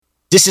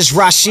This is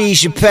Rashid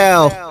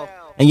Chappelle,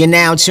 and you're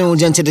now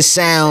tuned into the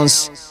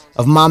sounds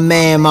of my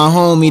man, my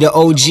homie, the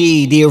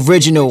OG, the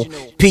original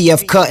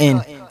PF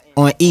Cuttin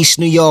on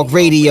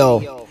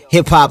EastNYRadio.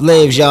 Hip hop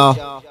lives, y'all.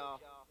 You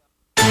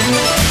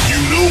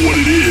know what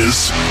it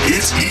is.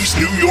 It's East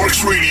New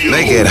York's radio.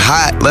 Make it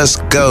hot. Let's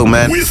go,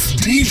 man. With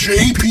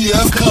DJ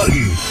PF Cuttin.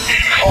 In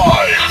 5, 4,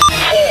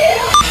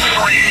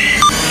 3,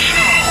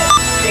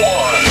 2, 1.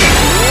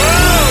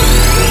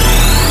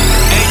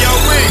 Hey, yo,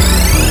 Rick.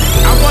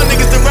 I want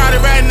niggas to ride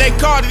around in their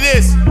car to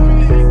this.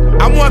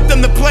 I want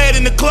them to play it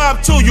in the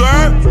club too, you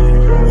heard?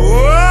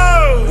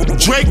 Whoa!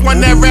 Drake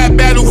won that rap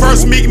battle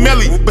versus Meek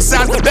Millie.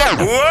 Besides the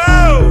battle.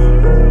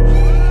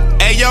 Whoa!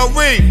 Hey, yo,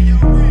 Rick.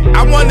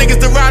 I want niggas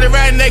to ride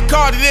around in their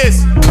car to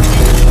this.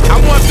 I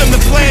want them to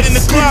play it in the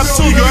club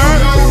too, you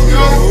heard?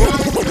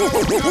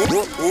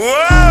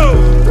 Whoa!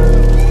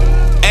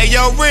 Hey,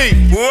 yo, Rick.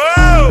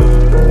 Whoa!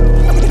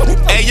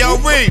 Hey, yo,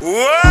 Rick.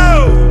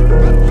 Whoa!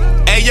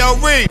 Hey, yo,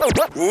 Rick.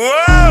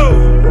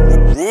 Whoa!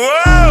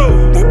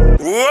 Whoa!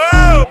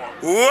 Whoa!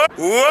 Whoa!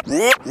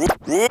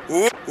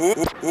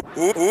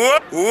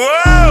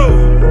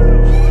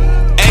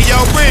 Hey, yo,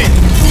 Rick.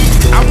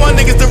 I want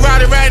niggas to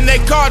ride around in their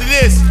car to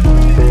this.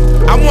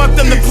 I want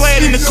them to play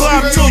it in the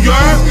club too, you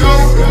heard?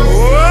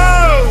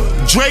 Whoa!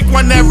 Drake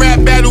won that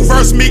rap battle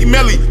versus Meek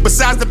Millie.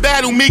 Besides the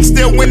battle, Meek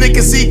still winning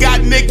cause he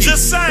got Nicki.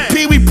 Just saying.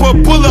 Pee-wee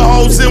put bullet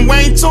holes in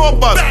Wayne tour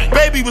bus.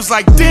 Baby was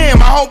like, damn,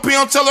 I hope he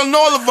don't tell on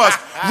all of us.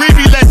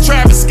 Riri let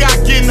Travis Scott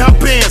get in her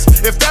pants.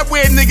 If that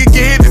weird nigga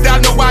get hit,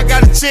 I know I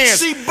got a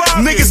chance.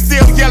 Niggas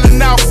still yelling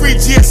out free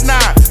GS9.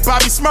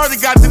 Bobby Murda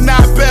got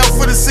denied bail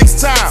for the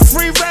 6th time.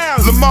 Free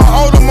rounds. Lamar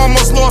Odom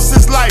almost lost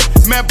his life.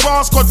 Matt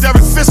Barnes caught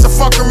Derek Fisher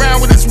fuck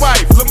around with his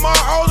wife.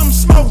 Lamar Odom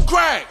smoked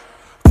crack.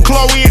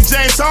 Chloe and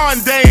James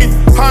Harden dating.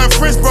 Her and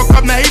Prince broke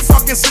up, now he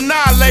fucking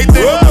Sanaa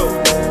lately.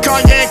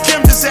 Kanye and Kim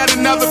just had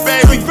another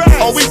baby.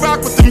 Oh, we rock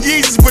with them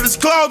Yeezys, but his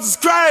clothes is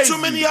crazy. Too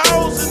many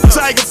hoes in them.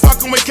 Tiger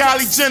fucking with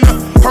Kylie Jenner.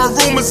 Heard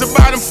rumors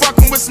about him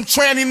fucking with some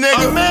tranny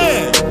nigga. Oh,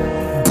 man.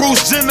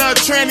 Bruce Jenner, a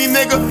tranny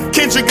nigga.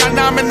 Kendrick got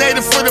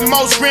nominated for the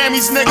most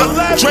Grammys, nigga.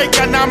 Drake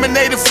got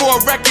nominated for a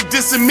record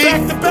dissing me.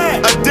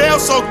 Adele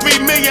sold 3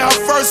 million her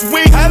first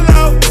week.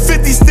 50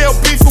 still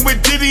beefing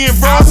with Diddy and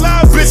Ross.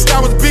 Bitch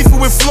that was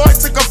beefing with Floyd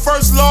took her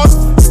first loss.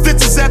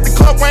 Stitches at the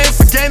club waiting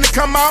for game to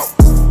come out.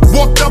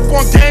 Walked up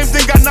on games,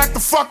 then got knocked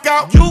the fuck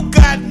out. You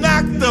got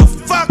knocked the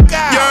fuck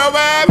out. You heard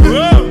what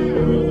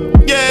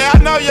happened? Yeah, I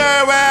know you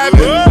heard what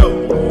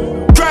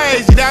happened.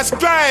 Crazy, that's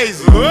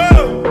crazy.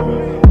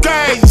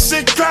 Crazy,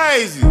 shit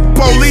crazy.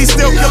 Police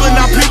still killing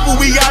our people,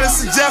 we got a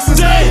suggestion.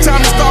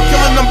 Time to start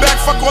killing them back,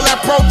 fuck all that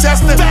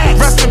protesting.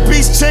 Rest in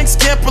peace, Chinks,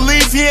 can't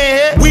believe he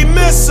ain't here. We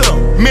miss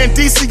him. Man,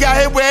 DC got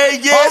hit with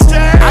 8 years.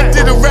 I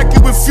did a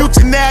record with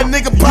Future, now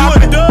nigga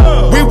poppin'.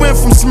 We went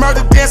from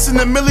Smurda dancing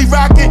to Millie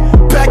rockin'.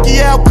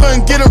 Pacquiao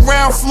couldn't get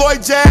around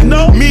Floyd Jack.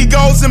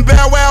 Migos and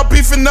Bow Wow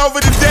beefing over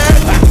the dad.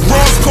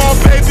 Ross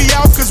called baby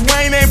out cause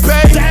Wane ain't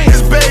paid.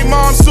 His baby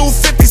mom sued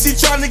 50s, he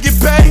tryna get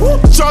paid.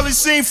 Charlie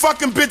Sheen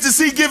fucking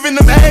bitches, he giving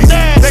them AIDS.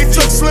 They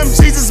took Slim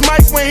Jesus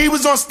mic when he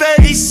was on stage.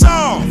 He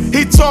saw him.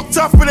 He talked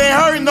tough but ain't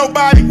hurting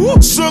nobody.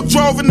 Shook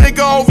drove a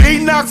nigga over, he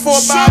knocked for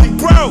a body.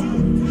 Bro,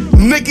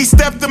 Nicki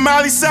stepped to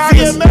Miley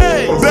Cyrus.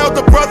 Bailed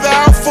the brother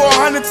out for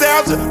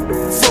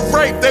 100,000 for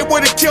rape. They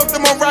would've killed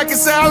him on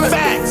Rikers Island.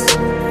 Facts.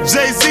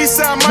 Jay-Z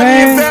signed money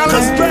and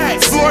balance.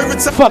 Floyd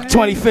retired. Fuck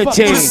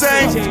 2015.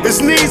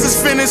 His knees is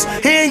finished.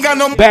 He ain't got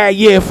no bad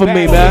year for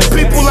me, man.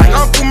 People like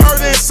Uncle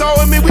Murda and Soul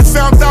and me. We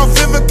found out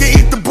Vivica can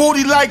eat the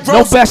booty like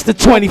no best of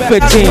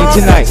 2015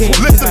 tonight.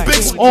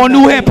 All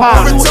new hip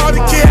hop.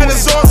 Retarded kid and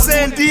his all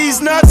saying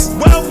these nuts.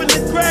 Well in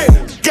the grave.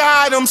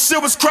 God,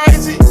 shit was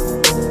crazy.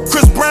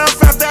 Chris Brown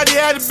found out he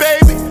had a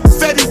baby.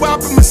 Fetty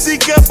Wap and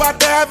Masika about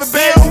to have a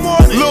baby.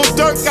 Lil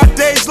Durk got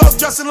Dej Loaf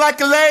dressing like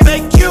a lady.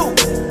 Thank you.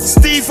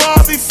 Steve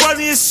Harvey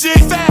funny as shit.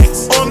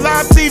 Facts. On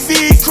live TV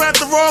he cracked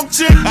the wrong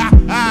chick. You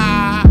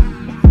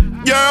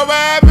heard what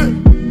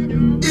happened?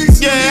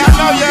 Yeah, I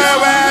know you heard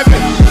what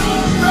happened.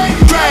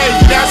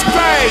 Crazy, that's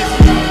crazy.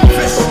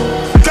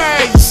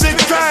 Crazy,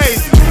 shit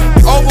crazy.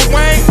 Over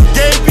Wayne,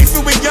 gay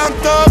beefing with Young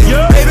Thug.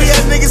 Baby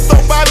had niggas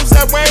throw bottles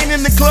at Wayne in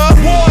the club.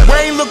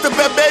 Wayne looked up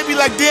at baby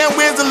like, damn,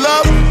 where's the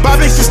love?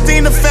 Bobby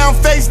Christina found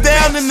face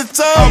down in the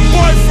tub. Her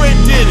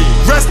boyfriend did it.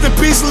 Rest in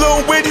peace, Lil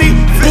Whitney.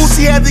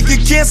 Boosie had to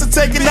get cancer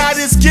taken out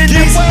his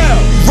kidneys.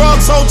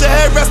 Ruggs, hold your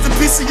head, rest in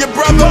peace of your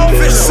brother.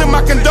 Send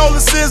my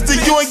condolences to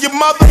you and your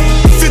mother.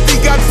 50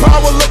 got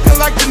power looking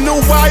like the new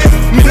wire.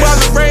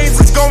 Meanwhile the Reigns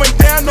is going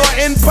down on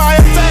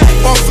Empire.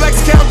 On Flex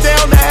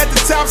Countdown, I had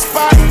the top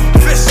spot.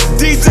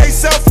 DJ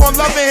Self on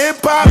Love and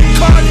Hip Hop.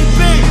 Cardi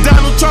B.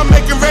 Donald Trump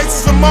making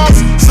racist remarks.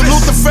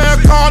 Salute the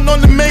Farrakhan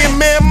on the Million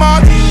Man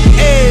March.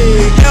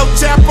 Hey, El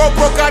Chapo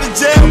broke out of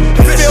jail.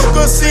 Feel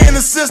good seeing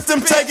the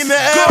system taking the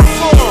L.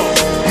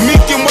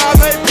 Meek and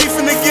Wale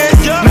beefing again.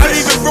 Not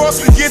even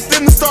Ross could get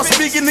them to start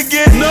speaking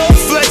again.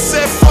 Flex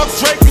said fuck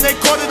Drake and they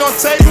caught it on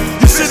tape.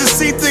 You should've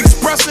seen the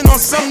expression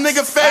on some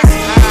nigga face.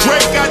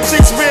 Drake got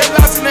chicks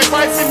realizing they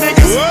wifing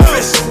niggas.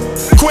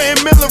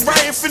 Quentin Miller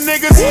writing for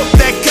niggas.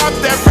 That cop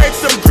that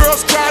raped the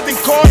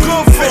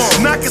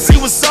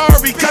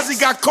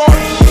got caught.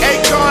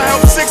 Akon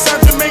helped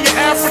 600 million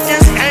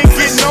Africans. Ain't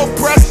getting no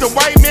press. The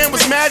white man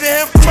was mad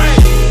at him.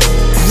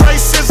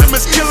 Racism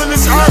is killing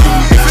this earth.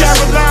 In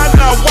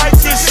Carolina, a white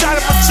kid shot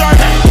up a church.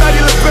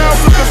 Patty LaBelle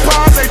flipping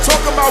pies, they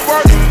talking about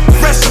work.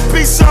 Rest in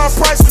peace, Sean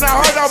Price, when I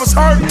heard I was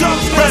hurt.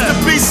 Rest in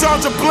peace,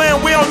 Sandra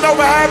Bland, we don't know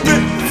what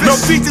happened. No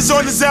features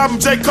on this album,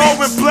 J. Cole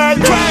went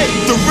platinum.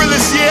 The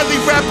realest yearly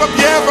wrap up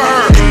you ever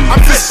heard.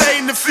 I'm just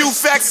saying a few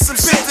facts and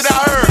some shit that I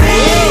heard.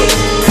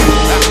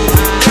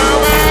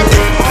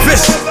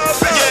 Fish.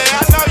 Yeah,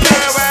 I know you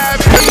heard what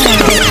happened.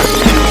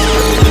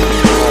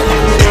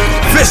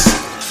 Fish.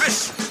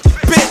 Bitch.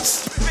 Fish.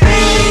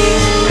 Bitch.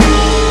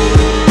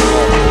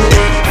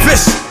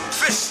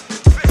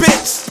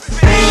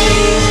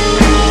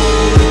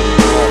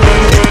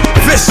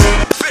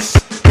 Fish.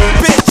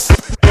 Bitch.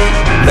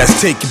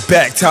 Let's take it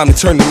back, time to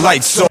turn the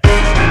lights on.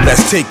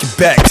 Let's take it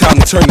back, time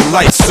to turn the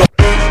lights on.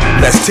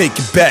 Let's take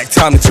it back,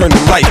 time to turn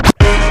the light.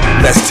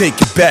 Let's take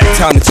it back,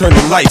 time to turn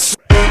the lights.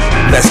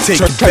 Let's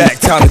take it back,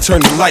 time to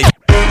turn the light.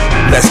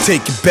 Let's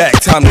take it back,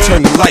 time to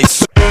turn the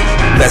lights.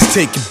 Let's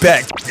take it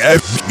back.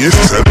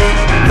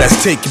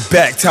 Let's take it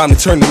back, time to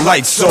turn the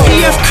lights off.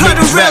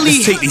 Niggas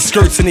rappers take these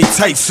skirts and they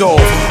tights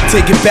off.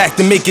 Take it back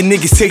to making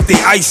niggas take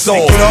their ice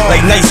off.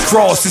 Like nice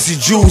cross, this is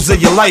jewels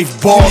of your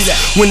life, boss.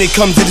 When it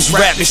comes to this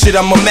rapping shit,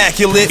 I'm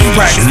immaculate.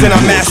 Practice, then I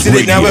mastered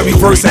it. Now every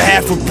verse a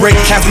half a break.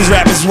 Half these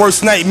rappers'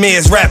 worst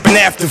nightmares rapping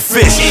after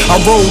fish. I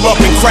roll up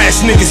and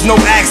crash niggas, no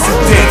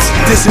accidents.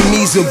 Dissing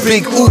me's a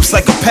big oops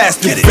like a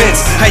past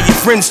defense. How your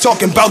friends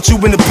talking about you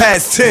in the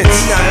past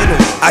tense.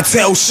 I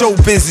tell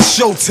showbiz it's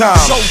showtime.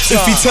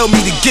 If he tell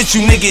me to get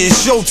you, nigga, it's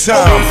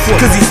showtime.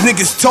 Cause these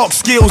niggas talk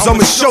skills,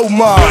 I'ma show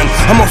mine.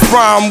 I'ma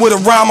fry him with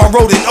a rhyme I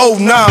wrote in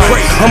 09.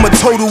 I'm a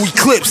total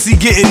eclipse, he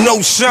getting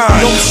no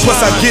shine.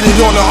 Plus I get it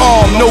on the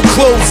arm, no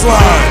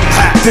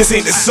clothesline. This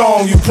ain't the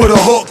song you put a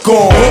hook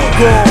on.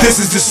 This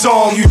is the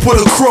song you put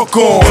a crook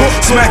on.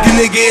 Smack a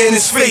nigga in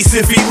his face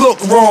if he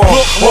look wrong.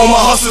 All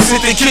my hustlers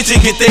hit the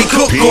kitchen, get they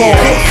cook on.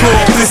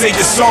 This ain't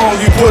the song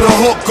you put a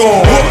hook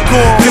on.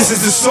 This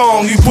is the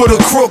song you put a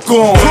crook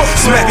on.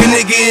 Smack a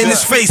nigga in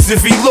his face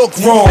if he look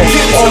wrong.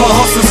 All my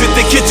hustlers hit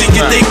the kitchen,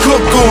 get they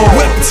cook on.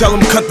 Tell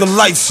him cut the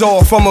lights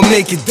off, I'ma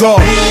make it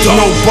dark.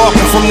 No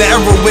barking from the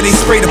era where they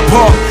spray the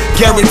park.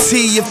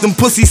 Guarantee if them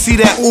pussies see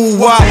that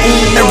ooh-wah,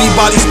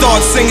 everybody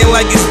starts singing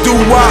like it's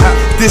doo-wah.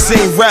 This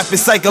ain't rap,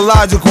 it's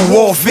psychological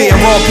warfare.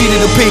 Raw Peter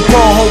to pay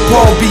Paul, hope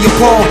Paul be a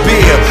Paul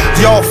bear.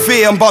 Y'all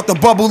fear I'm about to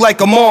bubble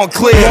like a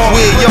Montclair.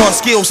 Where y'all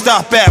skills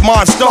stop at,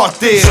 mine start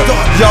there.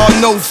 Y'all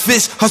know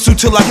fish, hustle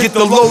till I get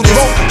the lotus.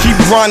 Keep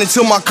grinding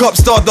till my cup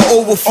start to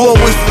overflow.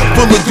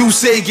 Full of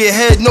Douce, get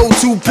head, no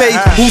toupee.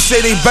 Who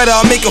say they better,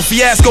 I make a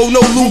fiasco,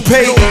 no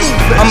Lupe.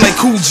 I'm like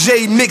Cool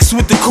J mixed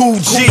with the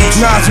Cool G.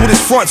 Nas with his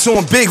fronts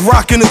on, big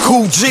rockin' the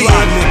Cool G.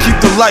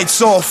 Keep the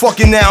lights on,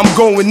 fucking now I'm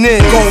going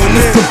in.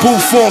 If the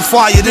booth on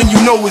fire, then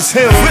you know it's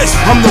him.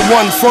 I'm the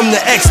one from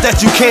the X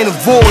that you can't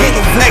avoid.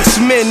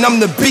 X-Men, I'm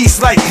the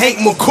beast like Hank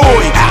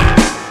McCoy.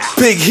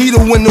 Big heater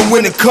when the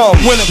winter come.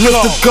 Lift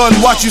the gun,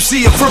 watch you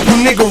see a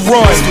crippled nigga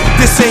run.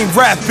 This ain't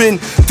rapping,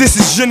 this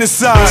is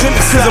genocide.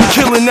 Cause I'm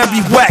killing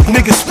every whack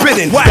nigga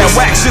spitting. That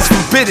whack shit's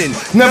forbidden,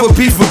 never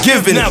be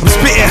forgiven. I'm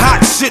spitting hot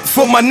shit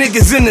for my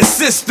niggas in the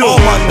system.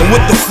 And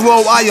with the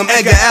flow, I am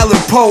Edgar Allan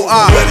Poe.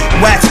 I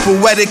wax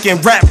poetic and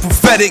rap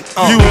prophetic.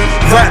 You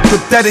rap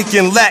pathetic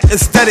and lack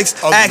aesthetics.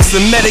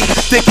 Axiomatic,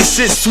 thick as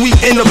shit, sweet,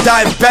 end up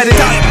diabetic.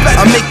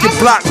 I make your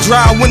block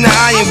dry when the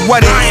iron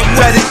wetted.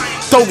 Reddit.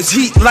 Throw his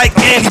heat like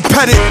Andy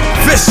Pettit.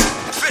 Fish,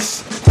 bitch.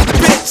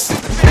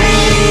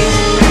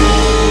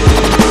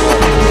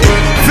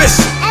 Fish,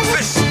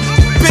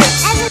 bitch.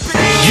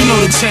 You know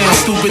the town,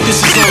 stupid. This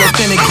is all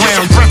authentic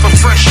ground. Breath of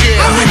fresh air.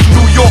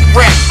 New York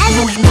rap.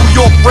 New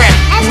York rap.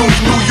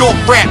 New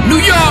York rap. New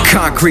York.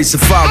 Concrete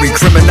safari,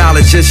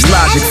 criminologist,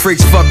 logic,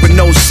 freaks fuck with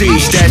no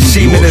siege. That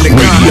semen in the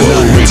ground.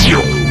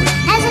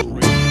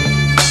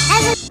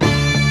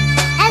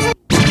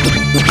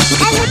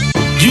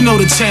 You know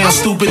the town,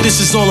 stupid. This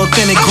is all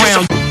authentic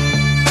ground.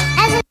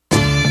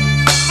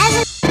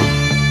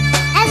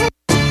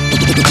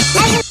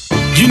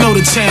 You know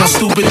the town,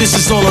 stupid. This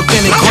is all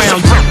authentic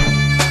ground.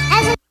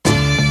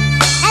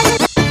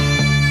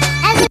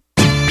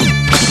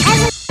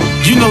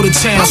 You know the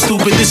town,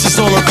 stupid. This is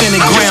all authentic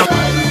ground.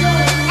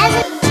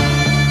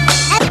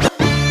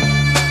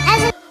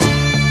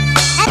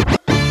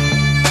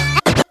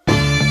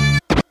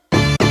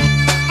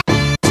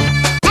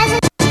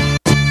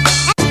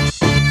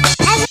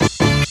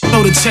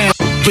 The town,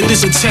 but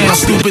this a town,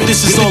 stupid.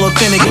 This is all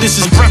authentic. This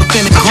is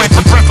authentic.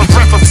 Breath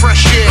of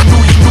fresh air.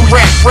 New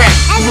rap.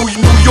 New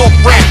York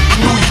rap.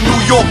 New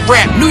York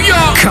rap. New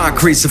York.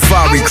 Concrete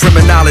safari,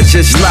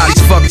 criminologist,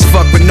 logic,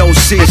 fuck with no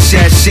siege.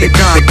 That shit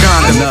gone.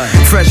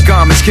 Fresh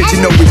garments, kids,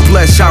 you know we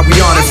blessed. How we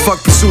on it?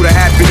 Fuck pursuit of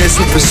happiness.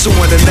 We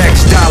pursuing the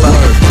next dollar.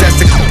 That's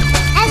the.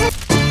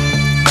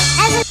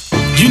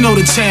 You know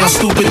the town,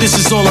 stupid. This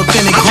is all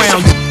authentic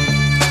ground.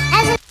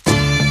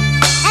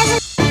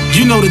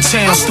 You know the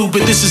town,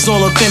 stupid, this is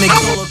all authentic.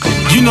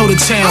 You know the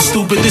town,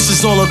 stupid, this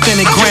is all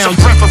authentic ground. Just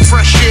a breath of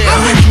fresh air.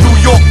 New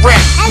York rap,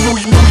 New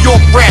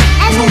York rap,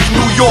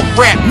 New York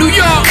rap, New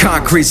York.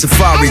 Concrete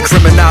safari,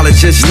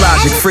 criminologist,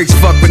 logic. Freaks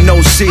fuck with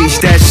no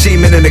siege, that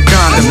semen in the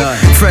condom.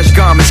 Fresh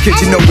garments, kids,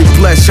 you know we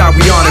blessed, how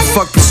we on it.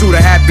 Fuck pursuit of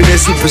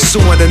happiness, we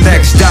pursuing the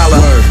next dollar.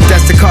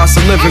 That's the cost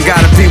of living,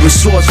 gotta be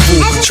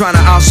resourceful. Trying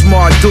to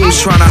outsmart dudes,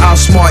 trying to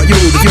outsmart you.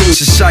 The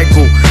view's a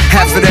cycle.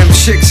 Half of them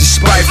chicks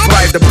is spiteful.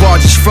 The bar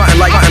just frontin'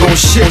 like on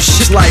shit.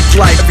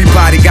 Like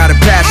everybody got a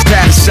pass.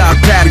 Inside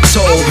Patty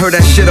told, heard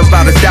that shit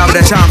about a doubt.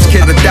 That time's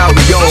kid, a doubt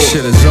we old.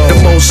 The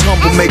most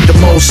humble make the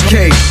most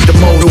cake. The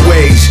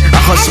motorways, I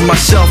hustle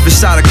myself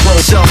inside of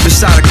clothes.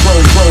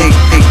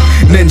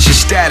 Ninja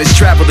status,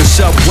 travel the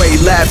subway,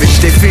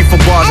 lavish. They feed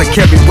for bars, I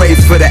carry weight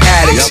for the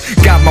addicts.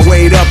 Got my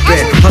weight up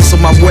and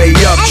hustle my way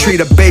up. Treat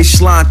a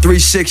baseline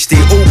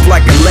 360, oop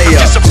like a layup.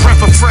 Just a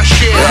breath of fresh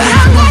air.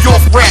 New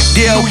York rap,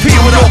 DLP,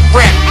 New what York up?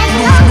 rap,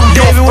 New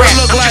York David, what rap.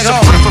 it look like? Just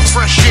a breath of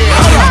fresh air.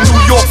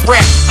 New York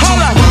rap,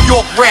 New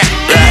York rap,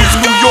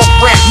 New York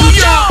rap, New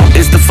York.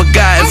 It's the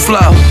forgotten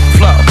flow.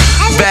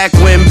 Back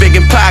when Big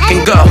and Pac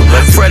can go.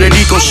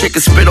 Frederico shit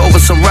can spit over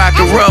some rock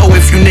and roll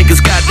if you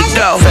niggas got the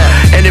dough.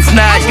 And if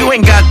not, you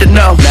ain't got to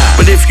know.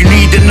 But if you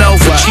need to know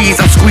for cheese,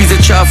 I'm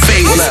squeezing your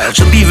faces.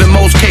 Should leave in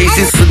most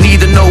cases for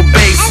neither no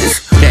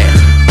basis.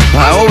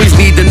 I always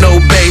need to know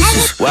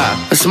basis.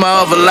 It's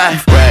my other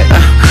life.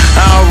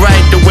 I don't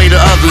write the way the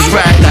others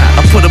write.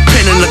 I put a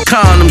pin in the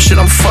condom,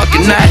 shit, I'm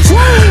fucking nice.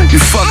 You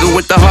fucking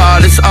with the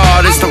hardest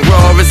artist, the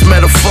rawest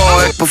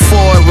metaphoric.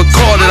 Before it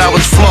recorded, I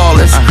was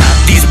flawless.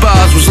 These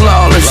bars was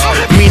lawless,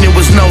 meaning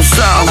was no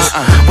songs.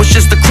 Was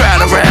just a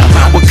crowd around,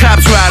 with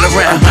cops ride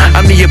around.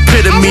 I'm the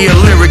epitome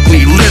of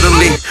lyrically,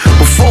 literally.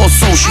 Before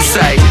social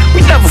say,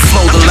 we never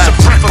flow the lap.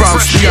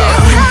 Bronx, New York.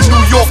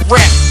 New York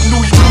rap,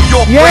 New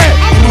York rap,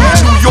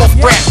 New York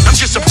rap. I'm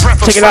just a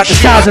breath of Check it out, the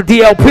fresh sounds air. of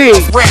DLP.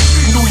 Rap,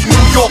 New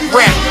York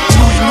rap,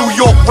 New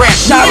York rap.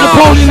 Shout out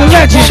Napoleon the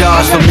legend.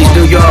 Charge from these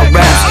New York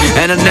raps,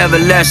 and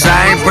nevertheless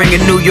I ain't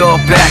bringing New York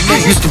back.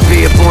 Used to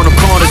be up on the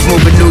corners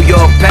moving New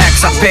York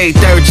packs. I paid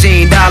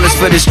 $13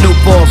 for this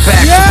Newport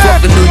pack. So fuck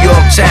the New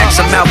York tax,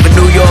 I'm out for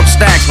New York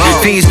stacks.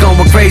 Fiends going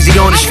crazy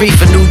on the street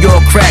for New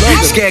York crack.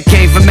 Scared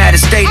came from out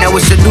of state, now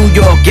it's a New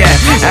York gap.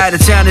 Out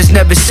of town is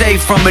never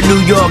safe from a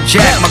New York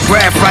jack. My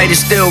graph writer's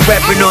still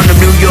reppin' on the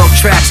New York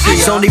tracks.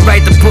 It's only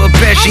right to put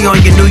Pesci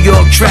on your New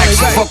York tracks.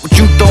 So fuck what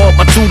you thought,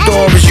 my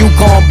two-door is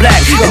Yukon black.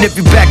 And if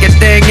you back that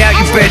thing out,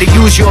 you better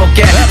use your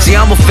cat. See,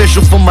 I'm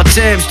official from my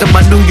Timbs to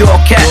my New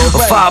York cat. A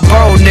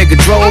 5-borough nigga,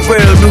 drove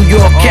real New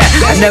York cat.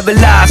 I never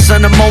lie,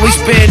 son, I'm always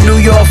spitting New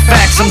York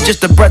facts. I'm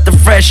just a breath of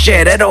fresh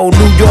air, that old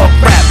New York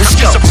rap. Let's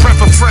go. Just a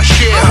breath of fresh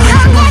air.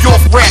 New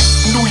York rap,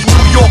 New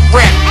York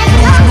rap,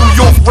 New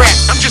York rap.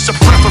 I'm just a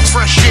breath of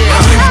fresh air.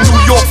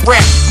 New York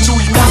rap, New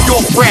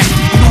York rap,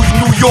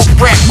 New York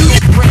rap.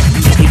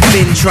 He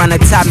been tryna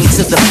tie me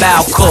to the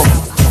balcony.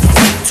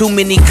 Too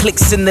many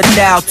clicks in the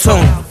dial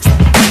tone.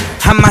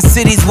 How my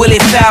city's Willie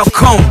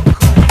Falcone.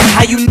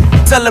 How you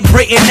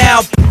celebrating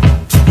now?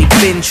 He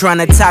been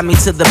tryna tie me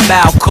to the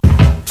balcony.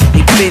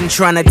 He been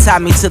tryna tie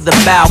me to the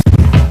balcony.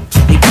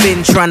 He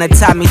been tryna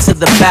tie me to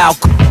the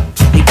balcony.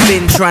 He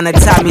been tryna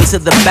tie me to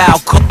the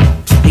balcony.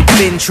 He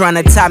been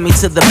tryna tie me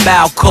to the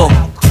balcony.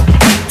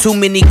 Too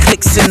many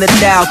clicks in the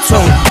dial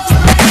tone.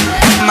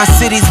 My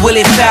city's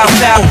Willie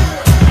Falcone.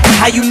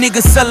 How you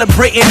niggas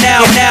celebrating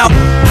now?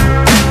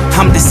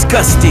 I'm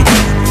disgusted.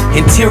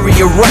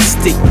 Interior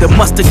rustic. The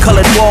mustard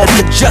colored walls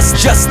are just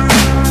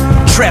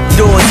trap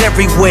doors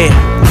everywhere.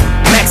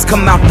 Max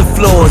come out the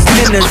floors.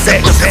 Dinners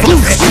at the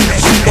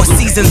Four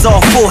seasons,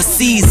 all 4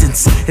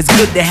 seasons. It's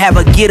good to have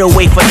a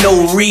getaway for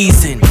no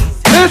reason.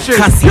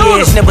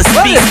 Concierge never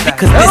speaks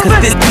because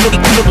this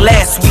look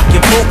last week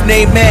and both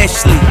named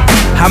Ashley.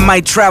 I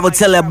might travel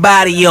till El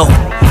Barrio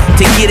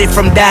to get it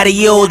from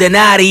Dario then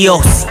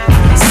adios.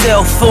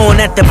 Cell phone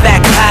at the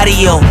back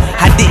patio.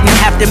 I didn't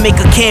have to make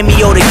a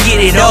cameo to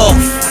get it off.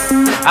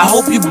 I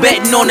hope you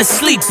betting on a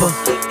sleeper.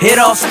 It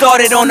all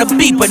started on a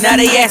beeper, now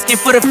they asking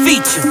for the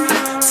feature.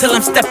 Till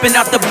I'm stepping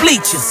out the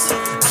bleachers.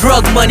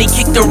 Drug money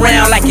kicked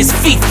around like it's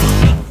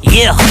FIFA.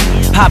 Yeah,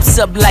 pops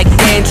up like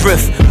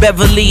dandruff.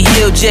 Beverly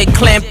Hill Jet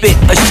clamp it.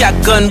 A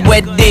shotgun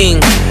wedding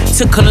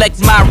to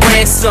collect my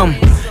ransom.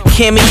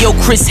 Cameo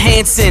Chris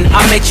Hansen,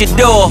 I'm at your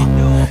door.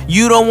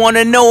 You don't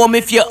wanna know him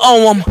if you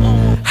owe him.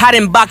 I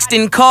done boxed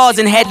in cars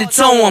and had to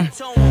tow them.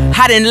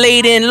 I done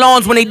laid in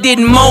lawns when they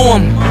didn't mow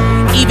them.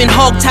 Even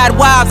hog-tied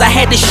wives, I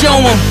had to show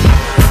them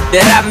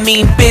that I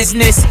mean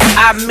business.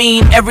 I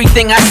mean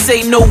everything I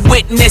say, no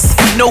witness,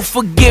 no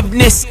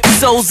forgiveness.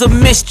 Souls of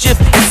mischief,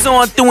 it's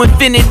on through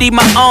infinity.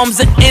 My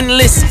arms are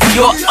endless,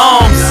 your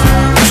arms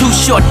too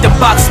short to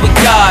box with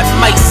God.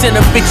 Might send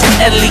a bitch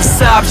an Ellie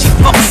sob. She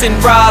fucks and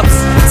robs.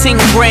 10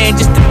 grand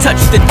just to touch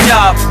the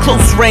job.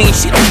 Close range,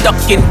 she don't duck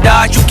and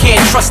dodge. You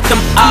can't trust them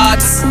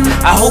odds.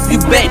 I hope you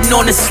betting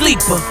on a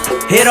sleeper.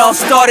 It all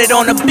started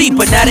on a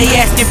beeper, now they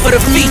asking for the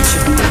feature.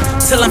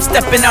 till I'm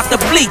stepping out the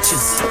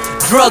bleachers.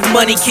 Drug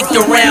money kicked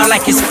around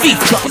like his feet.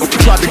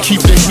 Try to keep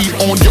the heat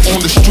on you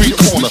on the street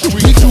corner. We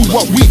do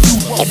what we do.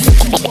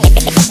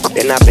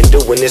 And I've been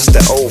doing this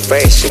the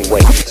old-fashioned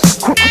way.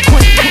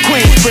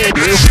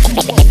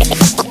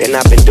 And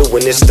I've been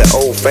doing this the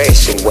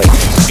old-fashioned way.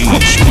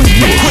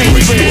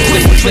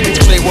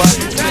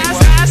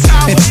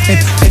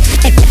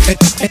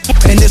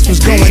 And this was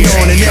going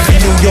on in every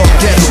New York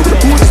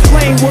ghetto. Who's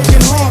playing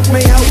working hard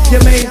may help you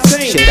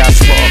maintain. Shit, I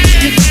spark.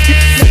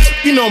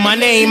 You know my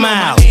name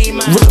out.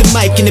 Rip the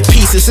mic into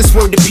pieces, it's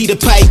word to Peter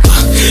Piper.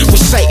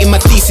 Reciting my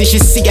thesis, you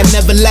see I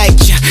never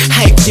liked ya.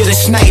 Hype you to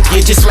snipe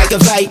you just like a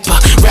viper.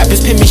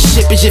 Rappers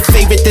penmanship is your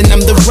favorite, then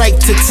I'm the right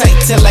to tight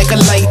to like a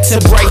light to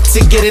bright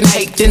to getting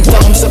hyped and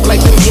thumbs up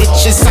like them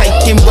hitches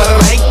hiking. What I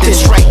like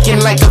this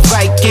striking like a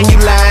Viking, you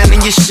lying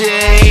in your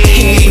shade.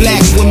 Hey,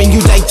 black women, you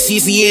like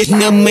cheesy ass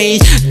nummy.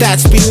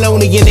 Thoughts be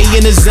lonely and they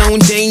in a zone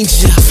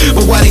danger.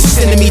 But why they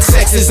sending me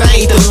texts, I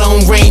ain't the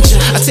Lone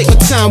Ranger. I take my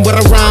time when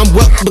I rhyme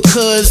up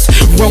because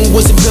Rome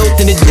wasn't built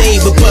in a day,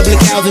 but public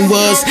housing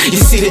was.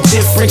 You see the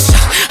difference?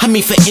 I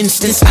mean, for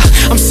instance,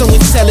 I'm so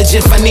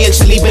intelligent,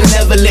 financially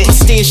benevolent.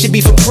 Stan should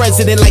be for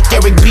president like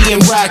Eric B.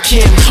 and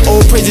Rakim.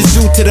 All praises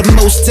due to the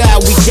most high,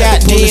 we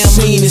got damn.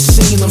 Scene is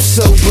seen, I'm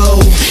so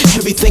bold.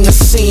 Everything I've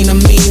seen, I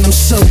mean, I'm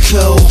so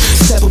cold.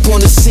 Step up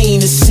on the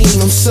scene, it's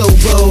seen, I'm so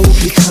bold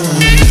because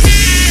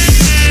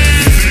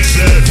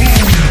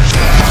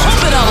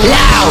pump it up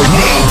loud.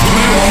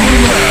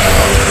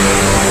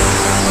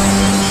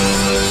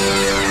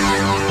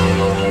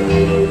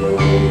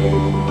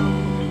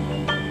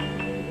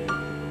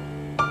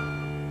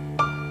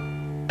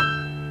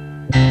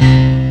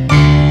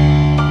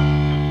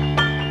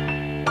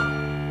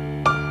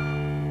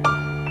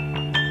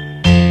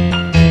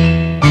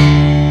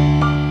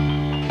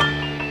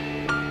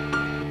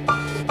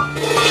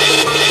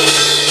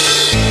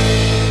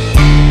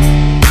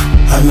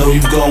 I know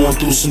you going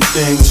through some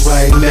things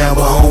right now,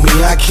 but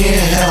homie, I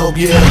can't help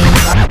you.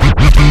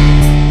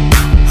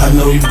 I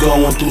know you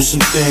going through some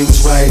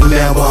things right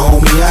now, but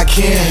homie, I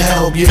can't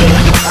help you.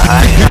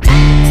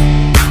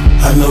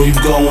 I know you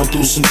going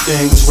through some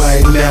things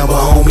right now,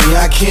 but homie,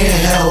 I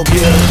can't help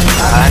you.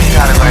 I ain't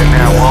got it right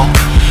now, Whoa.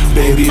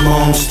 Baby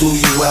moms threw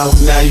you out,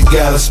 now you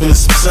gotta spend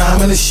some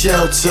time in the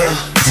shelter.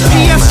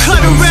 PF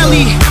Cuttin.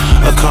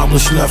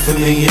 Accomplish nothing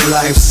in your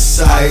life,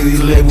 society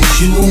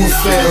labels you a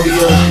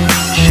failure.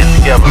 Shit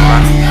together,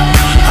 man.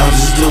 I'm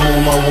just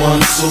doing my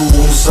 1-2.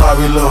 I'm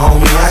sorry, little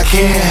homie, I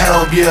can't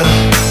help ya.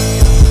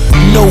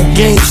 No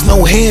games,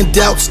 no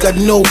handouts, got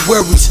no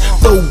worries.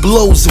 Throw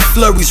blows and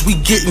flurries, we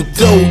getting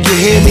dough, you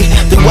hear me?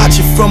 They watch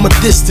it from a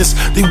distance,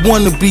 they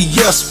wanna be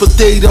us, but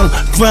they don't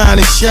grind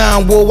and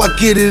shine. Whoa, I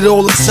get it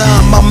all the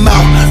time, I'm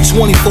out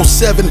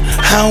 24/7,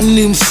 I don't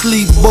even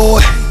sleep,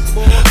 boy.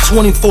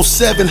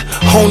 24/7,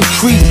 on the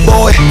creek,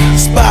 boy.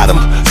 Spot him,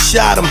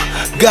 shot him,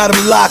 got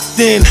him locked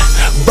in,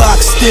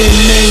 boxed in,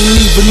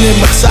 ain't even in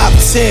my top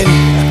 10.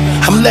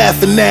 I'm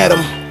laughing at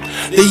them,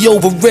 they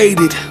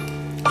overrated.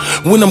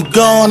 When I'm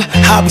gone,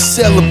 I'll be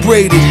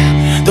celebrated.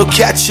 They'll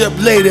catch up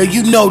later,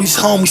 you know these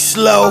homies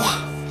slow.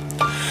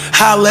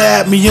 Holla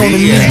at me on the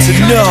need to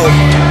know.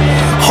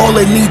 All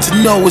they need to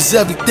know is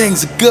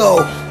everything's a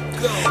go.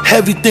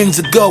 Everything's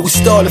a go, we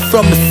started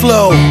from the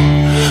flow.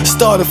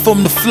 Started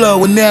from the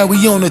flow and now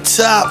we on the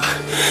top.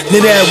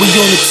 Now that we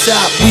on the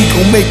top, we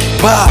gon' make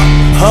it pop,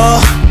 huh?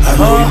 I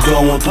know you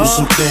going through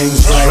some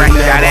things right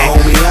now,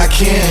 but homie, I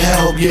can't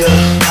help ya.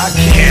 I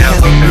can't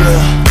help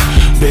ya.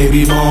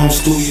 Baby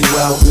moms threw you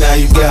out, now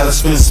you gotta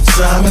spend some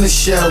time in the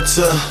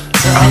shelter.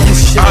 Time in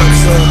the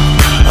shelter.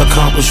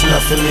 Accomplish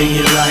nothing in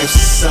your life,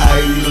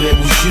 society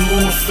labels you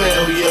a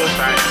failure.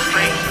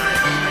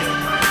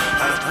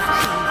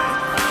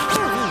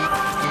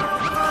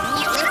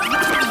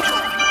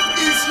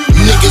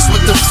 Niggas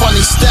with the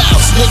funny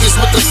styles, niggas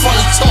with the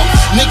funny talk,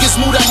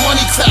 niggas move that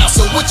money fast,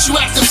 so what you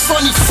acting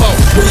funny for?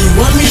 Where you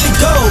want me to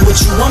go,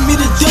 what you want me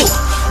to do?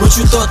 What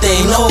you thought they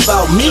ain't know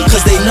about me,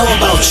 cause they know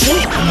about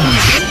you?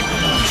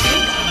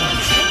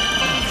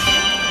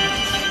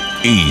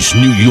 East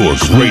New York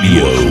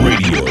Radio.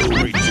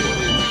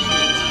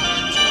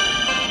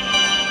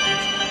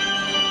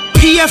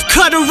 PF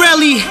Cuttin.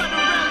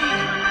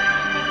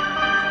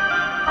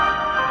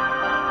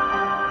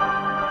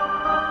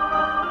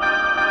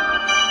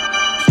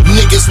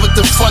 Niggas with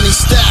the funny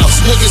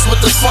styles, niggas with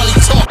the funny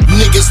talk,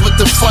 niggas with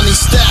the funny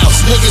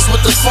styles, niggas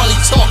with the funny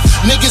talk,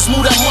 niggas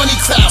move that money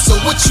fast, so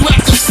what you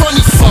acting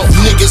funny for?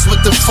 Niggas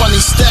with the funny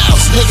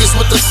styles, niggas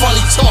with the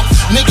funny talk,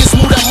 niggas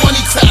move that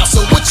money fast,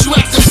 so what you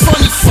acting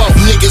funny for?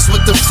 Niggas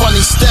with the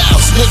funny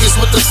styles, niggas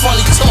with the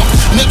funny talk,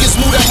 niggas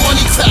move that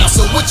money fast,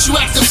 so what you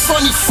acting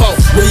funny for?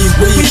 Where you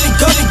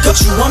go, what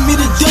you want me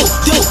to do?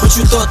 What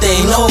you thought they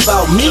ain't know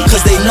about me,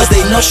 cause they know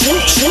you?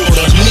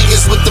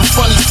 Niggas with the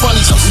funny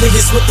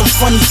niggas with the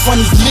funny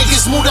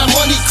niggas move that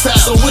money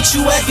fast. So what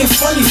you acting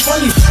funny?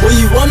 Where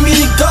you want me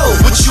to go?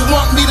 What you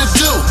want me to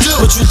do?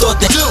 What you thought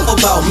they know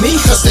about me?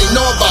 Cause they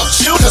know about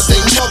you. Cause they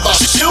know about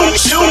you.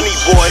 Funny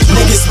boy.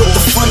 Niggas with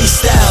the funny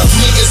style,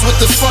 niggas with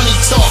the funny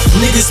talk,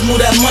 Niggas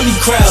move that money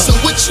crowd. So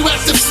what you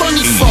acting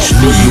funny for?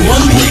 Where you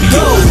want me to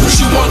go? What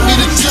you want me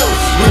to do?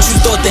 What you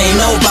thought they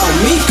ain't know about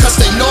me? Cause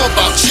they know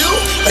about you.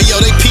 Hey yo,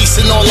 they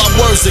piecing all our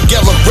words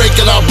together,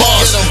 breaking our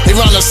bars. They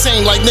run the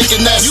same like Nick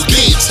and Ness. You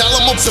can't tell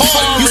them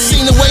apart. You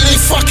seen the way they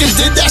fucking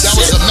did that shit?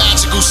 That was a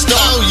magical start.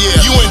 Oh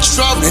yeah. You in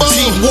trouble. In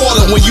deep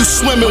water when you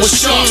swimming with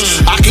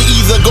sharks. I can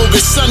either go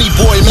get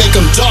Sunnyboy, make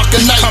them darker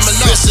nights.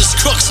 This is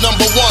Crooks #1.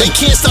 They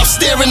can't stop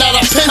staring at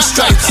our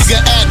pinstripes. You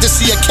can add to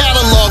see a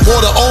catalog or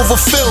the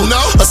overfill. No.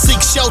 Or seek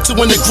shelter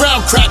when the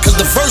ground crack cause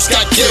the verse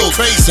got killed.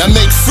 Crazy. I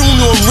make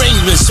funeral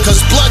arrangements cause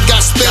blood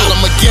got spilled.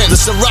 Got 'em again. The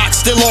Ciroc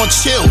still on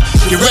chill.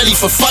 Get ready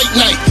for fight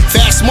night.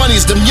 Fast money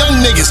is them young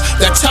niggas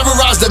that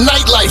terrorize the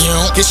nightlife.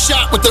 Get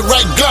shot with the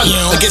right gun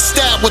or get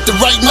stabbed with the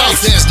right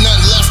knife. There's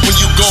nothing left when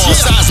you gone.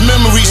 Besides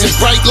memories and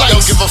bright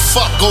lights. Don't give a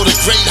fuck, go to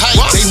great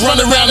heights. They run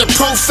around and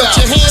profile.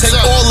 Take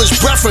all this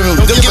breath from him.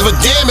 Don't give a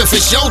damn if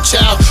it's your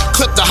child.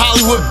 Clip the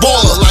Hollywood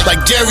baller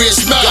like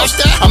Darius Miles.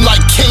 I'm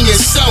like King and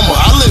Selma.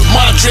 I live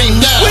my dream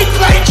now. We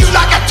played you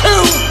like a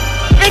tune.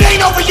 It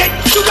ain't over yet.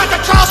 You got the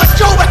trials of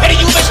Job ahead of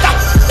you, mister.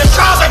 The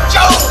trials of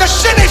Job. The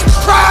sin is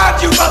proud,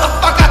 you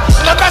motherfucker.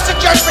 And the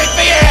messenger's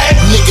prepared.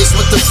 Niggas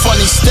with the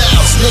funny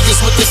styles. Niggas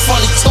with the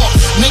funny talk.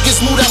 Niggas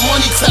move that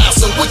money crowd.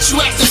 So what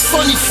you acting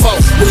funny for?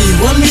 Where you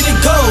want me to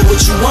go? What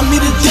you want me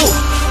to do?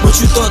 What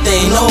you thought they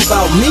ain't know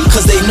about me?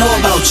 Cause they know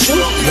about you.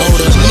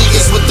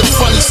 Niggas with the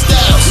funny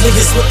styles.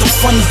 Niggas with the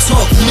funny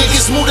talk.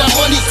 Niggas move that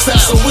money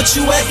crowd. So what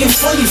you acting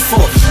funny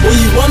for? Where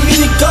you want me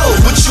to go?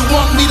 What you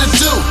want me to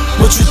do?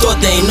 What you thought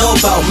they ain't know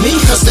about me?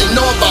 Cause they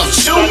know about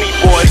you.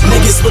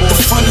 Niggas with the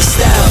funny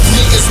style.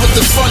 Niggas with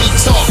the funny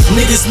talk.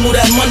 Niggas move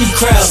that money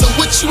crowd. So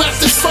what you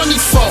acting funny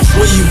for?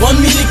 Where you want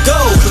me to go?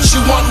 What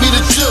you want me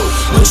to do?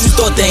 What you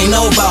thought they ain't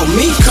know about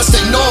me? Cause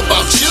they know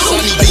about you.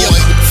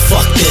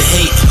 Fuck the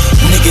hate,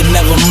 nigga,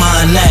 never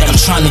mind that. I'm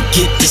trying to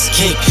get this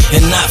cake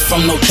and not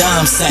from no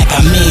dime sack.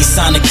 I mean,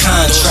 sign a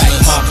contract.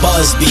 My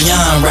buzz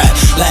beyond rap.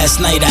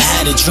 Last night I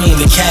had a dream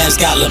the Cavs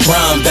got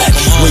LeBron back.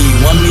 Where you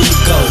want me to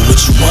go? What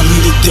you want me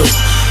to do?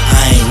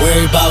 I ain't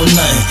worried about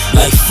nothing,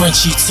 like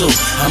Frenchie too.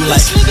 I'm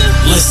like,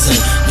 listen,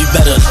 you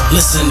better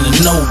listen to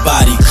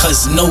nobody,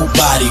 cause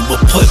nobody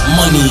will put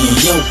money in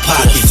your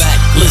pocket.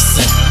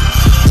 Listen,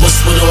 what's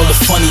with all the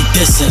funny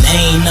dissing?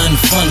 Ain't nothing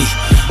funny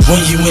when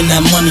you in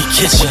that money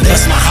kitchen.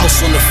 That's my house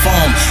on the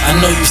farm, I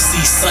know you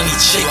see Sunny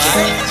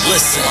Chicken.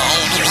 Listen,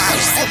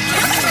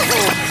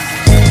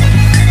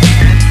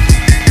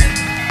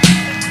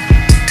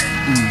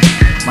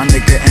 my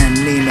nigga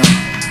and Nina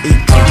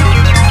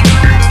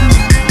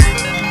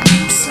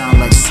sound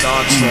like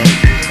Star Trek.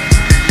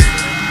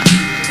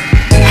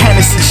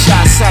 Hennessy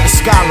shots at a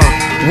scholar,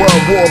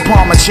 World War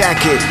bomber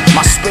jacket.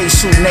 My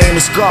spacesuit name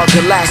is God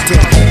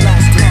Galactic.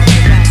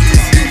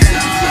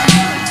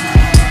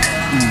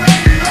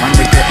 My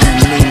nigga and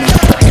Nina.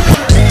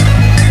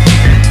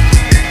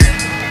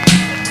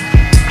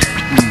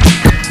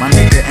 My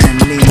nigga and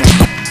Nina.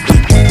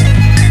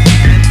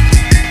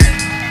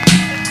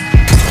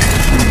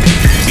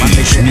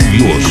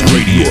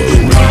 EastNYRadio.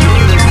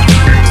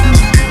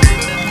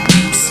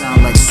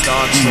 Sound like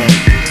Star Trek.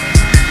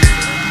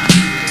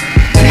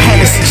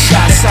 Hennessy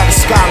shots at a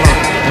scholar,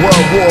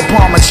 World War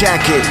bomber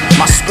jacket.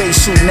 My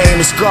spacesuit name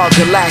is God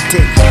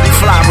Galactic.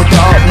 Fly with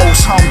the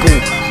utmost humble.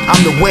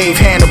 I'm the wave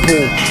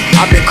Hannibal.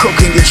 I've been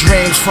cooking your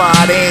dreams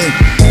fried in.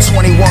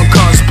 21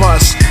 guns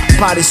bust,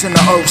 bodies in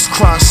the earth's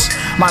crust.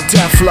 My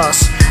death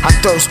lust, I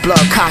thirst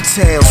blood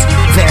cocktails.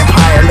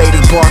 Vampire lady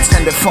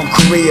bartender from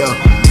Korea.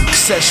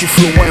 Said she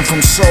flew in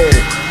from Seoul.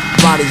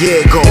 About a year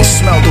ago,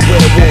 smelled the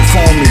werewolf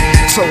on me.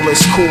 Told her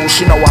it's cool,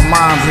 she know I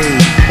mind read.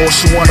 All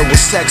she wanted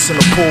was sex in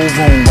the pool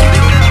room.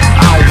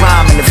 I don't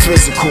rhyme in the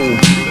physical.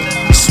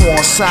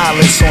 Sworn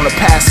silence on a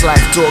past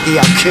life, doggy,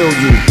 I'll kill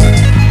you.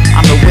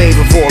 I'm the wave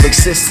of all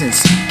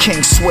existence,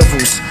 King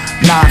Swivels.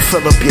 Now I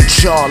fill up your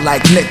jaw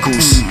like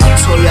nickels. I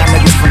told y'all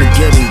niggas from the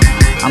Getty,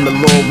 I'm the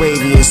Lord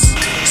Waviest.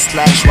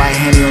 Splash white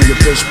Henny on your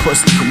bitch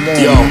pussy, come on.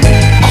 Yo,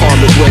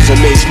 karmic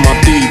resonates my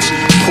beats.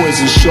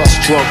 Poison shots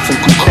drunk from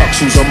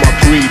concoctions on my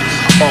greed.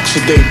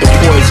 Oxidate the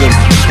poison,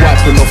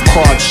 swiping off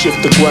cards, shift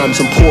the grams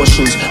and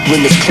portions.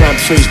 Ringers clamp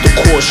face the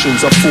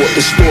cautions. I fought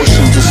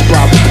distortions and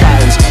spiral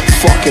patterns.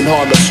 Fucking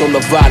harness on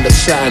the violet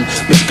satin.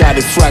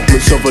 Misguided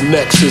fragments of a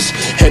nexus.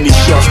 Henny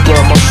shots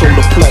burn my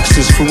solar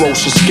plexus.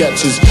 Ferocious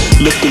sketches,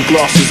 lifting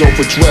glasses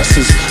over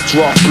dresses.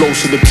 Draft blows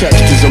to the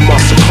textures of my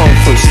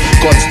circumference.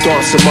 Gods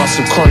dance in my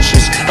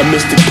subconscious. And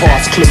mystic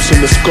parts, clips in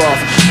the scarf.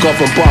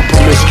 Governed by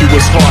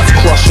promiscuous hearts.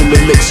 Crushing the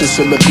elixirs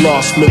in the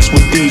glass mixed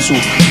with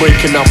diesel.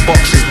 Breaking out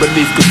boxes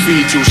beneath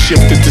cathedrals.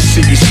 Shifted to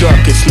city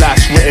circuits.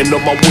 Last written on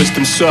my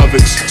wisdom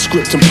cervix.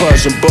 Script in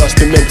Persian,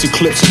 bursting empty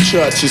clips of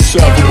churches.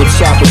 Serving with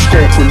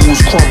cyberscoping.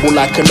 Walls crumble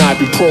like an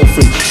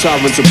ibuprofen.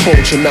 Sirens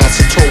approaching,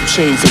 isotope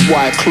chains and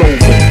wire clothing.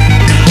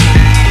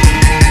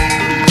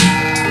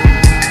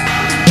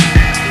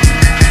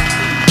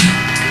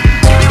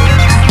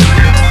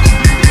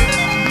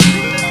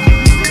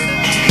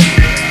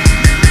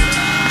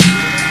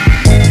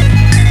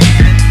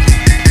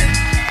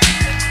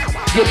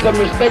 Get some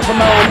respect from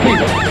my own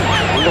people.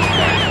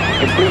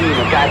 It's bleeding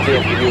a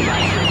goddamn community.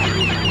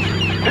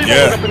 People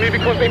look up to me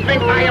because they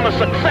think I am a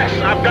success.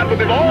 I've got what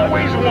they've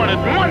always wanted,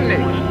 money.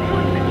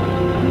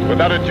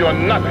 Without it, you're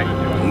nothing.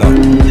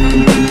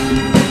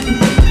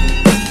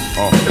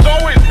 It's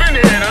always been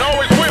here and it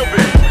always will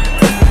be.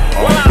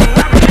 Well, I'm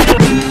not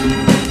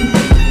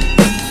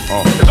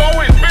It's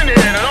always been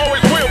here and it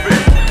always will be.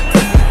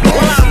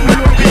 Well, I'm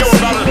not to you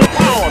about the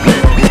power,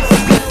 baby.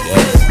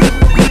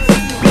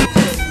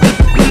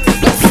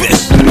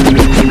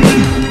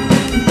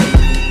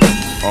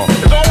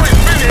 It's always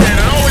been here and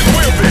it always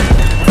will be.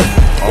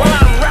 Well,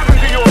 I'm rapping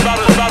to you about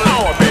the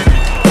power, baby.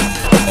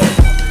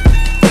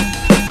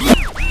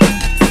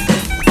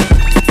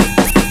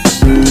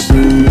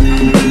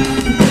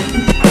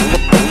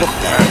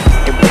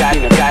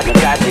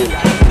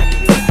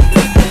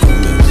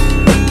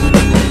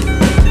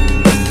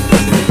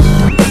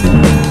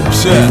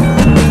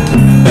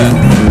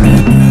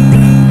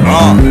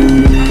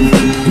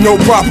 No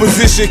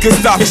proposition can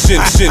stop shit.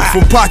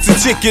 From pot to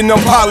chicken, I'm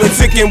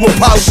politicking with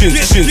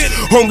politicians.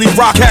 Only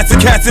rock cats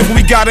and cats if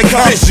we got a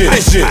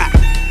condition.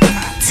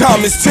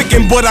 Time is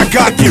ticking, but I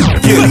got you.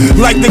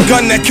 Like the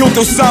gun that killed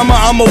Osama,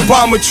 I'm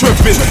Obama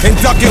tripping and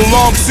ducking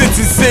long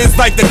sentences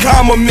like the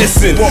comma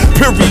missing.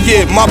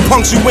 Period, my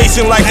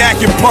punctuation like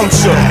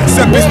acupuncture.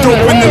 Except it's dope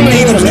in the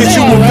needles, get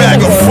you a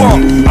bag of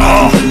funk.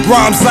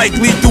 Rhymes like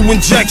lethal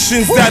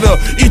injections that'll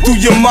eat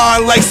through your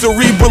mind like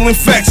cerebral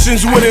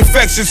infections with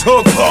infectious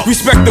hooks.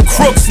 Respect the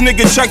crooks,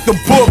 nigga, check the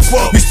books.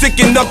 We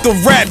sticking up the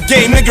rap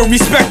game, nigga,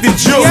 respect the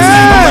jokes.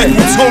 I'm like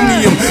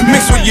plutonium,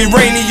 mixed with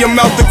uranium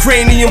out the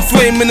cranium,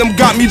 flaming them.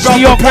 Got me about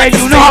to pack the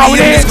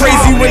stadium. It's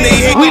crazy when they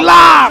hit. We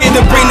live. And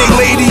to bring they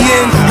lady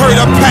in. Heard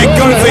I pack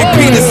guns, they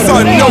beat the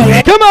sun. No.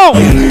 Come on.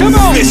 Come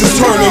on. Bitches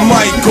turn the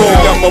mic on.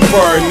 I'ma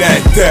burn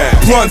that down.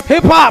 Blunt.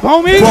 Hip hop,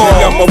 homie.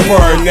 I'ma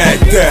burn that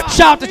down.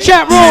 Shout the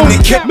chat room.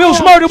 Millz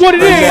Murda, what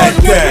it is?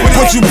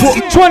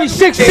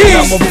 2016.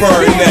 I'ma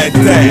burn that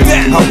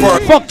down. I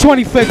burn. Fuck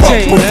 2015.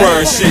 I'ma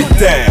burn shit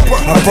down.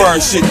 I burn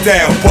shit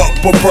down.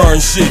 But burn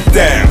shit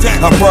down.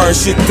 I burn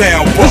shit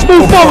down. Let's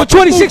move forward.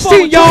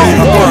 2016, y'all.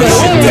 I burn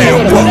shit down.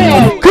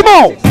 Come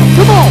on.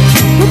 Come on.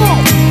 Come on.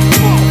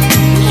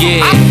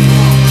 Yeah.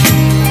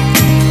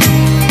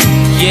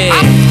 Yeah.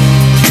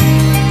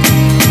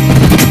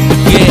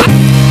 Yeah.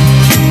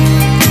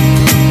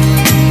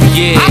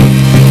 Yeah.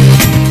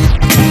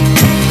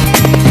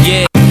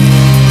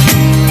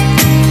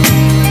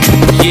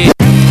 Yeah.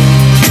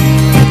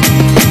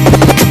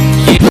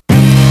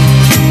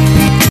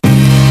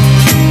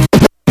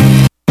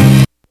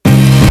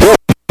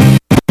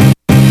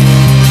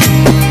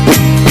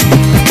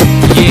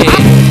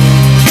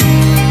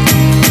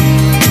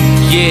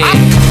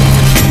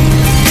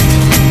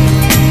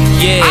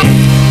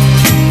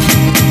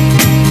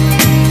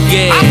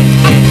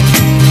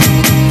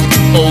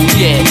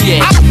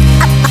 Yeah.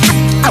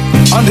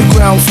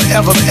 Underground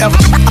forever, ever.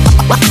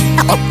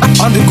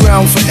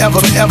 Underground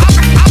forever, ever.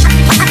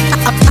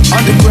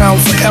 Underground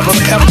forever,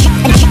 ever.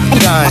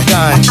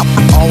 Die,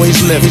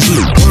 always live.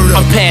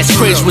 I'm past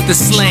craze with the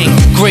slang,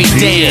 Great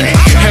Dane.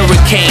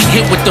 Hurricane,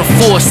 hit with the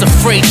force of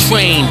freight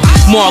train.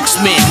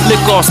 Marksman,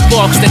 lick off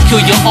sparks that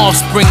kill your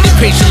offspring.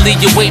 They patiently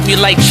await me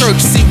like church,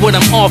 see what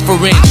I'm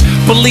offering.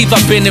 Believe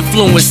I've been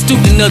influenced,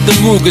 student of the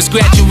Rugers.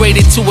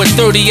 Graduated to a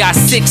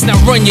 30-6, now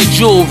run your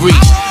jewelry.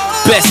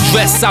 Best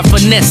dress, I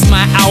finesse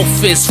my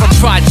outfits. From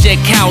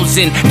project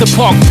housing, the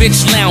park bench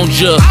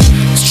lounger.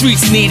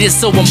 Streets need it,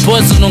 so I'm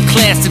buzzing on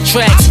classic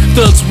tracks.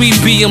 Thugs, we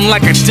beat 'em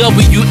like a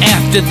W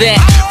after that.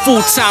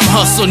 Full-time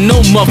hustle, no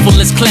muffle,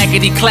 it's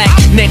clackety-clack.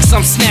 Next,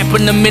 I'm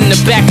snapping them in the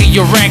back of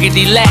your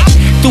raggedy lack.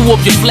 Throw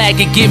up your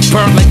flag and get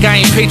burnt like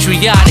I ain't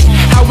patriotic.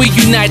 How we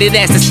united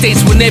as the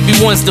states when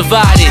everyone's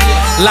divided.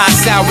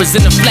 Lost hours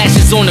and the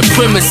flashes on the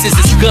premises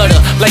is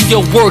gutter. Like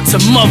your word to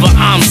mother,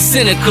 I'm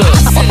cynical.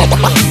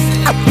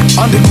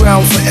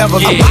 Underground forever,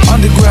 yeah.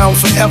 Underground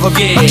forever,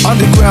 yeah.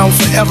 Underground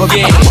forever,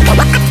 yeah.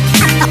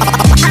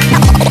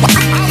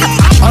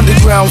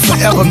 Underground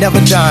forever, never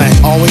dying,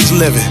 always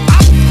living.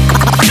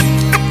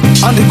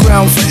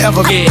 Underground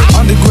forever, yeah.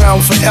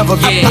 Underground forever,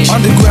 yeah.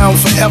 Underground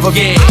forever,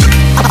 yeah.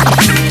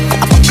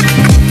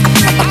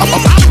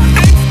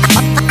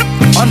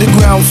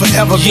 Underground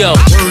forever. Yo,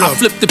 I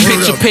flip the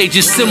picture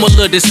pages,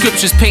 similar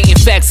descriptions, painting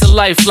facts of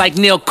life like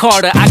Neil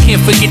Carter. I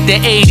can't forget the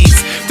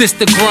 80s, this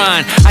the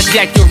grind. I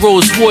jack your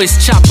Rolls Royce,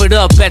 chop it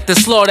up at the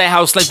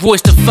slaughterhouse like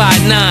Voice to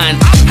 5'9".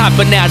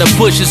 Hopping out of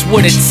bushes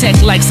with a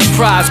tech like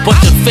surprise.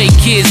 Bunch of fake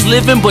kids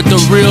living, but the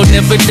real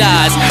never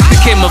dies. The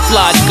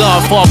camouflage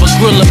godfather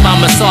grilling my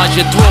massage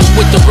your throat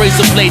with the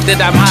razor blade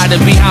that I'm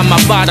hiding behind my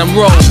bottom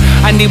row.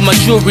 I need my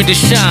jewelry to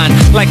shine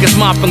like it's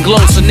mop and glow,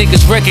 so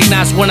niggas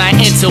recognize when I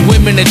enter.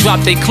 Women that drop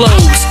their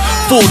clothes.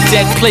 Full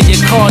deck, play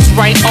your cards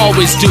right,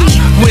 always do.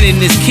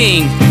 Winning is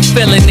king,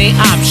 failing ain't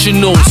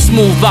optional.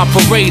 Smooth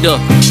operator,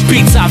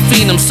 beats I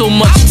feed them so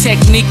much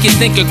technique. You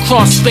think a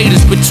cross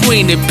faders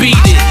between it, beat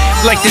it.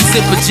 Like the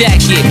zipper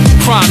jacket,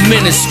 prime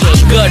minister,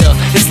 gutter.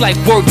 It's like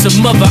word to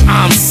mother,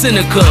 I'm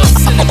cynical.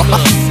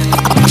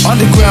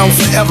 Underground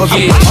forever,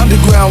 yeah.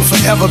 Underground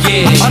forever,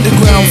 yeah.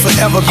 Underground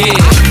forever, yeah.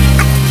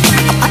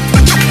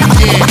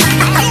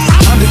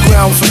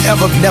 Underground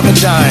forever, never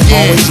dying,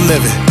 always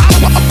living.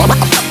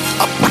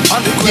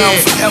 Underground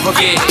forever,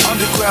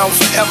 underground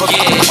forever,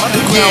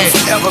 underground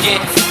forever.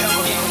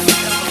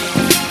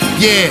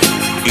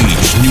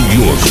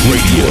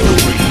 EastNYRadio.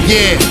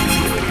 Yeah,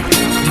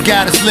 you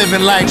got us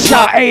living like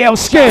Shot AL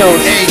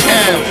Skills.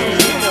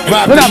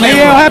 What up,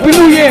 AL? Happy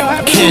New Year.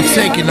 Can't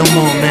take it no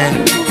more,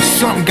 man.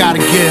 Something gotta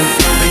give.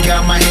 They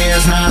got my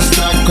hands high,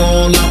 stuck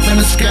all up in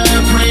the sky,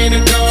 praying to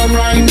God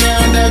right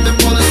now that the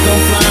bullets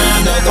don't fly.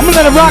 I'm gonna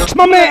let it rock. It's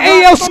my man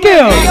AL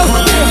Skills.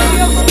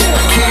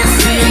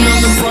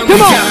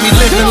 Come on. Got me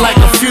living like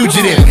a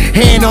fugitive,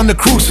 hand on the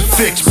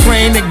crucifix,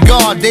 praying to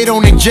God they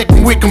don't inject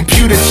me with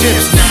computer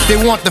chips. They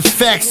want the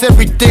facts,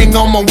 everything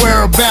on my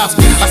whereabouts.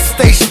 I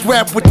stay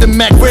strapped with the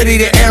Mac, ready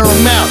to air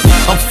them out.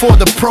 I'm for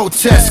the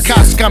protest,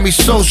 cops got me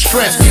so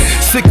stressed,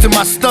 sick to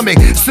my stomach,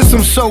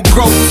 system so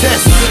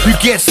grotesque. You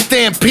get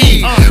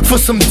stampede for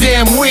some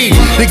damn weed.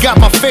 They got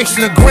my face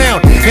in the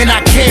ground and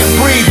I can't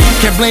breathe.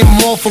 Can't blame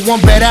them all for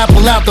one bad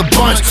apple out the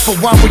bunch. But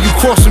why were you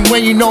crossing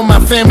when you know my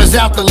family's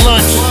out to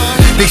lunch?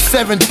 They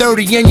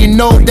 7:30 and you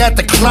know that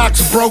the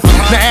clock's broke.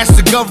 Now ask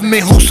the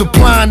government who's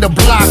supplying the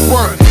block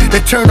work.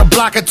 They turn a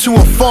block into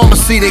a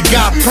pharmacy, they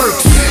got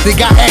perks. They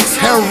got X,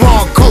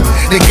 heroin, coke,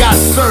 they got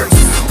certs.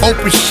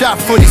 Open shop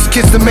for these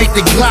kids to make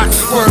the Glock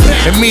squirt.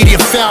 And media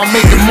foul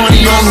making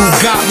money on who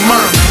got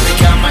murked.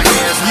 They got my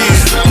hands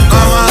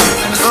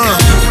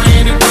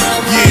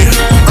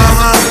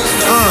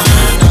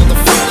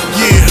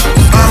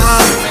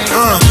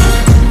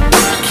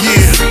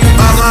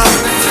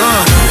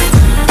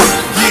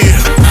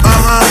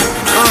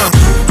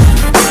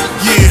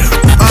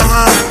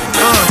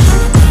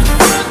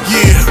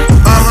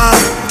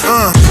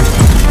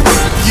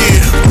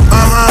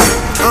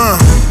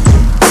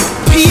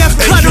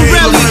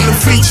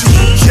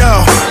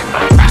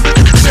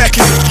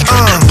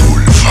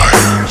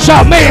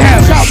Shout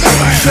mayhem.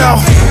 Yo,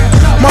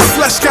 my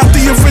flesh got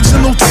the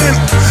original tint.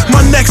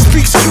 My neck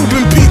speaks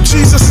Cuban, Pete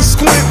Jesus and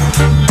Squint.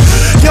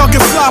 Y'all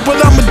get fly, but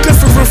I'm a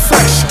different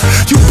refresh.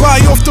 You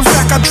buy off the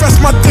rack, I dress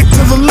my dick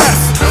to the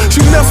left.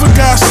 You never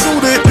got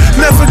suited,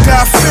 never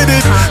got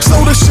fitted. So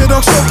the shit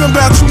I'm talking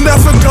about, you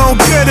never gon'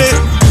 get it.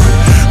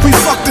 We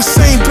fuck the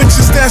same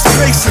bitches, that's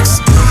basics.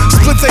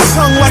 Split they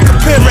tongue like a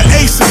pair of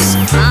aces.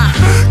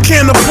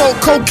 Cannibal,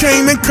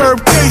 cocaine and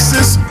curb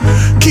cases.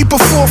 Keep a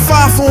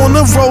 4-5 on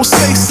the road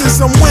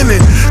stasis. I'm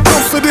winning,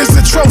 comfort is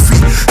the trophy.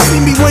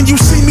 See me when you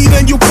see me,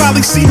 then you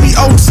probably see me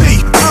OT.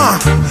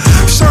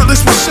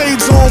 Shirtless with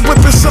shades on,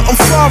 whipping something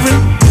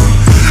foreign.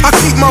 I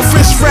keep my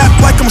wrist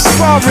wrapped like I'm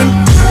sparring.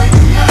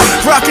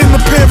 Rocking a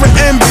pair of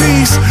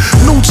MBs.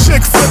 New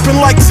chick flipping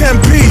like 10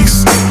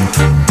 P's.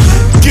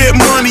 Get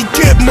money,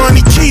 keep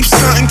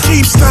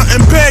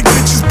stunting, bag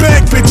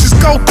bitches,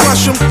 go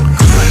crush them.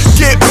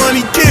 Get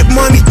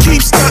money,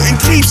 keep stunting,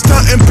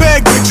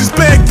 bag bitches,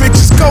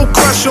 go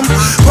crush them.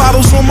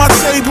 Bottles on my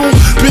table,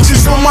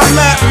 bitches on my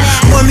lap.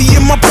 Money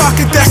in my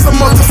pocket, that's a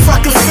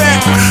motherfucking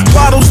fact.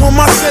 Bottles on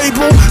my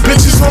table,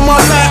 bitches on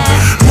my lap.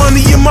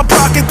 Money in my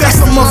pocket,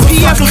 that's a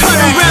motherfucking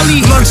fact.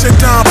 Lunch at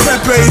Don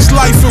Pepe's,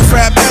 life and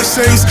rap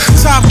essays.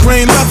 Top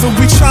grain leather,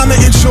 we tryna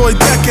enjoy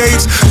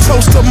decades.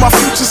 Toast to my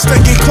future,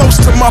 staying close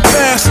to my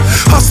past.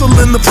 Hustle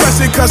in the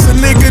present cause a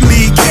nigga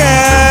need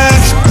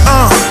cash.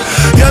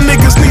 Y'all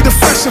niggas need a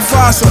fresh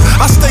advisor.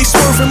 I stay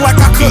swerving like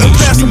I couldn't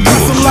pass a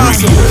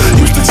breathalyzer.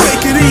 Used to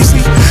take it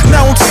easy,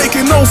 now I'm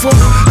taking over.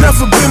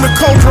 Never been a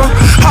Cobra,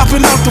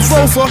 hopping out the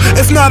Rover.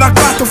 If not, I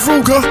got the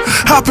Ruger,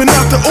 hopping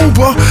out the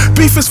Uber.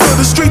 Beef is for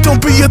the street, don't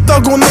be a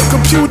thug on the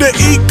computer.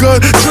 Eat good,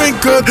 drink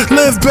good,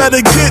 live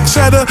better, get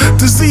cheddar.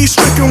 Disease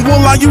stricken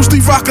wool, I usually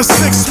rock a 6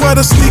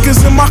 sweater.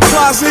 Sneakers in my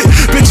closet,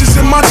 bitches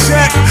in my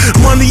jack.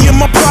 Money in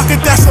my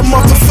pocket, that's a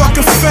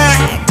motherfucking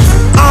fact.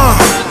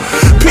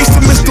 Peace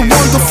to Mr.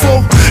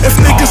 Wonderful. If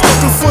niggas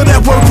looking for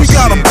that work, we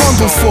got a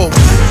bundle full.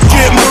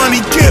 Get money,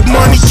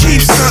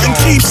 keep stunting,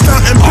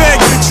 bag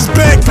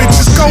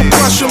bitches, go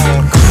crush them.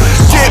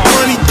 Get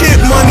money,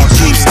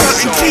 keep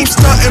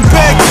stunting,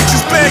 bag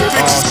bitches,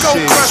 go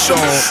crush them.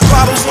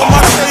 Bottles on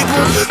my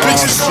table,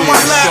 bitches on my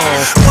lap.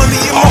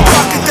 Money in my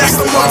pocket, that's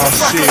the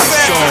motherfucking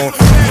fact.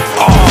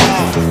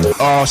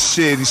 Oh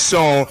shit, he's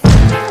on.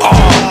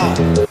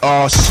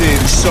 Oh shit,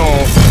 he's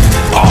on.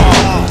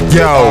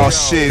 Yo,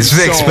 it's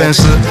Vic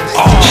Spencer,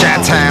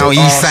 Chi-Town,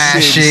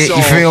 Eastside shit,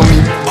 you feel me?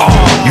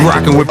 You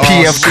rockin' with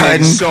PF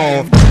Cuttin,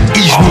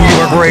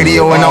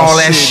 EastNYRadio and all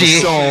that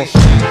shit.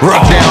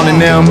 Rock down in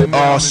them,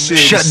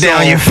 shut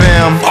down your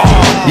fam.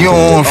 You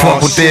don't wanna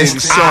fuck with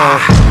this.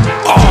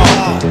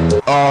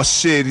 Oh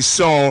shit, he's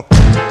on.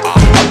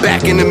 I'm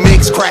back in the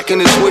mix, cracking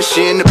the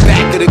swisher in the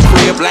back of the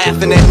crib,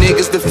 laughing at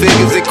niggas, the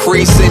figures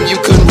increasing. You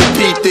couldn't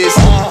repeat this,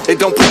 it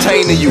don't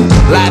pertain to you.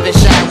 Live in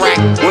Chirac,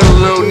 when a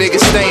little nigga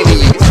staining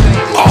you.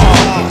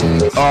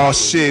 Oh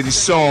shit,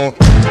 he's on.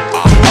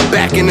 I'm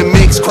back in the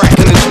mix,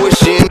 cracking the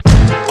swisher.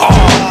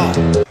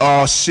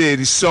 Oh shit,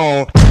 he's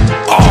on.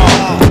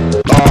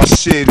 Oh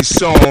shit,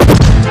 he's on.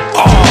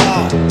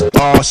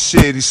 Oh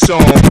shit, he's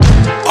on.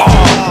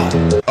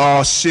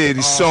 Oh shit,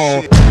 he's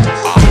on.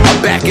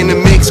 I'm back in the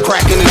mix,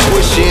 cracking the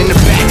swisher in the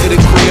back of the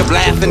crib,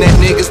 laughing at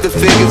niggas, the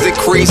figures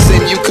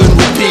increasing. You couldn't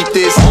repeat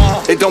this,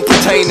 it don't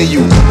pertain to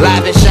you.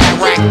 Live in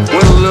Chirac,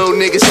 when a little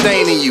nigga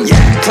staining you.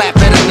 Clap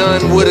at a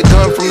nun with a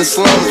gun from the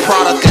slum,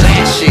 product of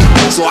that shit.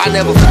 So I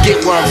never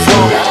forget where I'm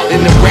from.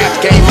 In the rap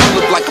game, I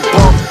look like a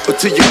bump, but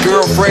to your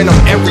girlfriend,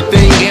 I'm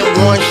everything in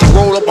one. She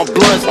rolled up my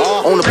blunt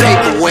on the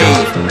paper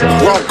wave.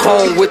 Wrong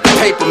cone with the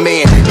paper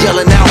man,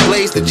 yelling out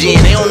blaze the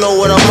gin. They don't know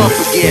what I'm up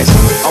against.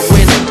 I'm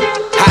winning.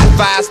 High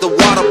fives the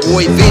water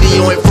boy,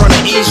 video in front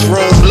of East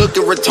Room,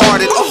 looking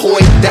retarded.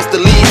 Ahoy, that's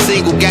the lead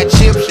single. Got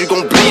chips, you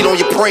gon' bleed on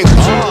your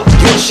Pringles.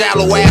 You a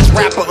shallow ass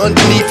rapper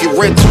underneath your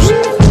rentals.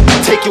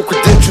 Take your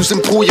credentials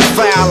and pull your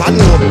file. I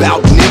know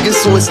about niggas,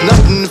 so it's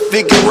nothing to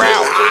figure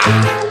out.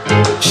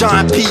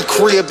 Sean P.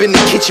 crib in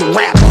the kitchen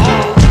rap.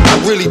 I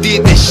really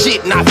did that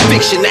shit, not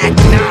fiction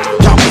acting.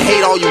 Y'all can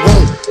hate all you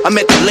want. I'm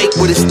at the lake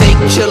with a steak,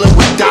 chillin'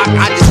 with Doc.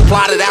 I just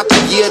plotted out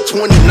the year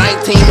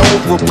 2019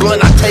 over a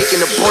blunt. I'm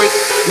taking a break.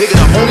 Nigga,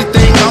 the only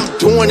thing I'm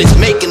doing is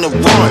making a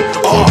run.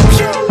 Oh,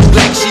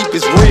 Black Sheep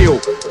is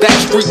real.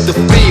 Backstreet the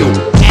field.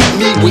 At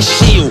me with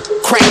shield.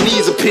 Crack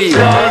knees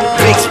appeal.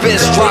 Big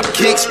Spence drop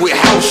kicks with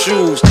house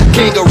shoes.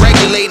 King of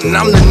regulating,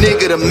 I'm the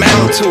nigga to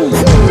mount to.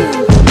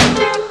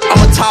 I'm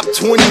a top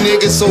 20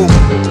 nigga, so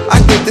I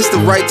think this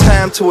the right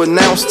time to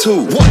announce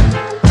too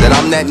that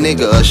I'm that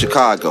nigga of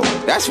Chicago.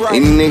 That's right.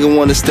 Any nigga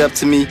wanna step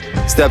to me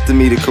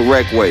the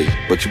correct way.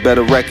 But you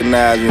better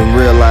recognize and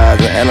realize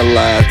and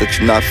analyze that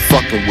you're not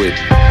fucking with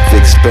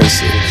Big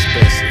Spencer.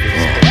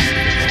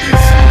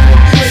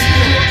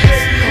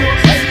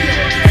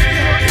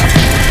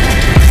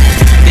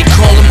 They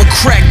call him a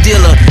crack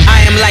dealer.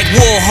 I am like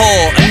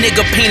Warhol. A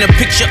nigga paint a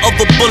picture of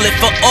a bullet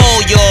for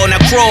all y'all.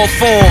 Now crawl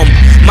form.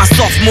 My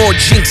sophomore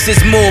jinx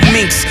is more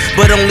minks,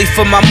 but only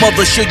for my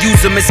mother, she'll use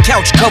them as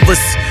couch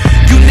covers.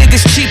 You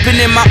niggas cheapin'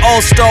 in my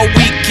all-star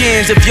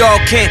weekends. If y'all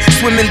can't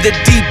swim in the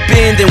deep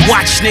end, then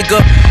watch,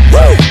 nigga.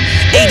 Woo!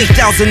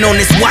 80,000 on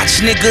this watch,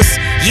 niggas.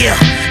 Yeah,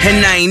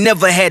 and I ain't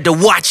never had to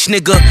watch,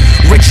 nigga.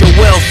 Rich or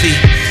wealthy,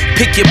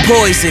 pick your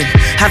poison.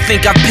 I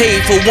think I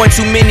paid for one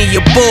too many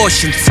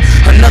abortions.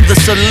 Another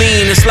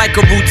Celine, it's like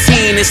a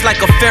routine. It's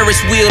like a Ferris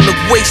wheel of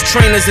waist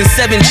trainers and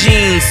 7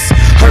 jeans.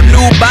 Her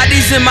new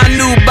body's in my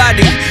new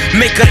body.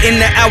 Make her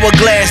in the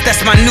hourglass,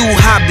 that's my new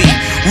hobby.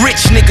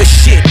 Rich nigga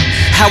shit,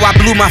 how I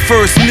blew my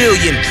first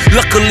million.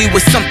 Luckily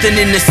with something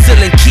in the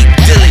ceiling, keep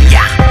dealing,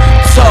 yeah.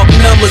 Talk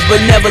numbers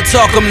but never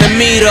talk them to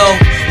me though.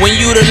 When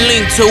you the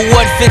link to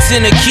what fits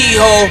in the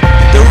keyhole.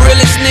 The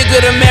realest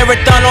nigga, the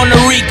marathon on the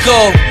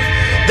Rico.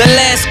 The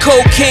last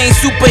cocaine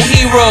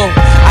superhero.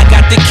 I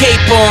got the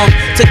cape on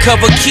to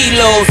cover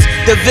kilos.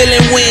 The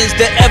villain wins,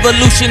 the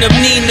evolution of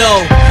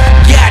Nino.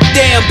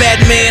 Goddamn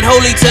Batman,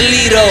 holy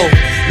Toledo.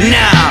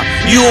 Nah,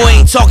 you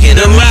ain't talking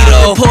to me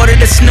though. Reporter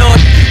to snort,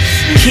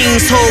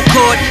 king's whole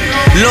court.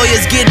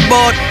 Lawyers get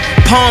bought,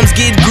 palms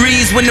get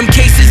greased when them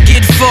cases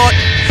get fought.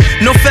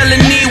 No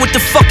felony, what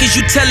the fuck is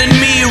you telling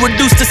me?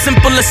 Reduced to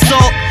simple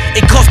assault.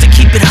 It cost to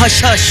keep it hush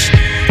hush.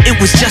 It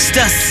was just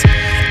us.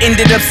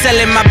 Ended up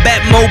selling my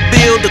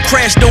Batmobile. The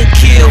crash don't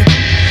kill,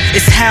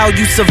 it's how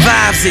you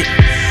survives it.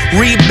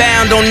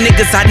 Rebound on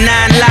niggas, I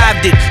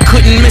 9-lived it.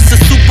 Couldn't miss a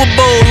Super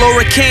Bowl or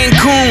a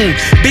Cancun.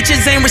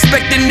 Bitches ain't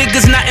respecting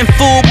niggas not in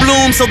full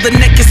bloom, so the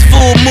neck is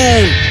full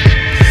moon.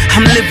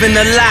 I'm living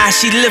a lie,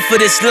 she live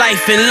for this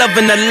life and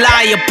loving the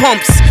liar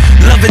pumps.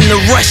 Loving the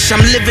rush,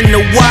 I'm living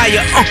the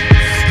wire.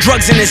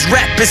 Drugs in this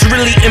rap, it's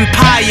really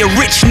empire.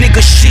 Rich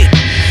nigga shit,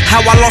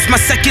 how I lost my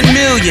second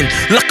million.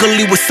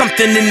 Luckily with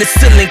something in the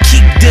ceiling,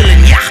 keep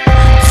dealing, yeah.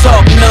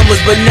 Talk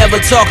numbers but never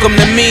talk them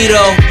to me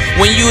though.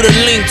 When you the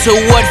link to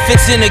what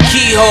fits in the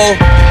keyhole.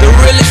 The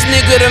realest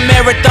nigga, the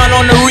marathon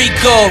on the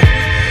Rico.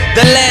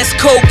 The last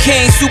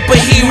cocaine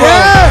superhero.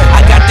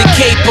 I got the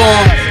cape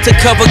on to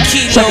cover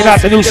kilos. Checking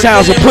out the new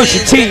sounds of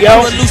Pusha T,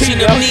 yo.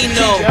 Evolution of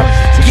Nino.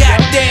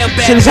 Goddamn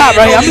bad. Shit is hot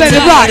right here. I'm letting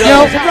it rock,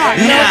 yo.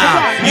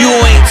 Nah, you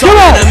ain't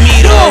talking to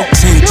me though.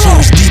 10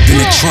 toes deep in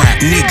the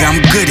track, nigga,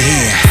 I'm good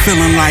here.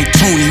 Feeling like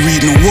Tony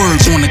reading the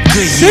words on a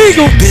good year.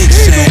 Big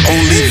said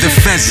only the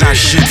feds I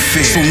should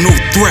fear. So no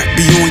threat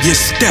be on your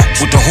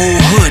steps with the whole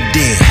hood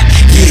there.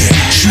 Yeah,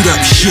 shoot up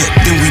shit,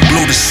 then we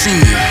blow the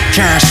scene.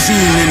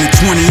 Kerosene in the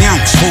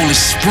 20-ounce, holy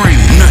spring.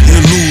 Nothing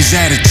to lose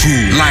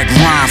attitude, like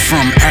Ryan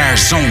from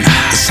Arizona.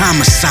 It's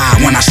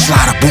homicide when I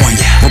slide up on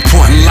ya.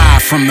 Reporting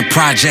live from the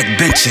project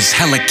benches.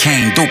 Hella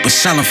cane, dope and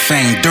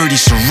cellophane, dirty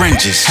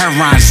syringes.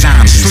 Heroin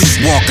zombies,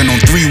 sleepwalking on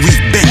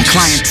 3-week bench.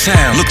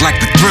 Clientele, look like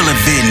the Thriller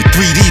vid in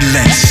 3D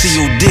lens.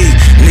 COD,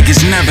 niggas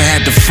never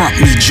had to front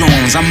me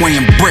Jones. I'm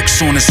weighing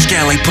bricks on a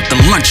scale, they put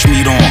the lunch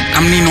meat on.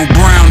 I'm Nino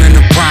Brown in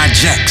the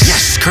projects.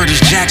 Yes, Curtis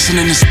Jackson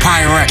in his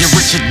Pyrex. Get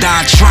rich or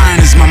die trying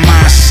is my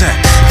mindset.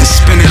 And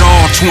spin it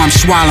all till I'm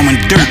swallowing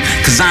dirt.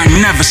 Cause I ain't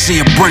never see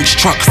a Brinks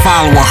truck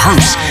follow a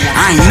hearse.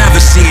 I ain't never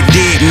see a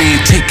dead man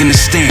taking a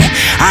stand.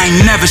 I I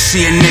ain't never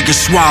see a nigga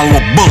swallow a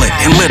bullet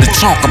and let it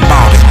talk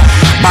about it.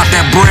 About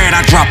that bread,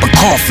 I drop a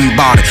coffin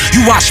about it.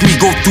 You watch me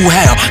go through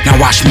hell, now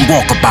watch me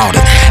walk about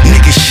it.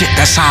 Nigga shit,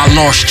 that's how I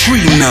lost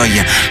 3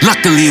 million.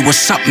 Luckily it was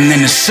something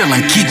in the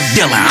ceiling. Keep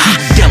dealing,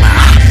 keep dealing.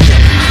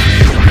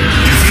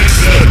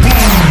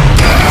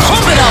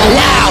 Pump it out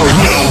loud.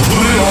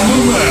 Put it on the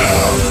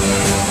loud.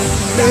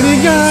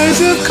 Many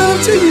guys have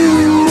come to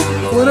you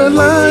with a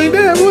line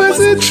that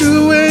wasn't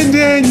true, and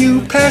then you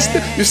passed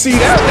it. You see,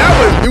 that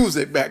was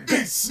music back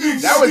then.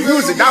 That was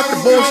music, not the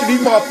bullshit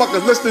these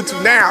motherfuckers listening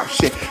to now.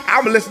 Shit,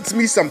 I'ma listen to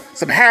me some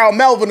Harold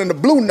Melvin and the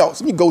Blue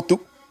Notes. Let me go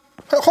through.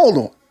 Hey, hold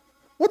on.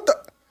 What the?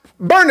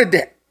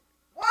 Bernadette.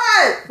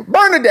 What?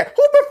 Bernadette.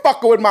 Who been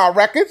fucking with my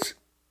records?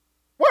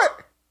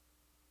 What?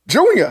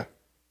 Junior.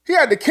 He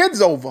had the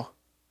kids over.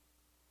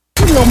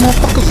 You know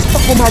motherfuckers was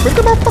fucking with my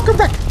record. My fucking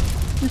record.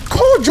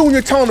 Call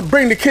Junior, tell him to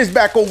bring the kids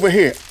back over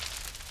here.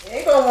 They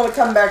ain't gonna wanna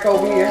come back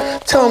over here.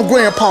 Tell him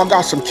Grandpa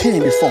got some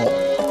candy for him.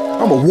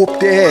 I'ma whoop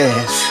their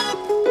ass.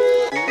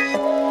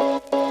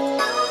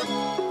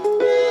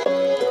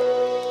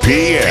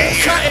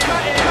 P.S.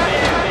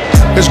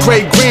 His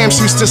great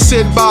Gramps used to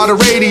sit by the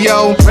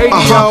radio.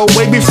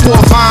 Way before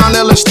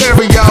vinyl and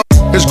stereo.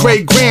 His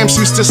great Gramps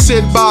used to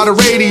sit by the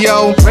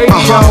radio.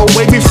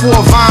 Way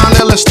before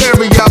vinyl and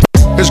stereo.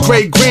 His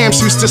great Gramps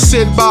used to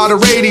sit by the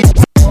radio.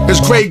 His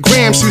great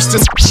Gramps used to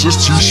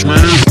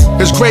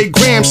His great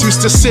Gramps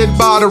used to sit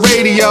by the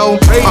radio.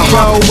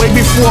 Way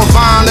before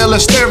vinyl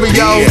and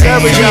stereo.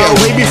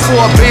 Way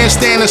before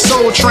bandstand and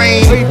Soul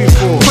Train.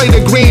 Play the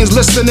greens,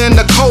 listening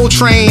to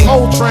Coltrane.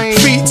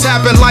 Feet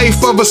tapping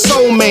life of a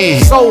soul man.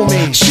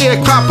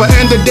 Sharecropper,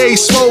 end of day,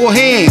 swole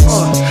hands.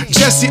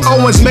 Jesse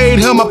Owens made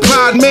him a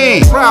proud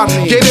man.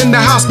 Get in the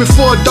house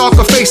before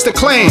darker face the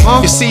clan.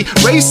 You see,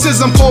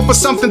 racism called for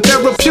something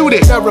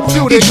therapeutic.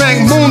 He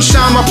drank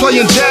moonshine while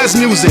playing jazz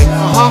music.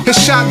 His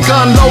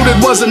shotgun loaded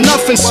wasn't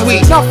nothing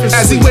sweet.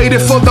 As he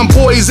waited for them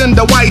boys in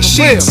the white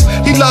shirts.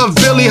 He loved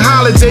Billie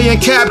Holiday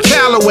and Cab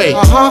Calloway.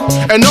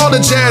 And all the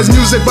jazz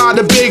music by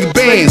the big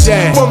bands.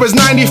 For his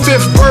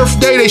 95th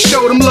birthday, they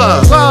showed him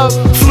love.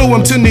 Flew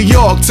him to New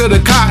York to the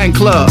Cotton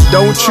Club.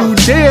 Don't you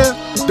dare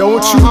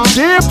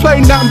play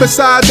nothing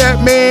beside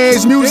that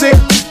man's music.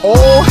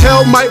 All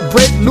hell might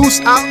break loose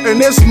out in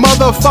this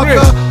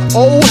motherfucker.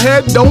 Old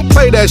head, don't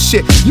play that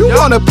shit. You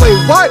wanna play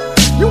what?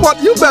 You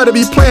better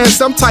be playing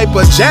some type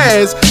of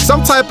jazz,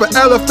 some type of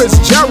Ella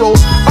Fitzgerald.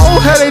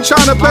 Old head ain't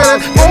trying to play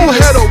that. Old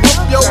head'll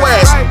whoop your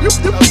ass. You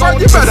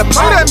better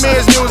play that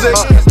man's music.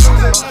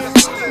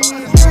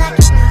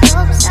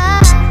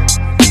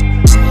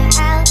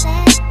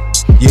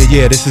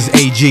 Yeah, this is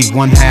AG,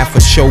 one half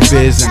of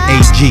Showbiz and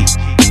AG.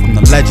 From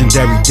the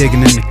legendary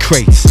Digging in the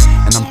Crates.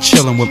 And I'm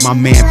chilling with my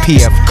man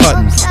PF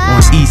Cuttin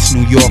on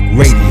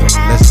EastNYRadio.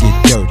 Let's get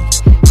dirty.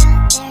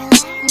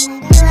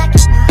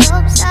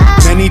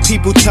 Many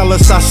people tell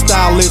us our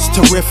style is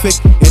terrific.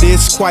 It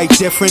is quite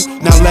different.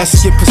 Now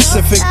let's get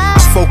Pacific. I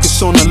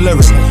focus on the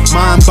lyric.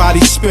 Mind,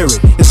 body, spirit.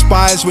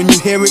 Inspires when you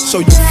hear it, so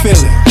you feel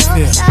it.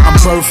 I'm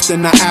birthed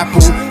in the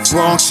apple.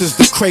 Bronx is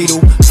the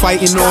cradle.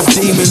 Fighting off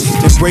demons.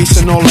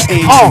 Embracing all the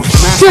angels.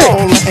 Master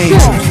all the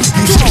angels.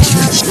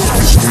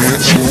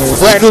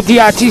 Brand new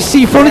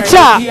DITC from the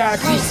top.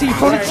 DITC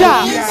from the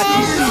top.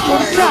 DITC from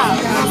the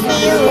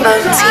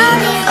top.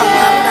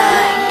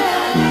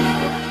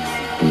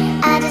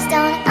 I just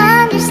don't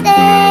understand.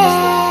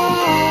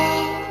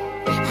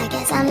 I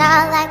guess I'm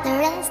not like the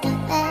rest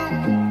of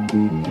them.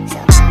 So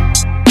I'm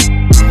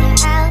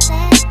out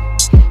there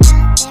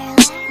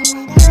letting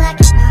it do like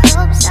my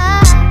hopes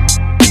are.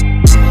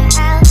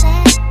 Out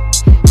there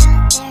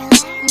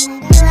letting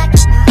it do like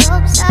my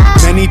hopes are.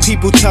 Many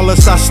people tell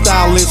us our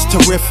style is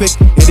terrific.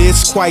 It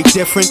is quite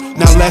different.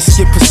 Now let's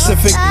get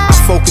Pacific. I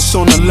focus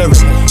on the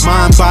lyric.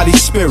 Mind, body,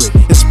 spirit.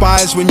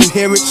 Inspires when you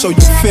hear it, so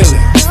you feel it.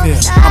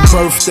 I'm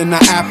birthed in the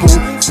apple.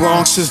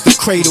 Bronx is the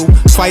cradle.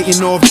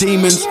 Fighting off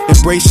demons.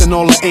 Embracing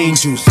all the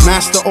angels.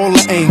 Master all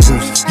the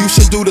angles. You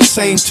should do the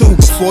same too.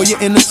 Before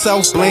your inner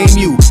self blame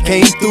you.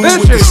 Came through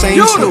with the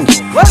same clue.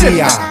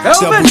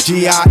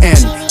 D-I-double-G-I-N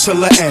till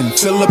the end.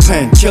 Fill a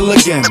pen. Kill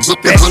again.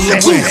 With the will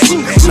of win.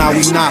 Now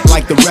we not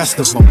like the rest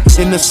of them.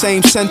 In the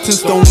same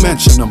sentence, don't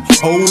mention them.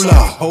 Hold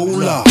up,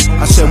 hold up.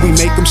 I said we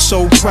make them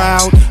so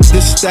proud.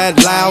 This,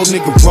 that, loud,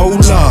 nigga, roll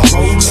up.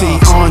 See,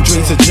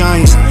 Andre's a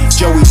giant.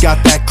 Joey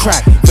got that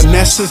crack.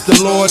 Vanessa's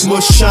the Lord,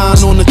 must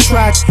shine on the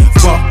track.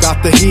 Buck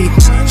got the heat.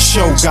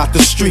 Show got the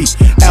street.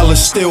 Ella's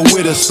still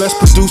with us. Best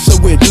producer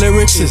with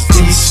lyrics is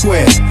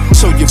D-Square.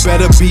 So you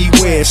better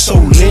beware. So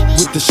lit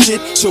with the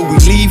shit till we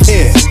leave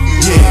here.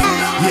 Yeah.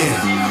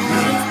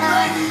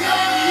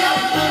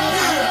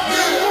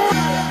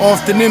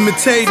 Often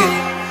imitated,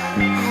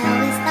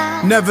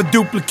 never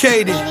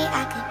duplicated.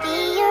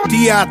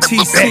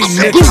 DITC,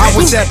 nigga. I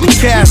was at the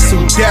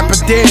castle, Dapper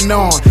Dan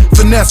on.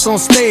 Finesse on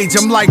stage,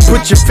 I'm like,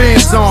 put your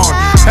fans on.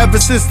 Ever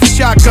since the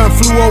shotgun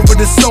flew over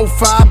the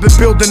sofa, I've been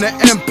building an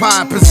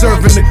empire,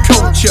 preserving the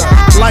culture.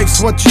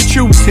 Life's what you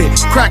choose it.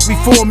 Crack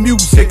before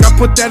music, I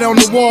put that on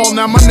the wall,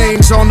 now my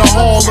name's on the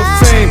Hall of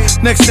Fame.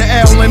 Next to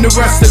L and the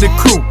rest of the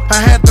crew.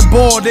 I had the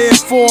ball,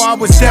 therefore I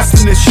was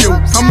destined to shoot.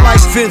 I'm like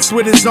Vince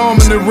with his arm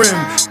in the rim.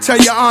 Tell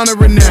you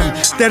honoring them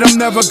that I'm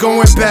never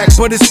going back,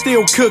 but it's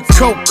still cook,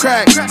 coke,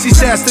 crack. She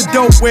stats the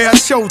dope where I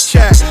show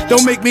chat.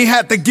 Don't make me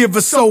have to give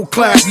a soul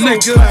class,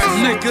 nigga.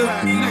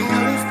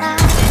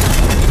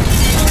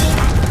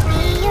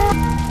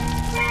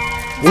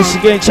 Once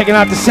again, checking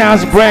out the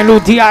sounds of brand new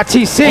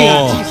DITC.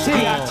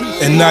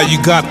 And now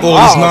you got all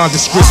these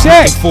nondescripts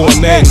looking for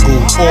an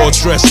angle. All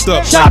dressed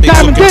up like they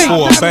looking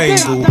for a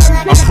bangle.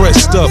 I'm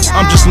pressed up,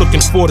 I'm just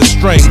looking for the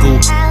strangle.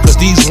 Cause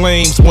these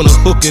lames wanna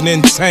hook and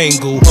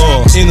entangle.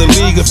 In the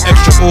league of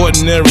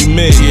extraordinary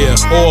men,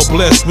 all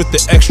blessed with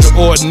the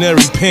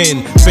extraordinary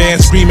pen.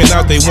 Fans screaming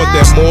out they want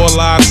that more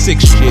live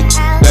 6 shit.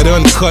 That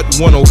uncut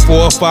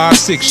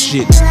 10456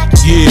 shit.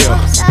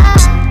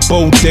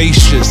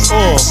 Bodacious,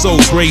 so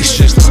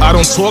gracious. I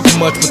don't talk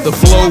much, but the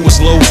flow is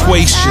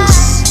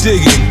loquacious.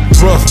 Digging,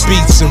 rough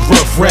beats and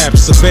rough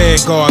raps. The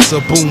vanguards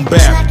of boom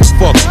bap.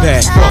 Fuck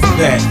that, fuck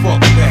that,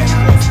 fuck that.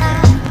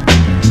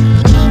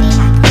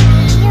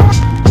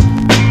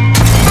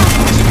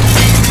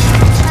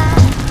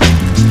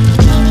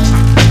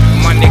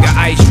 My nigga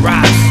Ice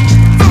Rocks,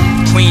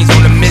 Queens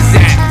on the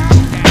Mizak.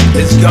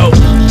 Let's go.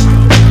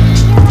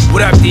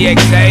 What up,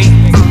 DXA?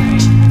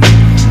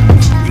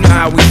 You know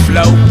how we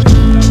flow.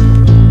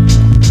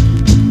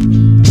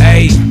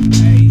 Hey,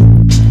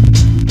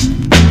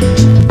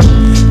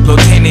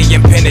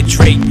 Plutonium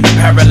penetrate,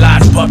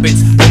 paralyzed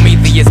puppets.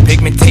 Prometheus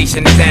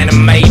pigmentation is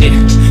animated.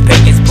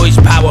 Pagans push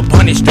power,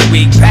 punish the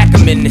weak. Pack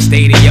them in the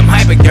stadium.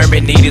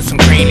 Hypodermic needed some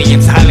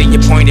craniums. Highly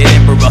appointed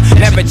emperor.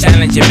 Never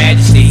challenge your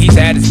majesty. He's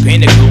at his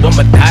pinnacle. A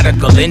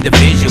methodical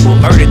individual.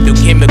 Murdered through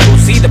chemicals.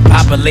 See the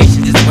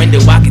population just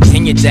dwindle. I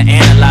continue to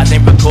analyze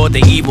and record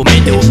the evil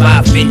window. If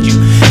I offend you,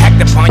 act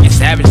upon your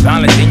savage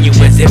violence in you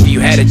as if you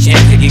had a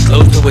chance to get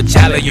close to a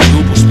child of your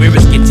Google.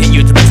 Spirits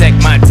continue to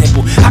protect my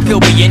temple. I could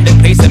be in the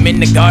place, I'm in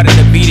the garden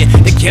of Eden.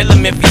 To kill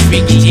him if he's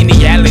speaking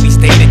geniality.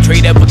 Stated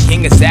trade up a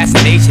king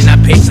assassination. I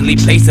patiently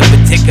place a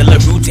particular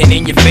routine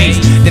in your face,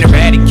 then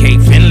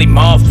eradicate. Finally,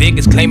 mob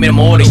figures claiming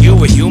more than you,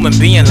 a human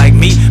being like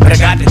me. But I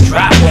got the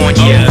drop on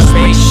ya.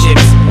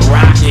 Spaceships,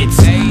 rockets,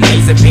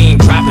 laser beam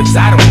profits.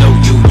 I don't know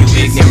you, you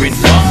ignorant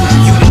fuck.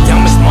 You the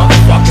dumbest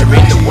motherfucker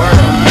in the world.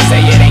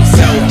 Say it ain't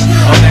so.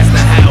 Oh, that's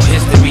not how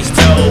history's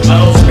told.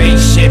 Oh,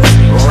 spaceships,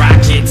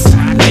 rockets,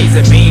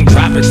 laser beam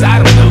profits.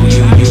 I don't know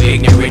you, you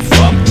ignorant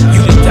fuck.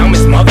 You the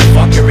dumbest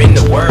motherfucker in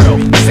the world.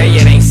 Say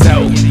it ain't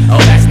so. Oh,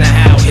 that's not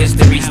how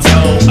history's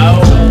told.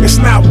 Oh, it's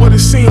not what it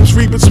seems.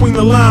 Read between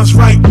the lines,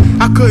 right?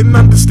 I couldn't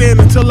understand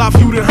until I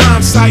viewed in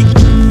hindsight.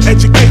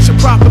 Education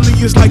properly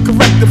is like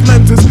corrective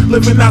lenses.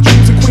 Living out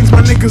dreams in Queens,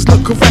 my niggas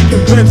look correct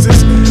in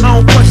Benzes. I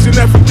don't question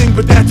everything,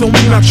 but that don't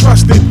mean I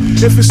trust it.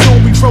 If it's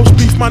only roast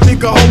beef, my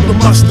nigga hold the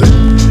mustard.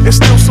 There's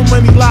still so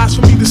many lies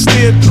for me to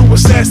steer through.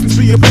 Assassins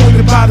be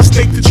appointed by the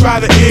state to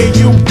try to air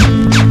you.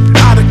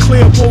 I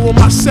declare war on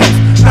myself,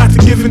 not to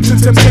give in to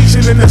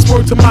temptation, and that's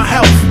word to my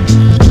health.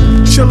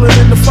 Chillin'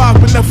 in the fog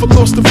but never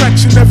lost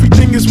direction.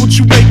 Everything is what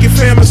you make it,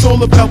 fam. It's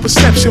all about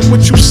perception.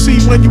 What you see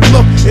when you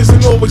look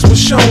isn't always what's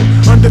shown.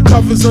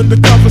 Undercovers,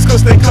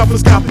 cause their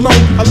covers got blown.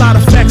 A lot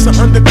of facts are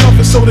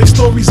undercover, so their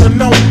stories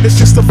unknown. It's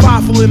just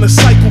survival in a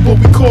cycle, but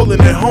we callin'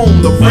 it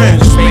home. The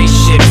rent.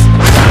 Spaceships,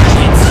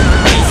 rockets,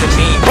 laser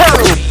beam.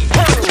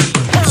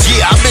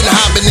 Yeah, I've been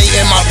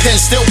hibernating, my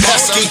pen still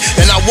pesky.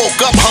 And I woke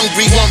up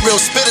hungry, want real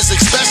spitters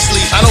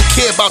especially. I don't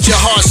care about your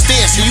hard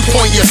stance, so you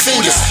point your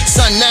fingers.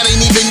 Son, that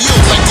ain't even you,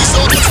 like these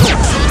other two.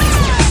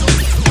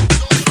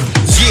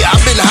 Yeah,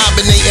 I've been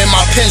hibernating,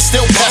 my pen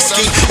still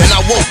pesky. And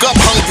I woke up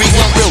hungry,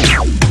 want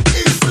real.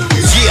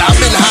 Yeah, I've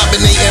been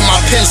hibernating, my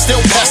pen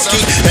still pesky.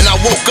 And I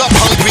woke up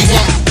hungry,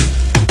 want.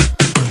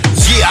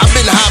 Yeah, I've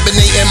been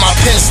hibernating, my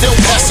pen still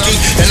pesky.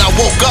 And I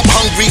woke up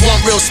hungry,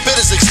 want real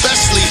spitters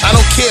especially. I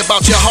don't care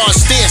about your hard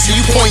stance, so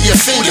you point your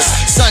fingers.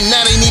 Son,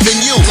 that ain't even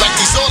you, like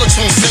these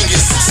auto-tune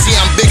singers. See,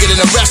 I'm bigger than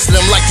the rest of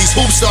them, like these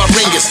hoops are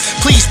ringers.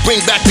 Please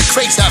bring back the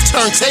crates, have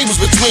turntables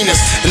between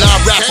us. And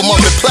I'll wrap them up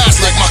in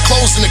plastic like my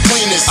clothes in the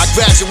cleaners. I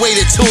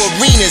graduated to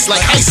arenas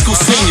like high school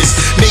seniors.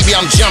 Maybe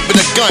I'm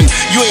jumping the gun,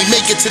 you ain't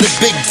make it to the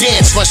big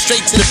dance. Run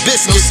straight to the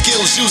biscuit, no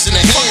skills using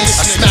the hands.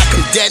 I smack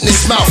him dead in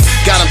his mouth,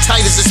 got him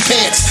tight as his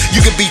pants.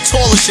 You could be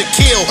tall as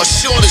Shaquille or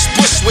short as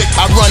Bushwick.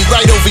 I run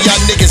right over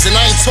y'all niggas and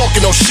I ain't talking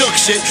no shook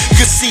shit. You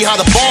can see how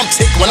the bomb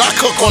tick when I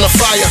cook on the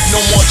fire.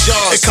 No more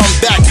jars, it come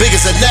back big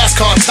as a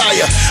NASCAR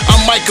tire.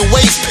 I'm microwave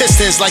wave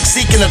pistons like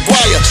Zeke and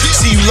Aguirre.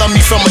 See you love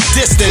me from a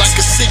distance like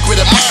a secret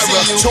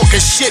admirer.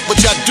 Talking shit,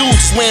 but y'all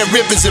dudes wearing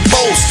ribbons and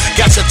bows.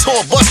 Got your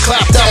tour bus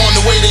clapped out on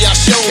the way to y'all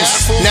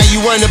shows. Now you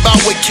worrying about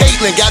what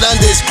Caitlyn got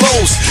under his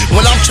clothes.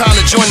 When I'm trying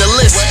to join the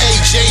list with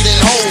AJ and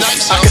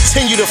hoes. I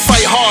continue to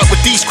fight hard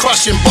with these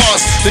crushing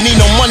bars. They need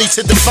no money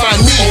to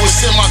define me. Always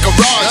in my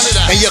garage.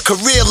 And your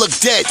career look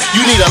dead.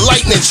 You need a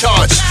lightning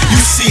charge. You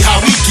see how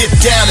we get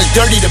down and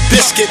dirty the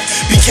biscuit.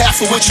 Be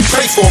careful what you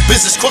pray for.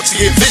 Business crooks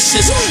get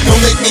vicious.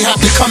 Don't make me have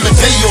to come and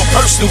pay you a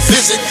personal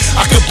visit.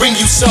 I could bring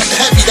you something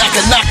heavy that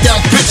can knock down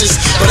bridges,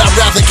 but I'd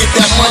rather get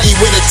that money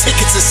where the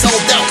tickets are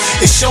sold out.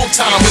 It's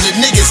showtime where the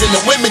niggas and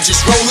the women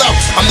just roll out.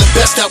 I'm the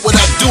best at what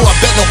I do. I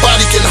bet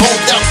nobody can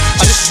hold out.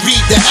 I just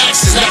read the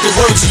actions, not the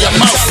words in your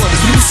mouth.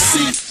 You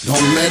see,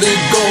 don't let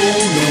it go,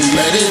 don't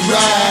let it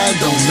ride,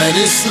 don't let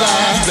it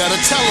slide. You better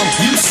tell them,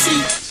 you see,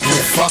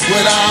 don't fuck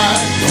with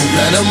I, don't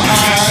let them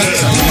hide,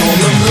 tell them on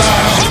them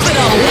loud. Put it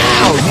on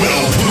loud.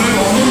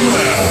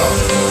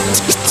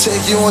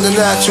 Take you on the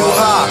natural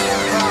high.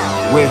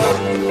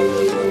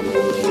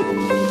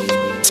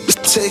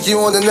 Take you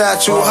on the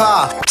natural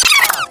high.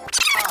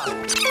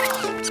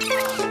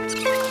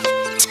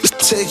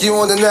 Take you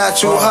on the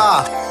natural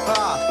high.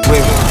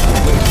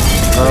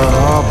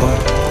 Harba.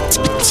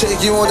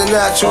 Take you on the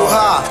natural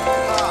high.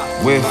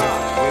 With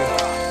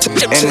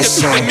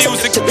innocent.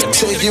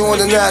 Take you on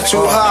the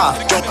natural high.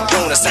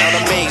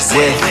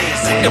 With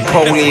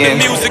Napoleon.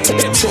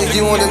 Take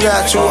you on the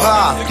natural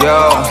high.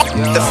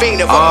 Yo, the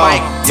fiend of a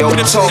mic. Yo,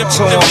 talk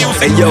to him.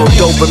 Hey yo,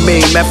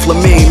 dopamine,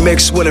 methylamine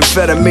mixed with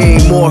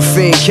amphetamine,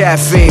 morphine,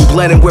 caffeine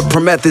blending with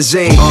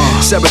promethazine.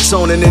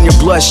 Serotonin in your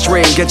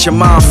bloodstream, get your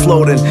mind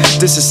floating.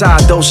 This is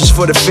high doses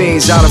for the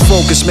fiends. Out of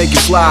focus, make you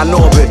fly in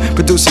orbit.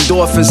 Produce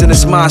endorphins in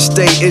this mind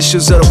state.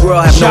 Issues of the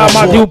world have no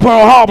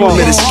Harba.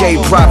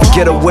 Escape, private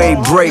getaway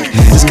break.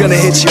 It's gonna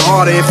hit you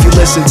harder if you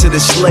listen to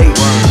this slate.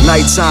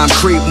 Nighttime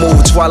creep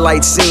move,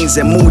 twilight scenes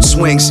and mood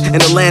swings. In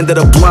the land of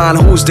the blind,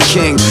 who's the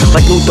king?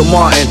 Like Luther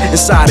Martin,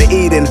 inside of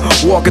Eden.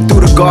 Walking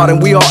through the garden,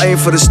 we all aim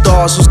for the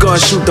stars. Who's gonna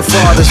shoot the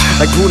farthest?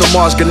 Like Bruno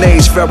Mars,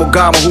 grenades, Pharaoh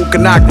Gama, who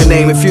can knock the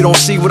name? If you don't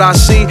see what I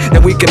see,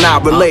 then we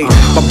cannot relate.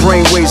 My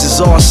brain waves is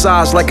all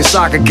sides like a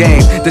soccer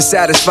game.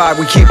 Dissatisfied,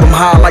 we keep them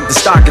high like the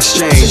stock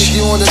exchange. Take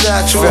you on the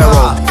natural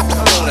high.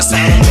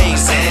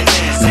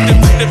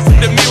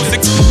 The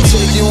music.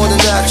 Take you on the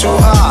natural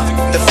high.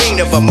 The fiend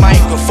of a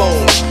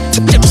microphone.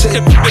 Take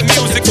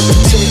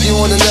you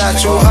on the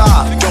natural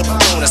high.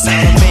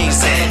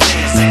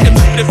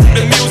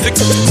 The music.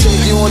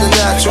 Take you on the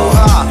natural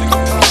high.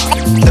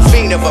 The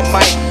fiend of a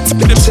mic.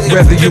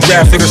 Whether you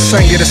rap or to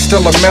sing it, it's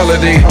still a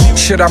melody.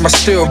 Shit, I'ma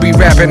still be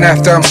rapping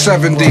after I'm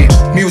 70.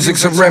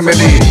 Music's a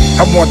remedy.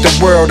 I want the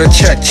world to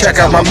check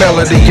out my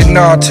melody and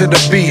nod to the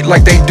beat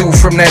like they do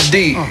from that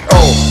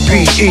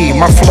D-O-P-E.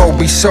 My flow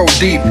be so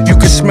deep, you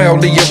can smell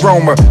the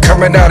aroma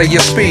coming out of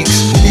your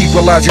speaks.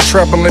 Equalize your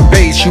treble and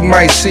bass, you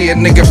might see a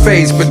nigga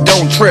face, but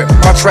don't trip,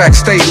 my tracks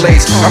stay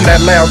laced. I'm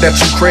that loud that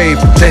you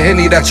crave, the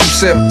Henny that you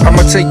sip.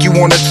 I'ma take you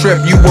on a trip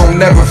you won't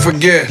never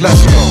forget.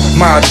 Let's go.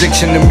 My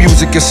addiction to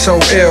music is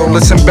so ill,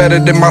 it's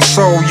embedded in my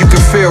soul, you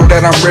can feel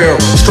that I'm real.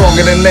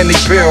 Stronger than any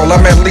pill,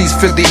 I'm at least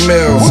 50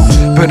 mils.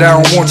 But I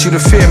don't want you to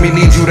fear me,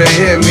 need you to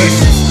hear me.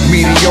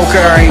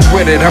 Mediocre, I ain't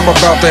with it, I'm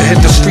about to hit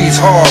the streets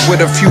hard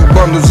with a few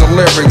bundles of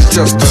lyrics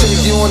just to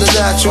take you on the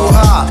natural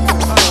high.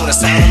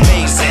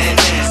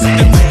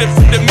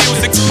 The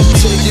music.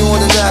 Take you on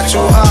the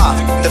natural high.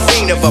 The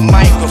fiend of a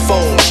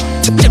microphone.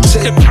 Take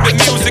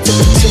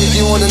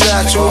you on the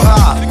natural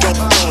high.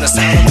 The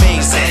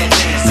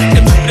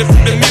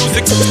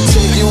music.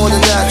 Take you on the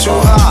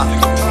natural high.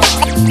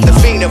 The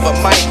fiend of a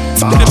mic.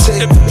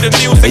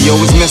 Hey yo,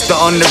 it's Mr.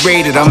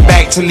 Underrated. I'm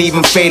back to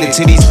leaving faded.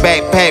 To these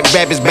backpack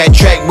rappers,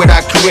 backtrack what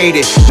I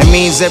created. That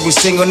means every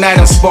single night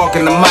I'm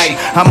sparking the mic.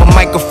 I'm a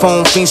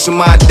microphone fiend, so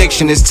my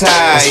addiction is tied.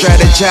 I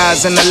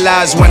strategize and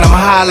analyze when I'm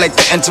high like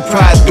the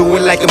Enterprise. Do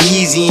it like I'm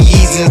Yeezy and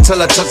Yeezy until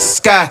I touch the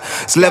sky.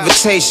 It's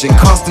levitation,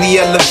 constantly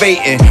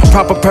elevating.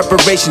 Proper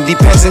preparation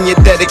depends on your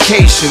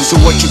dedication. So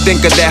what you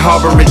think of that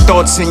harboring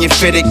thoughts in your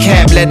fitted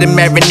cap? Let it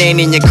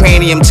marinate in your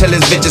cranium till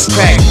his bitches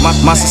crack.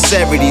 My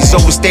sincerity's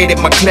overstated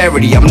my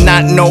clarity. I'm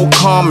not no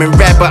common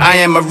rapper, I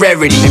am a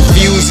rarity.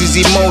 Infuses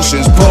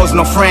emotions, pause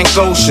no Frank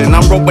Ocean.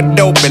 I'm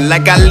rope-a-doping,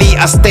 like Ali,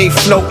 I stay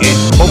floating.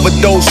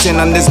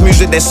 Overdosing on this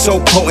music that's so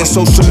potent.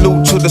 So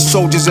salute to the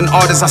soldiers and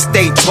artists, I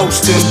stay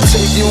toasting.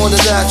 Take you on the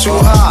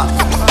natural high.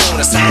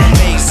 The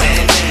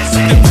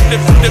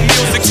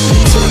music.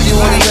 Take you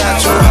on the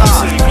natural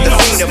high. The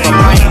fiend of a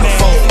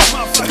microphone.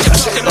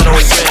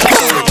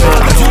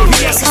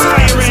 Yes, it's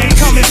hiring,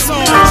 coming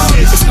soon.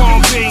 It's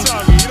gonna be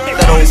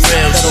that old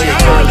real shit.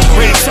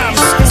 Red time is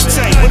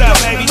Skrewtape. What up,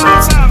 baby?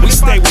 We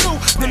stay with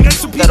the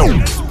next that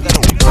old.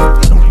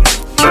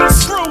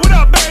 Screw, what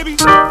up, baby?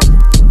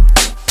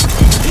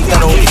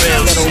 That old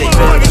real shit.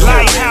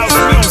 Lighthouse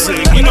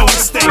music, you know we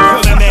stay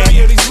pulling that.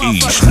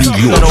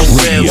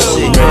 EastNYRadio.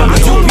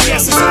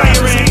 Yes, it's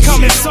hiring,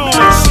 coming soon.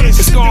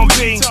 It's gonna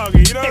be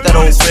that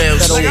old real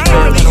shit.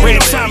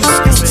 Red time is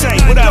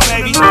Skrewtape. What up,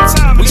 baby?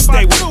 We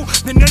stay with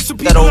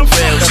that old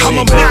real shit.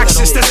 I'm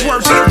obnoxious, that's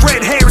worth it.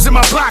 Red hairs in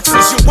my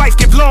boxes. Your wife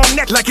get long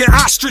neck like an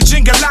ostrich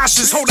in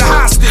galoshes. Hold a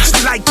hostage,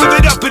 like give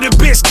it up and a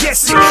bitch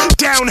gets it.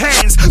 Down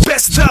hands,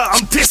 best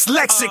I'm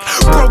dyslexic.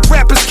 Broke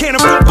rappers can't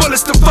afford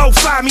bullets to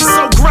 4-5 me.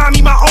 So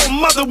grimy, my own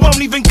mother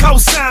won't even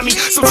co-sign me.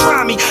 So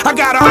try me, I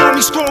got an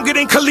army stronger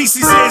than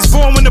Khaleesi's is.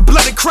 Born when the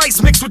blood of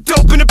Christ mixed with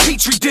dope in a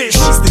petri dish.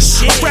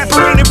 A rapper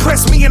ain't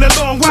impressed me in a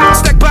long while.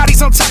 Stack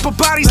bodies on top of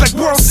bodies like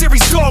World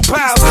Series dog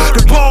piles.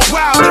 The ball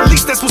wild, at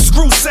least that's what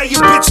Screw say. You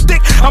bitch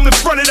thick, I'm in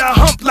front of the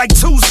hump like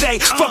Tuesday.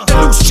 Fuck the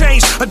loose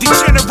change, a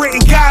degenerate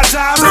in God's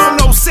eyes. I don't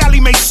know Sally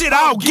made shit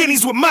out,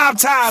 guineas with mob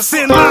ties.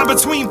 Thin line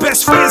between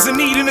best friends and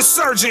needing a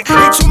surgeon.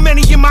 Ain't too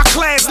many in my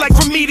class like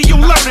remedial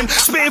learning.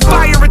 Spitting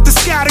fire at the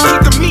sky to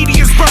keep the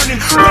medias burning.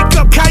 Wake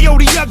up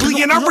Coyote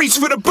Ugly and I reach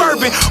for the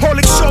bourbon.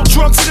 Holic show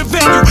drunk to the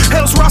venue,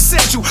 hell's where I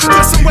sent you.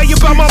 Plus some way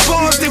about my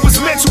bars, they was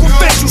meant to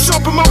offend you.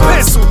 Sharpen my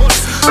pencil,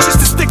 just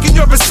to stick in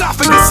your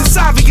esophagus. It's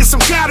obvious I'm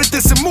God at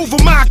this and move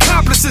with my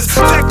accomplices.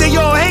 In fact, they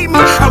all hate me,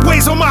 I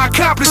weighs on my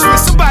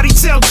accomplishments. Somebody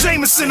tell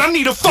Jameson I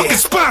need a fucking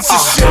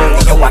sponsorship.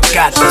 Yo, I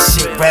got this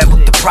shit, rap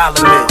with the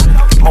problem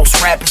is.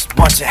 Most rappers,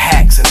 bunch of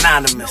hacks,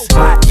 anonymous.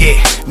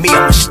 Yeah, me,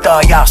 I'm a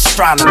star, y'all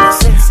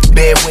astronomers.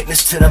 Bear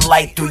witness to the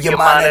light through your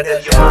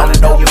monitor. I'm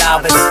no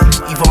novice,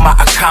 even my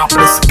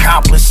accomplice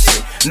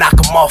shit. Knock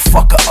 'em off,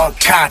 fucker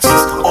unconscious.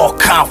 All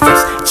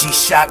conference,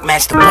 G-Shock,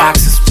 match the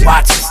boxes,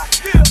 watches.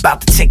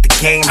 About to take the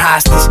game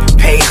hostage,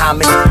 pay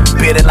homage,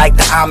 bitter like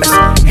the Amish.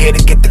 Here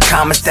to get the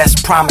comments, that's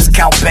promise.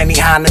 Count Benny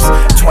Hannes,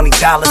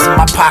 $20 in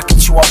my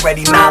pocket, you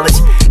already knowledge.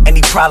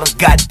 Any problems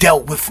got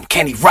dealt with from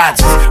Kenny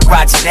Rogers.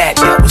 Roger that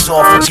was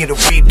off and get a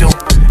redo.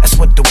 That's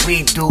what the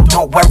weed do,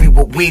 don't worry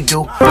what we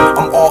do.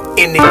 I'm all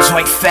in it,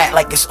 joint fat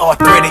like it's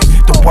arthritic.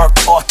 The work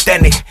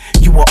authentic,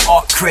 you an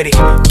art critic,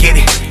 get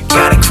it.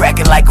 Got it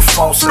cracking like a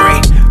phone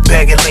screen.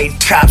 Begging lady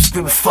cops,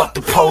 screaming fuck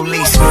the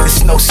police.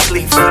 It's no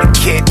sleep for the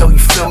kid, though you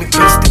feel me,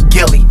 piece to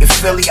Gilly. In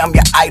Philly, I'm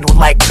your idol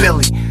like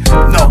Billy.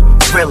 No,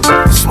 really,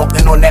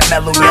 smoking on that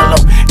mellow yellow.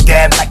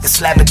 Dab like a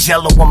slab of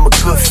Jello, I'm a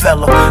good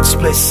fellow.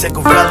 Split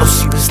cigarillo,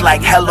 she was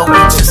like hello, we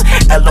just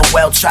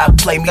LOL, try to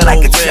play me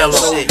like a cello.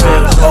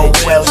 Oh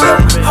well, yo,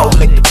 ho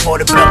lick the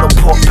portobello,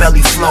 pork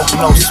belly flow,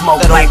 blow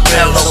smoke like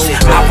bellows.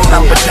 I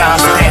remember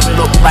dimes that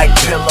look like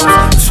pillows.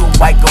 2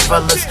 white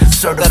gorillas,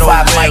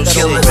 certified mic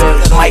killers.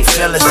 Might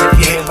feel us if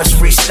you hear us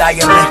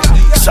freestyling.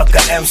 Sucker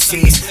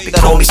MCs, they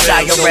call me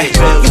siren.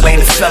 You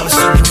ain't a fella,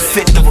 so you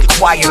fit the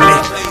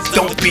requirement.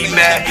 Don't be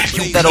mad,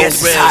 you get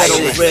tired.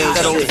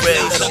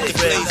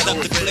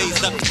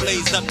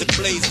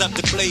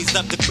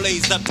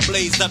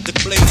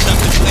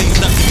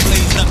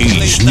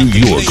 East New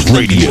York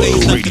Radio.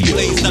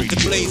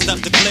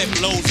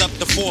 Blows up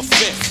the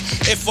 4/5.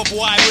 If a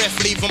boy riff,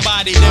 leave him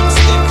body them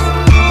stiff.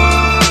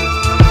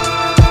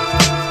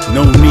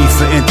 No need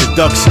for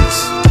introductions.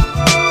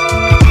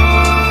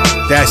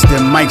 That's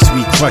them mics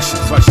we crushin'.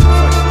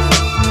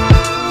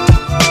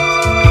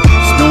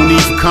 There's no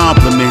need for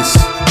compliments.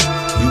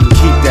 You can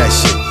keep that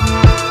shit.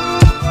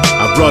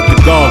 I brought the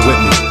guard with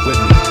me.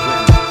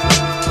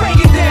 Break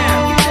it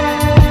down.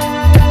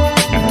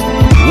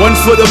 1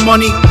 for the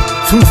money,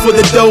 2 for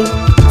the dough,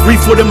 3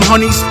 for them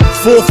honeys,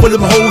 4 for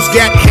them hoes.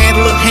 Gat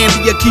handler,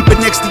 handier, keep it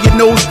next to your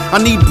nose. I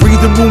need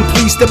breathing room,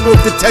 please step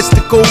off the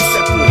testicles.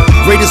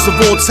 Greatest of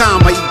all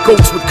time, I eat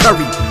goats with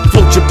curry.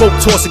 Float your boat,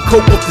 tossing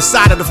coke off the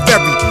side of the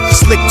ferry.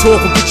 Slick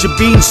talk will get your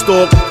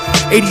beanstalk.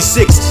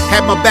 86,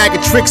 had my bag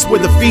of tricks where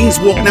the fiends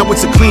walk. Now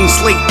it's a clean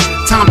slate.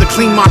 Time to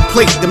clean my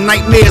plate. Them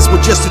nightmares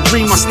were just a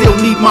dream, I still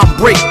need my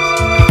break.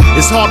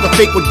 It's hard to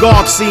fake what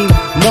God seen.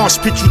 Marsh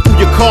pit you through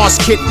your car's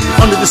kit.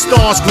 Under the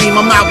stars gleam,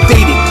 I'm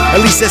outdated.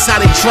 At least that's how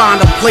they trying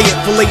to play it.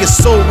 Fillet your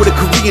soul with a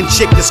Korean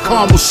chick that's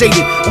caramel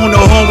shaded. On the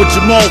horn with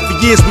Jamal, for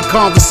years we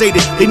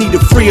conversated. They need to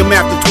free him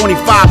after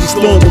 25, he's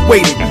long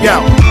awaited.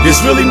 Yo,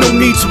 there's really no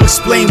need to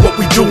explain what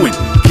we doing.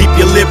 Keep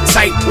your lip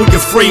tight or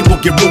your frame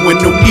will get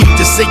ruined. No need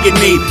to say your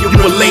name. You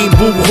a lame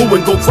boo-hoo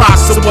and go cry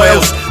somewhere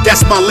else.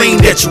 That's my lane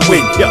that you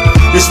in.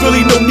 There's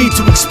really no need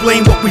to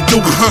explain what we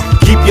do.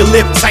 Keep your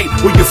lip tight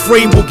or your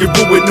frame will get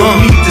ruined. No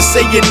need to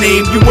say your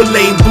name. You a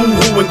lame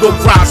boo-hoo and go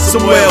cry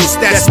somewhere else.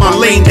 That's my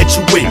lane that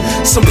you in.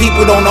 Some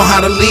people don't know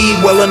how to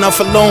lead well enough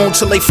alone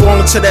till they fall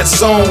into that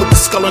zone with the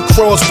skull and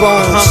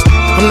crossbones.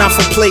 I'm not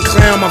for play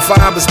clown, my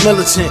vibe is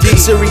militant.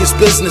 Serious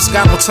business,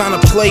 got no time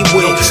to play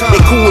with. They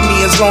cool with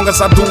me as long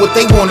as I do what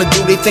they wanna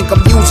do. They think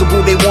I'm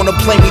usable, they wanna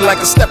play me like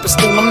a stepping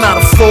stool. I'm not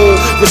a fool,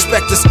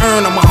 respect is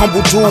earned, I'm a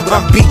humble dude. But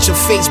I beat your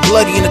face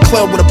bloody in the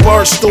club with a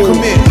bar stool.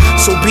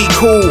 So be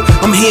cool,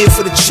 I'm here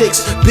for the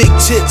chicks, big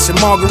tits and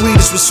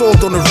margaritas with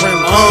salt on the rim.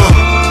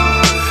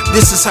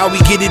 This is how we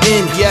get it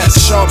in.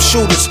 Yes,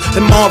 sharpshooters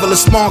and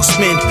marvelous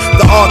marksmen.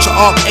 The archer,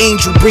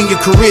 archangel, bring your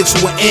career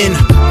to an end.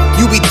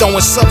 You be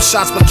throwing sub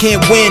shots but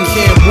can't win.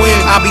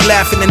 I'll be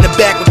laughing in the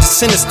back with the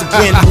sinister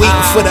grin,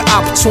 waiting for the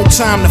opportune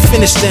time to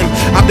finish them.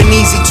 I've been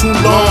easy too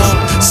long,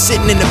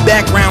 sitting in the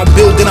background,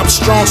 building up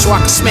strong so I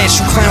can smash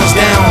you clowns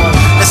down.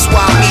 That's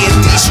why me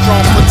and D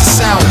Strong put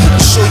this out to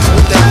show you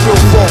what that real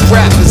raw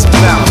rap is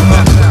about.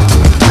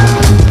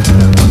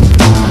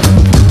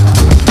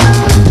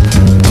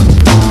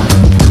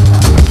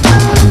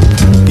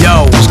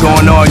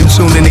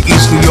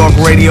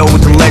 Radio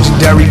with the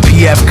legendary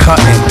PF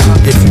Cuttin.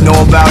 If you know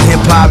about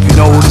hip-hop, you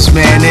know who this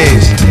man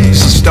is. This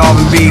is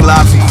Starvin B,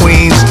 live from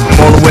Queens,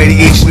 all the way to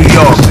East New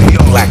York.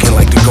 Blacking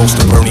like the ghost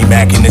of Bernie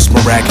Mac, and it's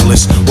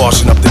miraculous.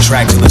 Washing up the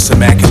tracks till it's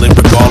immaculate,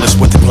 regardless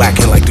what the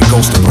blacking like the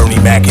ghost of Bernie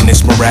Mac, and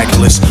it's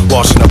miraculous.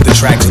 Washing up the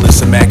tracks till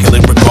it's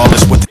immaculate,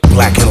 regardless what the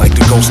blacking like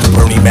the ghost of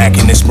Bernie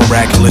Mac, and it's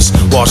miraculous.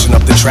 Washing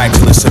up the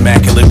tracks till it's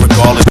immaculate,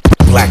 regardless.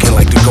 Blacking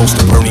like the ghost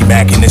of Bernie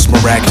Mac, and it's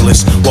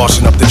miraculous.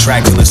 Washing up the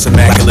track till it's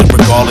immaculate,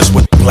 regardless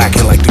what.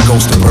 Blacking like the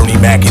ghost of Bernie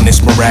Mac, and it's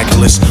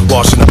miraculous.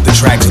 Washing up the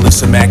track till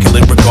it's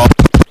immaculate, regardless.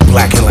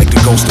 Blacking like the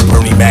ghost of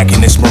Bernie Mac,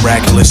 and it's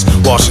miraculous.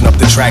 Washing up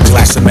the track till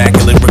it's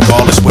immaculate,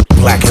 regardless what.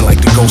 Blacking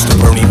like the ghost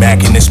of Bernie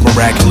Mac, and it's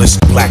miraculous.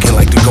 Blacking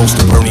like the ghost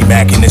of Bernie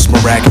Mac, and it's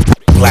miraculous.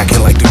 Blacking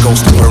like the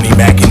ghost of Bernie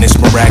Mac, and it's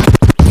miraculous.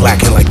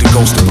 Blacking like the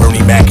ghost of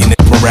Bernie Mac, and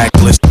it's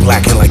miraculous.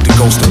 Blacking like the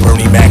ghost of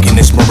Bernie Mac, and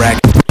it's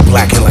miraculous.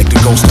 Blacking like the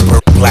ghost of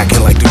Bernie,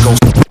 blacking like the ghost,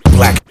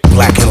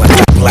 blacking like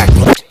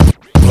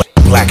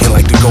blacking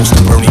like the ghost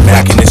of Bernie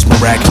Mac, and it's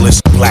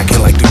miraculous. Blacking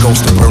like the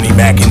ghost of Bernie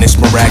Mac, and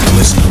it's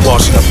miraculous.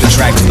 Washing up the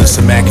track till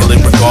it's immaculate,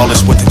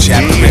 regardless what the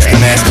chapter is.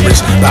 The master is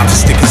about to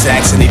stick his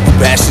axe, and you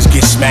bastards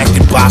get smacked,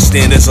 and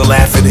bystanders are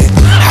laughing at.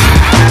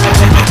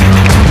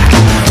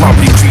 My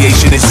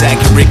recreation is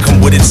accurate, come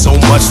with it so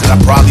much that I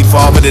probably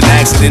fathered an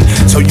accident.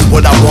 Tell you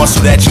what I want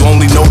so that you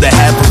only know the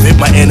half of it.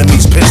 My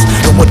enemy's pissed,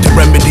 and what the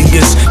remedy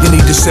is, you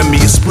need to send me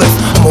a split.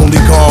 I'm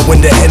only gone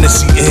when the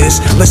Hennessy is.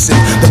 Listen,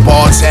 the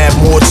bards have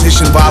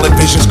mortician, violent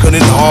visions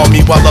couldn't harm me.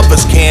 While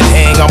others can't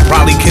hang, I'm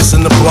probably kissing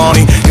the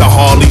blondie. You're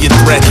hardly a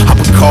threat, I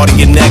put card in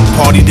your neck.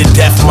 Party to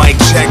death, mic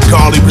check,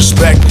 golly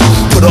respect.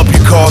 Put up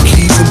your car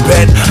keys and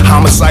bed.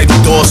 Homicidal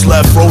doors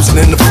left, frozen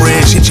in the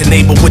fridge. Hit your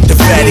neighbor with the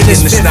fatty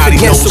and the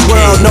snotty nose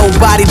kid.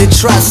 Nobody to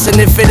trust, and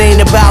if it ain't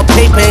about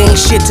paper, ain't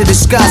shit to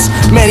discuss.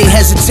 Many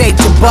hesitate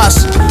to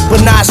bust, but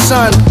not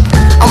son.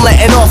 I'm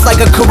letting off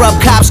like a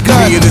corrupt cop's gun.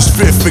 Me and this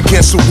fifth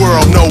against the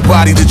world,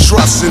 nobody to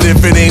trust. And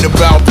if it ain't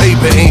about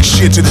paper, ain't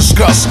shit to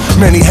discuss.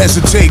 Many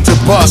hesitate to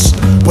bust,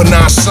 but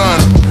not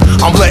son.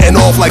 I'm letting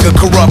off like a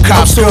corrupt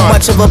cop's gun. I'm too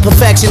much of a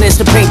perfectionist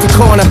to paint the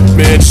corner.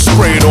 Man, just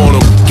spray it on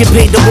them. Get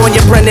paid to warn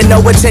you, Brendan,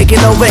 know we're taking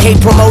over. Hate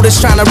promoters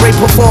trying to rape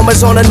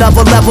performers on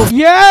another level.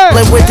 Yeah!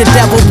 With the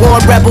devil, born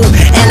rebel.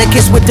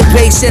 Anarchist with the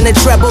bass and the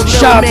treble.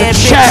 Shout out to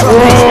chat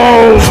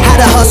room. How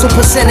the hustle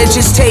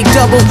percentages take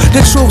double.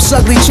 The truth's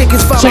ugly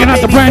chickens from checking out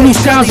the brand new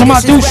sounds of my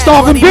dude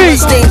Starvin B.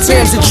 Stain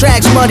Thames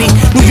attracts money.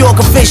 New York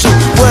official,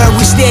 where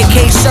we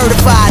staircase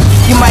certified.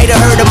 You might have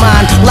heard of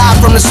mine. Live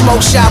from the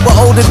smoke shop with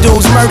older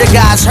dudes, murder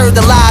guys. Heard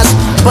the lies,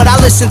 but I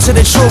listened to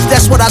the truth.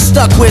 That's what I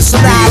stuck with.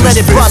 So now I let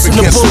it bust in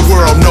the booth. The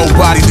world,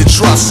 nobody to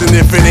trust, and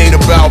if it ain't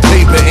about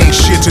paper, ain't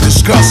shit to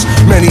discuss.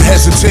 Many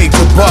hesitate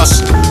to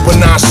bust, but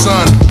not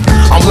son.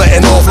 I'm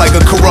letting off like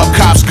a corrupt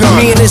cop's gun.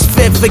 Me and this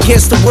fifth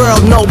against the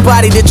world,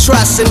 nobody to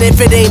trust. And if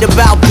it ain't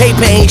about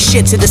paper, ain't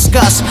shit to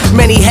discuss.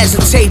 Many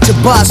hesitate to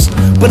bust,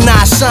 but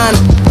not son.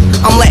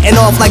 I'm letting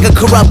off like a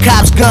corrupt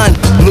cop's gun.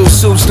 Blue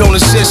suits don't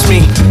assist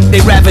me,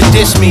 they rather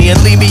diss me and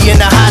leave me in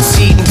the hot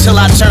seat until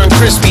I turn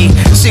crispy.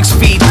 6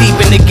 feet deep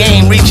in the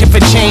game, reaching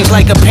for change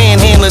like a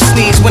panhandler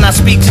sneeze when I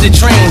speak to the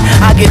train.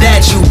 I get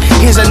at you,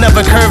 here's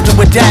another curve to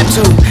adapt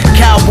to.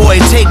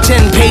 Cowboy, take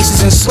 10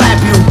 paces and slap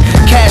you.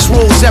 Cash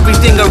rules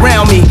everything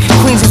around me.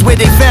 Queens is where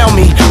they found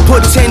me.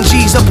 Put 10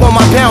 G's up on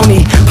my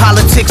bounty.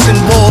 Politics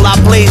and bull, I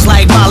blaze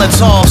like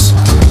Molotovs.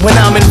 When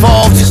I'm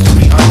involved,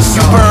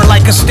 you burn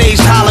like a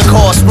staged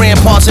Holocaust. Ran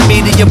parts of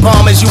me to your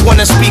bombers. You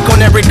wanna speak on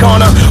every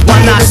corner?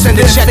 Why not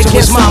send a check to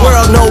his mama?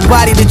 World,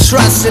 nobody to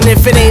trust, and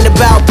if it ain't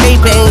about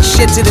paper, ain't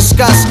shit to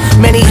discuss.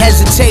 Many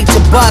hesitate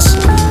to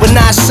bust, but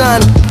not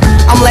son.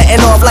 I'm letting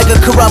off like a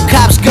corrupt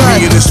cop's gun.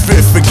 Me and this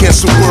fifth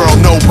against the world,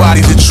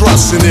 nobody to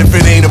trust, and if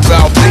it ain't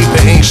about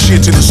paper, ain't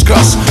shit to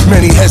discuss.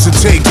 Many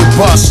hesitate to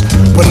bust,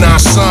 but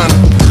not son.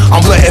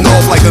 I'm letting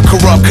off like a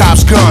corrupt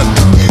cop's gun.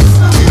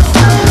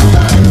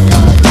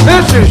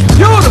 This is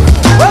beautiful.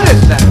 What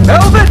is that,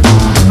 velvet?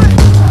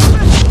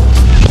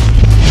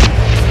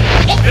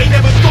 They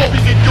never thought we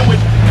could do it.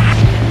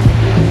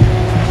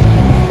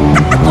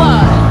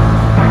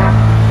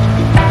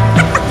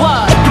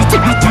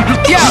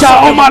 Shout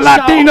out all my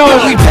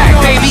Latinos. We back,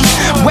 baby.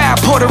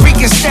 Wild Puerto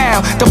Rican style.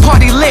 The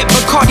party lit,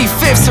 Bacardi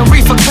Fifths and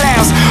reefer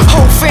clouds.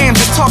 Whole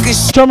fans are talking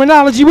shit.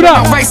 Termanology, what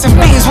up? Rice and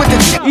beans with the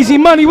Easy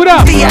Money, what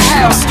up? Dia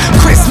House,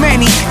 Chris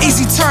Manny,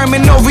 Easy Term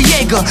and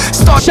Noreaga.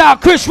 Shout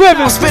out Chris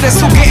Rivers. Spitters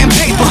who getting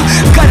paper.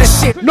 Gutter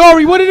shit.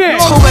 Nori, what it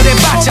is? Over the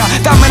bacha.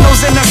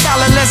 Dominoes in the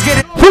salad, let's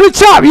get it. Put the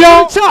top,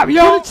 yo. Top,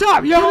 yo.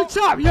 Top, yo.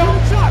 Top, yo.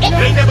 Top, yo.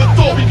 They never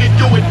thought we could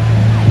do it.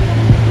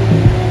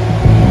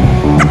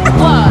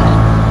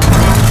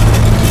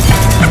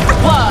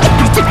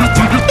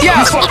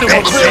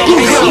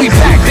 Yeah, we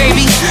back,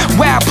 baby.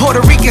 Wild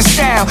Puerto Rican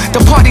style. The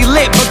party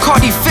lit,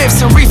 Bacardi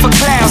Fifths and reefer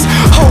clouds.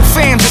 Whole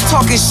fam just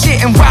talking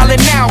shit and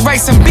wildin' out.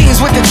 Rice and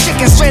beans with the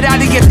chicken straight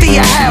out of your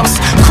Thea house.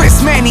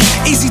 Chris Manny,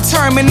 Easy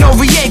Term and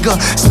Noreaga.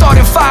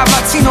 Starting 5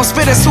 Latino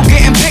spitters who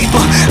getting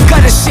paper.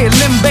 Gutter shit,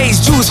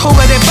 limbays, juice,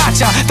 jugo de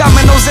bacha.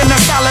 Dominoes in the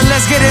salad,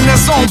 let's get in the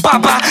zone,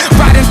 baba.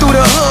 Riding through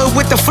the hood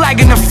with the flag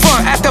in the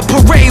front. At the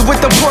parade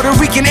with the Puerto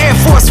Rican Air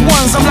Force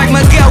Ones. I'm like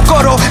Miguel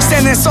Cotto,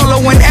 standing solo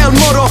in El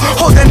Moro.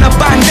 Holding a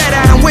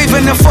bandera and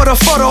waving it for the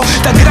photo.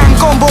 The Gran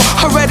Combo,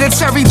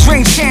 hereditary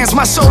drink chance.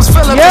 My shows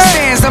fill up the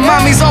stands, the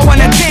mommies all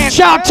wanna dance.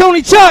 Shout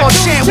Tony Chuck.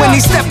 When he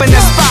step in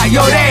the spot,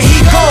 yo, there he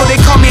go. They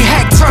call me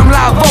Heck Term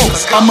Lavo.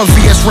 I'm a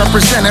VS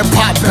representing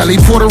pot belly,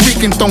 Puerto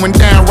Rican throwing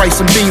down rice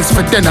and beans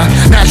for dinner.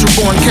 Natural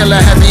born killer,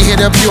 heavy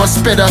hitter, pure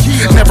spitter.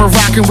 Never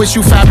rocking with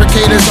you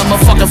fabricators. I'm a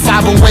fucking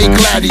 508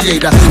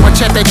 gladiator.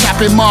 Machete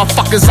capping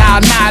motherfuckers,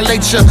 I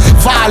annihilate ya,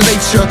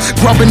 violate ya.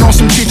 Grubbing on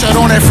some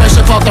chicharrones fresh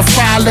up out the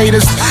fry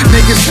laters.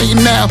 Niggas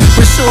hating now,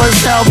 but sure as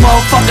hell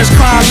motherfuckers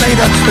crying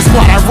later. That's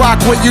what I rock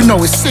with, you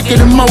know it's sicker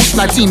than most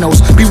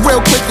Latinos. Be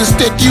real quick to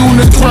stick you in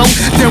the throat.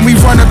 Then we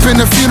run up in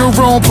the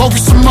funeral and poke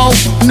some more.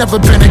 Never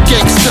been a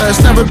gangster,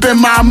 it's never been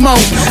my mode.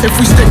 If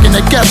we sticking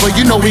together,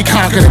 you know we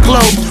conquer the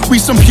globe. We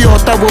some pure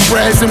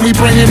thoroughbreds and we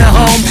bringing it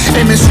home.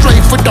 Aiming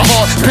straight for the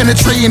heart,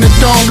 penetrating the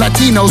dome.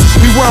 Latinos,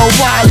 we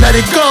worldwide, let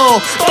it go.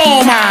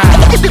 Oh my.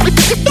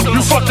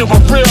 You fucking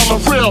with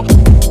real.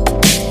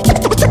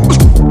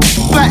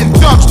 Flat and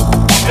ducks.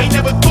 They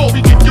never thought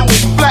we could do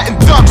it. Flat and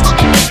ducks.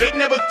 They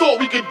never thought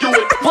we could do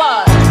it.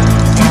 What?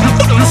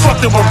 You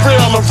fucking with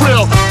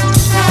real.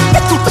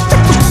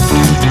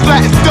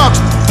 Flat and ducks.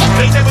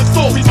 They never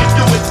thought we could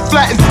do it.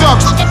 Flat and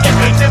ducks.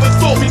 They never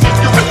thought we could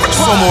do it.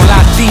 Somos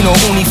Latino,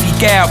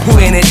 unificado,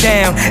 putting it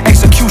down.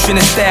 Execution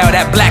in style,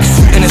 that black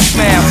suit and a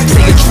smile.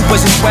 Say your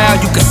troopers is wild,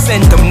 you can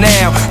send them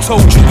now.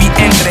 Told you we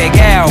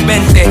entregado,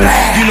 mente.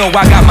 You know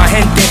I got my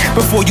gente.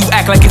 Before you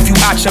act like if you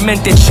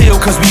achamente. Chill,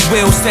 cause we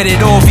will set it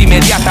off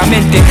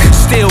inmediatamente.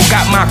 Still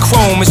got my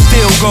chrome and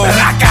still go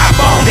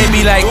They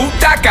be like,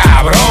 puta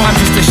cabrón. I'm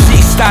just a she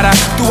starter.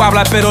 Tú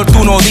hablas pero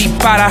tú no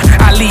dispara.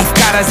 I leave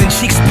caras and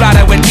cheeks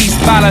splatter with these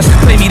balas.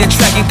 Play me the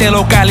track y te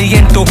lo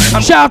caliento.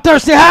 Shout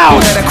Thirsty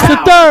House, the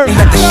third.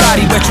 Let the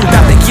shawty bet you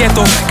date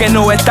quieto. Que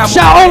no estamos.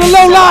 Shout all the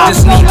low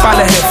lives. Just need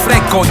pales de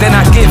fresco. Then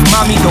I give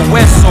mami the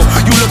hueso.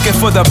 You looking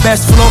for the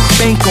best flow?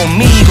 Ven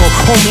conmigo.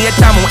 Homie,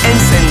 estamos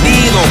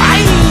encendido.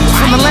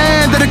 From the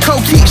land of the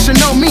coquees, you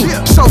know me.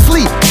 So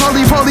fleet.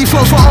 Holy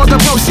flows for all the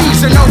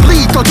proceeds. And no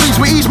bleed. Throw threes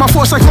with ease. My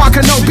force like Wane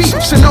Kenobi.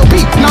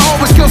 Shinobi. Not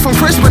always kill from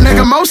Chris, but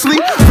nigga mostly.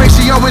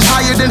 Ratio is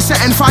higher than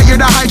setting fire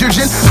to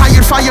hydrogen.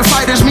 Hired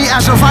firefighters, me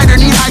as a fighter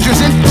need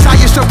hydrogen.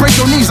 Science to break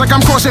your knees like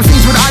I'm crossing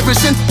fiends with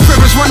Iverson.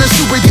 Rivers running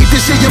super deep,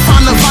 this year you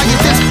find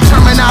Leviathans.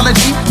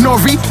 Termanology,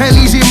 Nori, and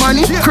easy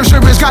money. Chris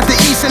Rivers got the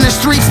east in the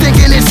streets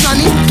thinking it's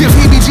sunny. Give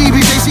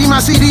heebie-jeebies, they see my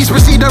CDs,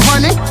 proceed to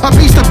running. A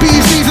piece of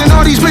bees, and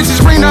all these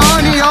bitches bring the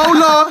honey, oh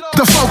lord.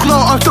 The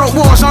folklore of throat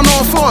wars on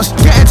all fours.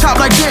 Getting top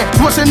like that,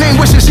 what's her name,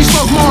 wishing she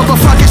spoke more. But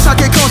fuck it,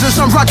 suck it, causing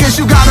some ruckus,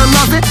 you gotta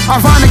love it.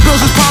 Ironic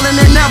bills is piling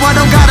in now, I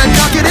don't gotta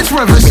duck it, it's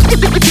Rivers.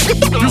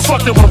 You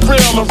fucking with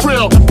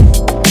real.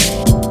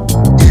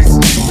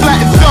 Flat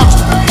and ducks.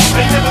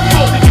 They never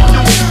thought we could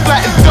do it.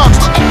 Flat and ducks.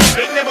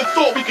 They never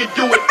thought we could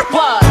do it.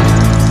 What?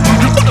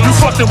 You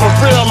fucking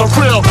with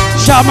real.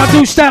 Shout my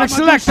dude Static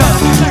Selector.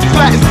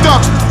 Flat and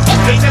ducks.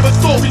 They never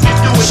thought we could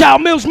do it.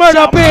 Shout Millz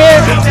Murda up in here.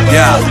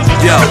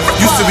 Yo,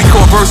 used to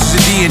record verses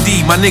in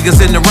D&D. My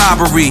niggas in the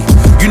robbery.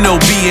 You know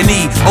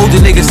B&E, older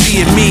niggas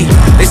seeing me.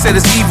 They said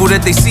it's evil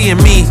that they see in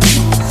me.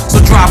 So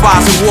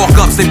drive-bys and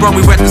walk-ups, they brought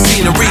me right the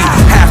scenery.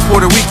 Half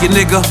Puerto Rican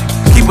nigga,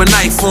 keep a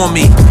knife on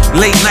me.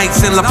 Late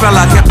nights in La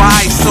Bella, kept my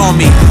ice on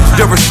me.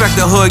 The respect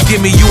the hood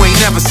give me, you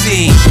ain't never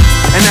seen.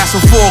 And that's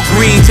from 4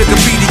 Green to the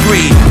BD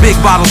Green. Big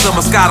bottles of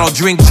Moscato,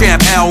 drink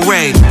champ El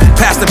Rey.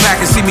 Pass the back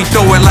and see me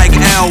throw it like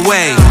El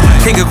Way.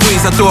 King of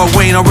Queens, I thought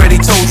Wayne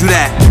already told you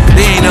that.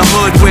 They ain't a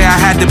hood where I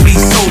had to be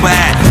sober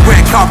at.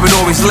 Red carpet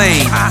always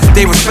laid.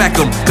 They respect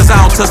them, cause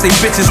I don't touch they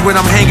bitches when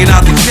I'm hanging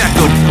out to check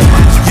them.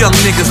 Young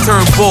niggas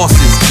turn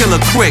bosses,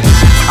 killer quick.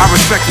 I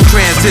respect the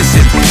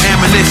transition,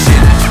 ammunition.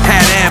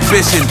 Had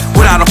ambition,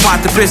 without a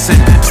pot to pissin'.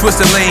 Twist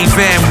the lane,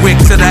 Van Wick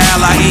to the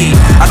LIE.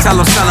 I tell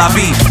them, c'est la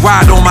vie,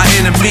 ride on my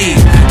enemy.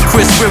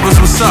 Chris Rivers,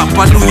 what's up?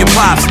 I knew your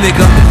pops,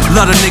 nigga.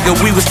 Love a nigga,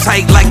 we was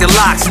tight like the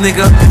locks,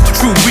 nigga.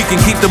 True, we can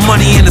keep the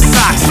money in the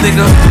socks,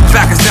 nigga.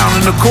 Back us down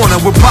in the corner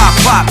with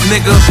pop,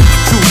 nigga.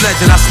 True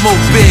legend, I smoke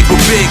big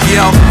with big,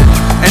 yo.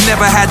 And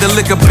never had to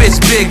lick a bitch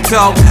big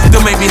toe.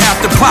 Don't make me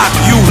have to pop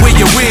you where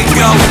your wig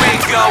go.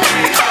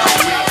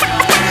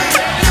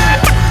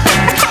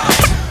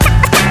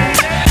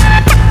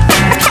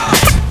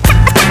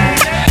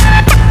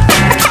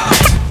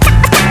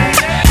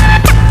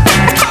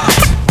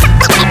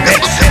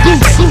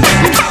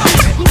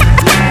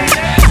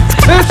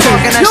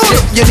 Talking that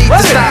shit, you need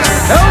to stop.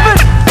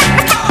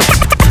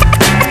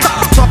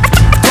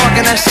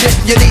 Talking that shit,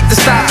 you need to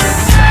stop.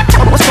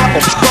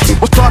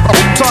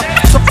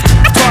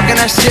 Talking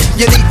that shit,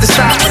 you need to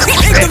stop.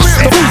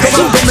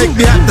 Don't make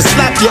me have to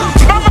slap you.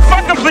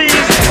 Motherfucker, please.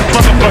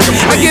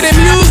 I get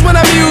amused when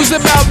I'm used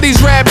about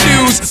these rap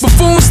dudes.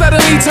 Buffoons that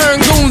suddenly turn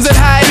goons at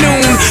high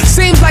noon.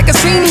 Seems like a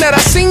scene that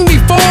I've seen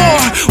before.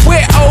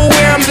 Where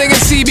I'm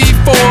thinking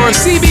CB4.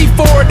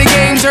 CB4, the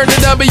game turned to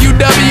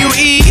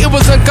WWE. It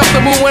was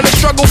uncomfortable when I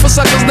struggled for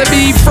suckers to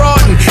be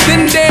fraudin'.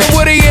 Then damn,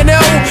 what do you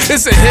know?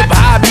 It's a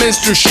hip-hop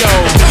minstrel show.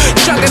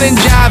 Chuckin' and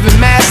jiving,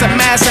 massa,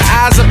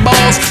 eyes of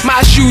balls.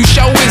 My shoe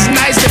show is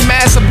nice and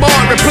massa ball.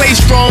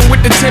 Replace strong with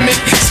the timid,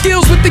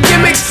 skills with the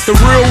gimmicks, the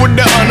real with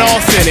the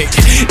unauthentic.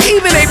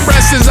 Even they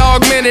breasts is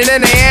augmented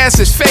and they ass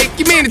is fake.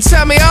 You mean to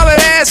tell me all of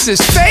that ass is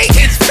fake?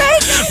 It's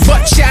fake.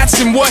 Butt shots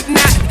and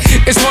whatnot.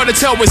 It's hard to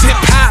tell what's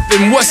hip-hop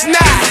and what's not.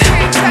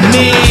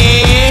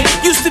 Man,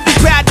 used to be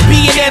proud to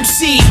be an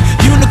MC.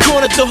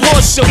 Unicorn at the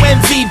horse show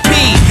MVP.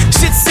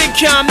 Shit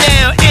sitcom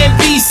now,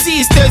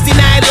 NBC's Thursday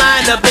night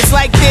lineup. It's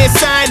like their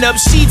sign-up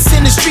sheets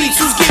in the streets.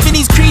 Who's giving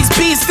these creeps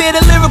beats? They're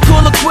the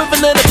lyrical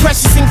equivalent of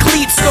Precious and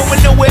Cleats.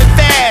 Going nowhere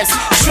fast,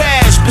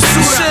 trash,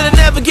 pursuit. Should've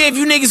never gave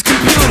you niggas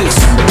computers.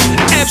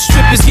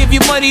 F-strippers give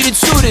you money to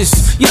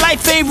tutors. Your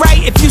life ain't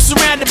right if you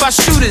surrounded by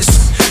shooters.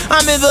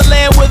 I'm in the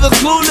land where the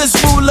clueless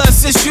rule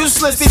us. It's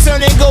useless, they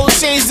turn their gold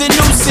chains to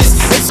nooses.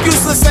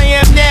 Excuseless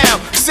I am now,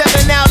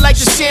 selling out like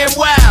the sham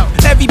wow.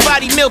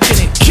 Everybody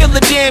milking it, kill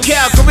the damn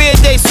cow. Career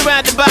day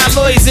surrounded by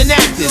lawyers and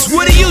actors.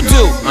 What do you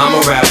do? I'm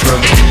a rapper.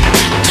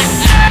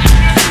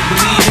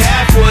 Believe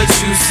half what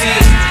you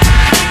see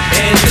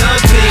and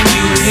nothing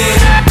you hear.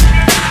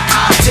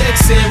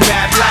 Objects in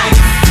rap life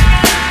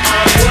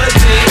are what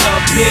they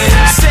appear.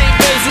 Same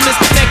Basil,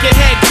 Mr. Mecc and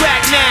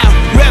Headkrak now.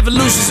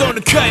 Revolution's on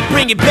the cut,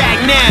 bring it back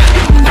now.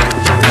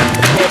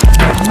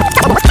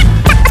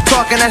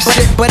 Talking that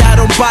shit, but I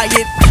don't buy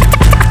it.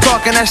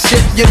 Talking that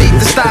shit, you need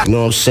to stop. You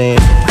know what I'm saying?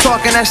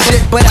 Talking that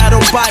shit, but I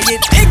don't buy it.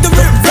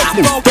 Ignorant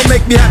rapper, don't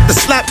make me have to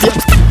slap you.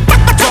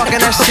 Talking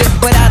that shit,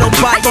 but I don't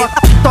buy it.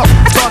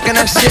 Talking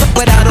that shit,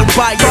 but I don't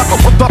buy it.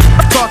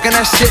 Talking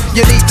that shit,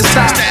 you need to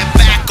stop. Step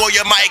back or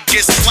you might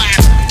get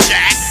slapped,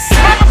 Jack.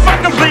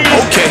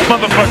 Okay,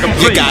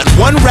 you got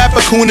one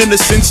rapper coon and the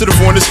sensitive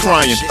one is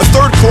crying. A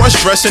third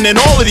cross-dressing and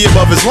all of the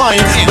above is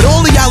lying. But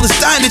all of y'all is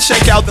dying to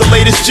check out the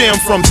latest jam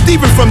from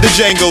Steven from the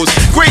Django's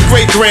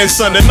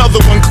great-great-grandson. Another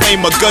one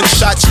claim a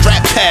gunshot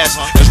strap pass.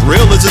 As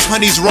real as his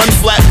honey's run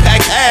flat pack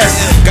ass.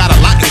 Got a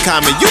lot in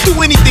common. You do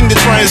anything to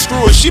try and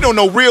screw her. She don't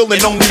know real and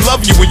only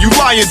love you when you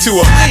lying to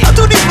her. How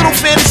do these little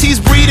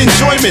fantasies breed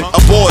enjoyment?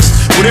 A boss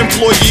with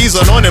employees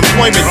on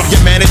unemployment.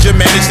 Your manager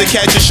managed to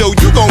catch a show.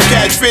 You gon'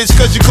 catch fish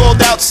cause you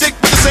called out sick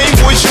with the same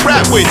voice you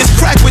rap with. It's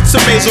cracked with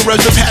some nasal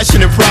reps of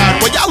passion and pride.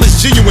 While y'all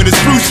is genuine as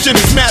Bruce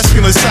Jenner's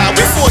masculine side.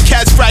 We four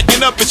cats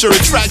cracking up at your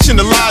attraction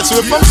to lie. So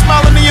if I'm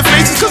smiling in your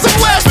faces cause I'm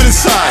laughing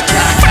inside.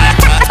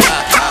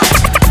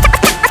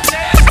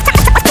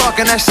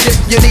 Talking that shit,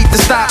 you need to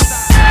stop.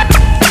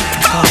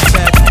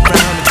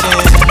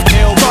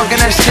 Talking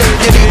that shit,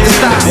 you need to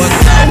stop.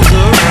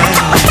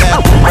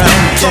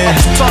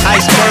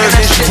 Iceberg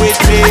is you with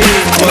me?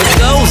 What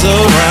goes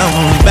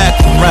around, back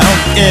around,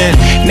 and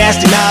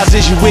Nasty Nas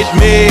is you with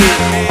me?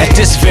 At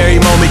this very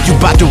moment, you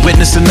about to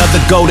witness another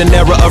golden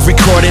era of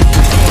recording.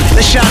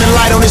 Let's shine a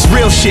light on this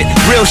real shit,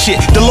 real shit.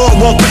 The Lord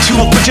won't put you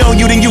on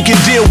you, then you can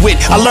deal with.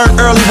 I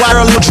learned early why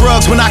early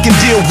drugs when I can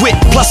deal with.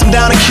 Plus I'm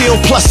down to kill,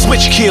 plus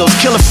switch kills.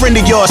 Kill a friend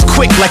of yours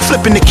quick, like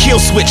flipping the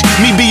kill switch.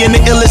 Me being the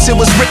illest, it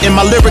was written.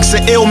 My lyrics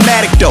are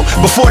illmatic though.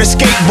 Before the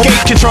skateboard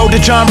controlled the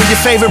genre, your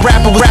favorite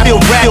rapper was real.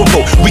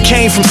 We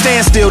came from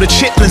standstill to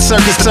Chitlin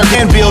circus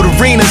and build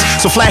arenas.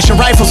 So flashing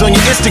rifles on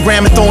your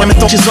Instagram and throwing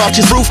torches off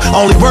your roof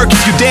only work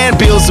if you Dan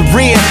Bill's a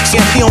ring. So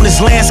on this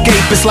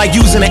landscape, it's like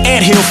using an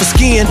anthill for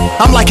skiing.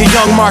 I'm like a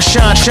young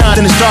Marshawn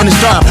in his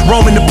dark,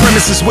 roaming the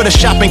premises with a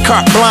shopping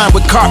cart blind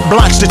with carte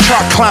blanche to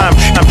chart climb.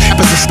 I'm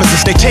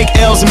opposites. They take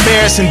L's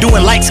embarrassing,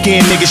 doing light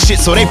skinned nigga shit,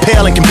 so they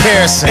pale in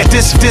comparison. At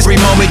this very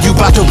moment, you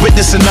about to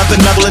witness another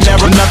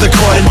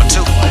recording.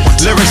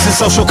 Lyrics and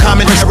social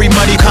commentary,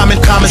 money,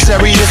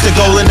 commissary. It's the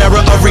golden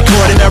era of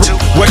recording.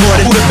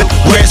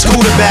 Where it's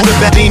cool to battle,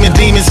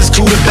 demons, it's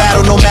cool to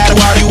battle. No matter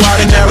where you are,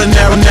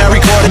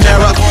 recording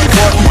era.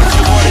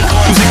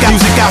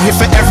 Music out here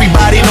for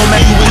everybody, no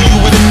matter who you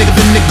with a nigga,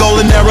 the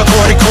golden era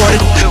recorded.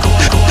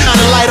 Shine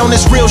a light on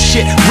this real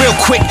shit, real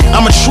quick.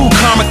 I'm a true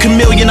karma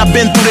chameleon. I've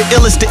been through the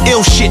illest to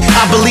ill shit.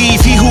 I believe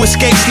he who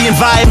escapes the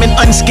environment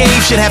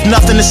unscathed should have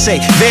nothing to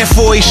say.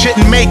 Therefore, he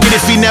shouldn't make it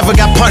if he never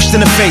got punched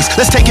in the face.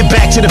 Let's take it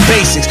back to the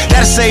basics.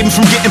 That'll save him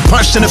from getting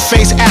punched in the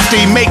face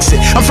after he makes it.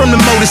 I'm from the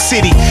Motor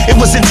City. It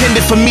was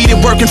intended for me to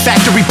work in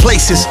factory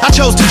places. I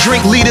chose to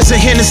drink liters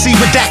of Hennessy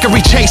with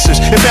daiquiri chasers.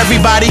 If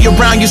everybody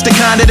around used to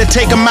kinda to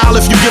take a mile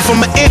if you give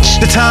them an inch,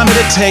 the time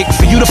it'll take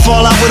for you to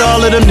fall out with all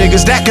of them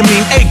niggas, that can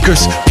mean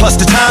acres. Plus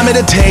the time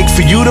it'll take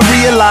for you to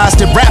realize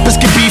that rappers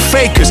can be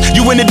fakers.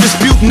 You in a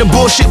dispute in the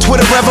bullshit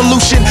Twitter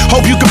revolution.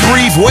 Hope you can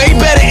breathe way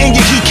better in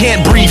your he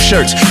can't breathe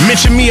shirts.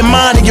 Mention me and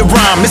mine in your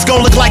rhyme. It's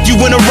gonna look like you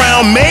went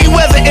around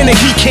Mayweather in a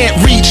he can't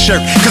read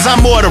shirt. Cause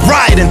I'm more the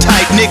rioting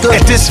type, nigga.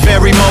 At this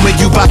very moment,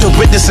 you about to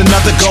witness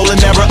another golden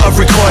era of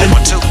recording.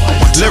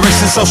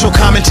 Lyrics and social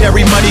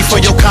commentary, money for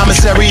your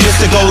commissary. It's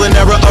the golden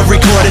era of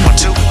recording.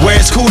 Where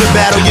it's cool to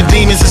battle your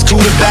demons, it's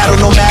cool to battle.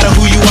 No matter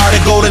who you are,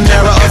 the golden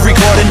era of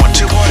recording.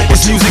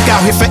 It's music out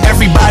out here for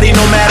everybody,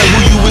 no matter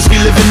who you is. We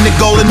live in the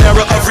golden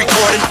era of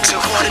recording.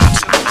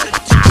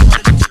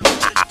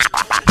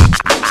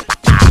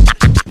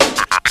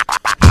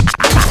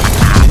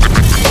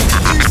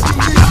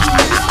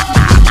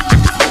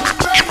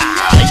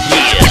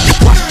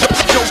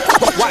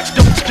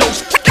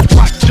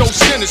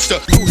 Sinista,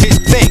 do his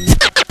thing.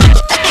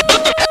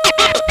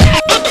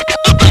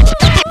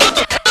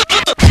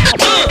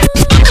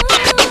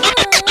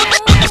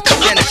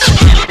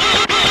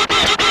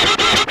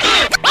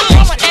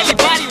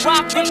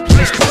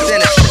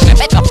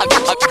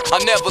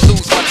 I'll never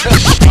lose my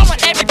touch. I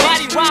want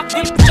everybody rock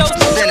him, cause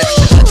I'm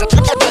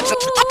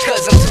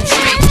too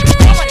street.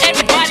 I want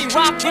everybody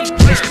rock him,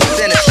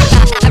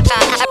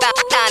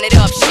 line it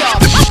up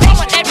sharp. I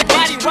want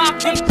everybody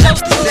rock him,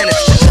 cause feel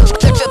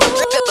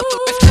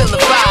the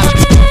vibe.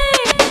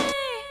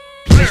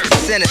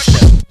 Sinister.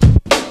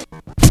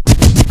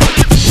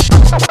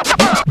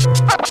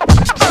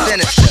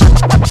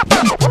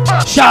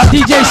 Shout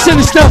DJ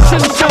Sinista.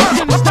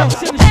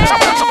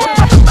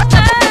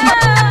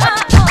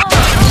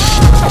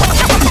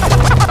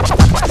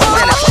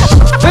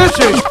 This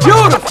is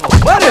beautiful.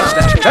 What is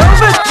that,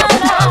 velvet?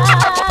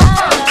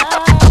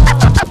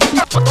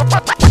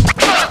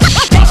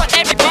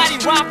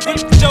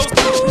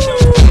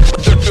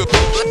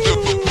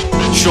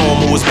 Show 'em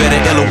who was better,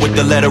 iller with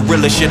the letter,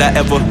 realest shit I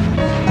ever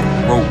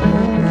wrote.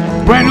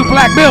 Brand new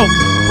Black Bill.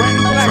 Try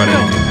that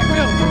again.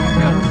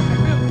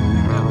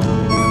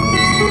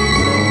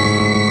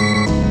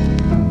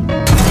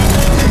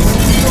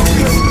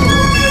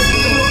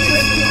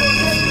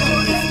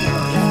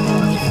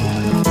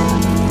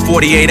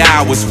 48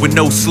 hours with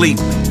no sleep.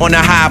 On the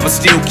high, but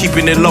still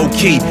keeping it low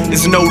key.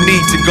 There's no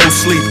need to go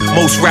sleep.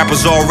 Most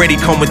rappers already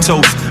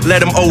comatose. Let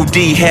them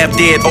OD, half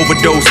dead,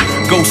 overdose.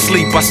 Go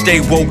sleep, I stay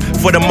woke.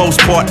 For the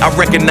most part, I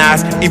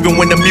recognize. Even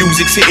when the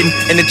music's hitting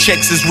and the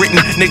checks is written,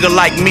 nigga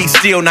like me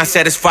still not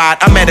satisfied.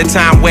 I'm at a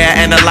time where I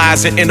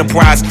analyze an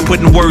enterprise,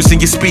 putting words in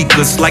your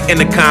speakers like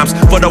intercoms.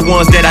 For the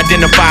ones that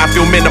identify,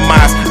 feel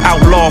minimized.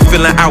 Outlaw,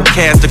 feeling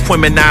outcast, the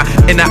criminal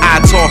in the eye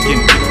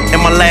talking.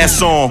 And my last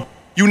song.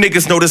 You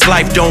niggas know this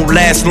life don't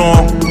last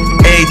long.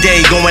 Every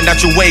day going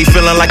out your way,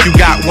 feeling like you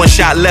got one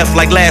shot left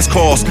like last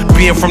calls.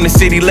 Being from the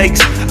city lakes,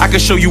 I can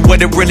show you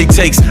what it really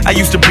takes. I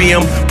used to be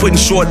him, putting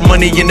short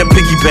money in the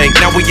piggy bank.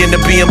 Now we in the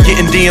BM,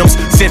 getting DMs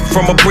sent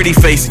from a pretty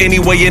face.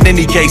 Anyway, in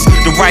any case,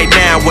 the right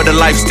now with a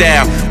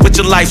lifestyle. What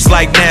your life's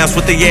like now's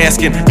what they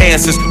asking.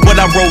 Answers, what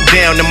I wrote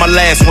down in my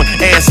last one.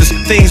 Answers,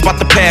 things about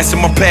the past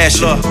and my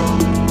passion.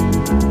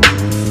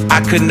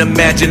 I couldn't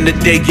imagine the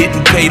day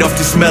getting paid off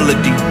this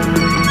melody.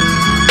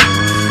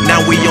 Now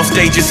we on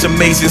stage, it's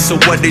amazing, so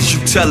what is you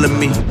telling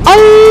me?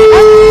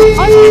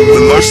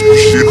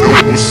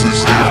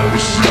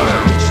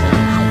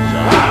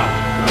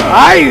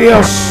 Ay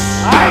Dios,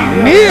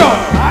 mío.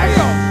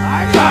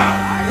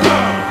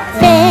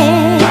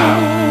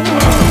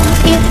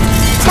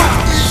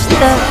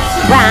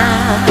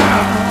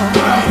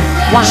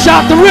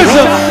 Shout the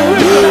RZA.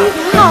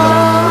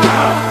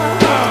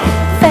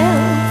 Fell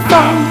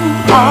from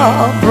a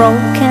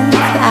broken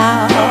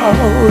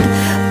cloud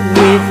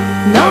with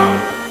no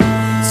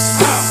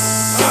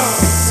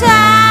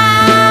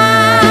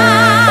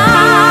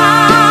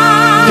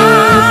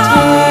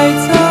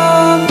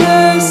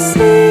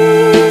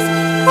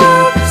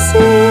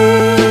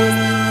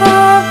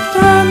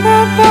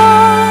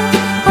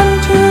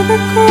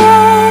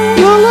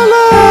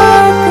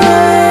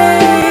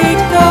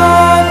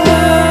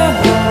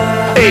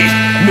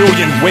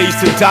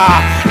to die,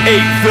 8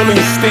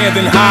 villains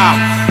standing high.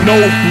 No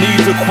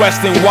need to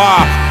question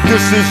why.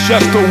 This is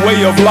just a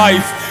way of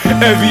life.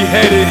 Every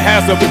headed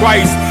has a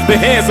price. The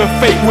hands of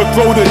fate will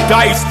throw the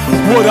dice.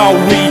 What are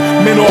we,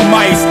 men or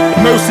mice?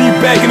 Mercy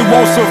begging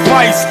won't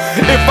suffice.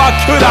 If I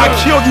could, I'd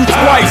kill you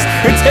twice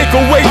and take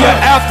away your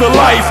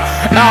afterlife.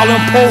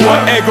 Allen Poe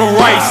or Edgar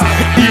Rice,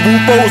 evil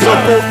foes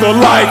are both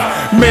alike.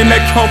 Men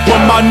that come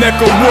from my neck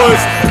of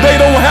woods, they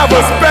don't have a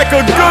speck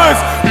of goods.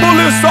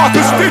 Bullets are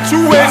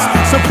constituents,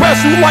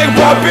 suppress you like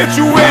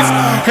barbiturates.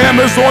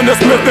 Hammers on the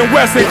Smith &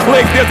 Wesson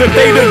click. There's a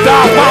day to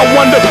die, find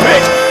one to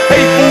pick.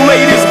 Hateful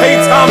ladies,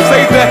 hate times,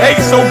 hate the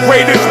hate. So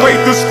great is great,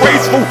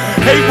 disgraceful.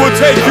 Hate will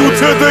take you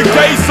to the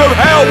gates of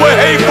hell where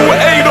hateful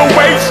hate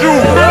awaits you.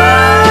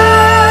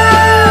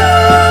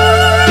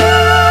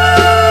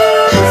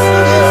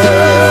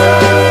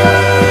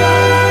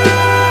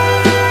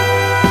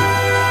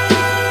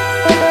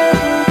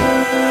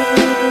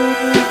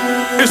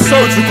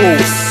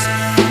 Surgicals,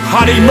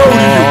 how they murder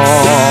you.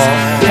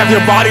 Have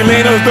your body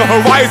laying on the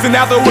horizon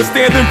after it was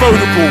standing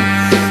vertical.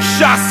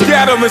 Shots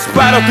scatter and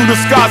splatter through the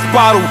Scott's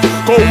bottle.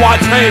 Gold watch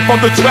hang from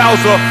the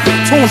trouser.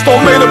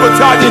 Tombstone made a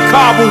battalion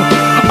cobble.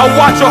 I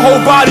watch your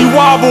whole body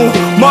wobble.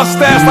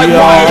 Mustache like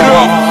wired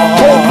up.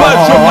 Cold blood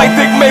drip like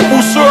thick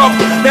maple syrup.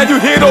 Now you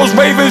hear those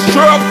ravens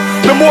chirp.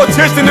 The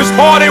mortician is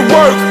hard at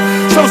work.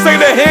 Some say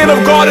the hand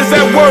of God is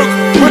at work.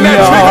 When that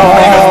trigger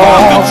finger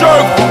starts to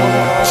jerk.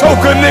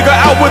 Choke a nigga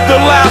out with the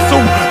lasso.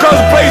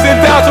 Guns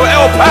blazing down to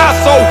El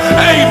Paso.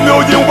 8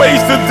 million ways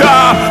to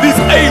die. These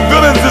 8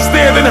 villains are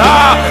standing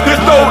high.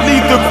 There's no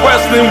need to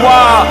question why.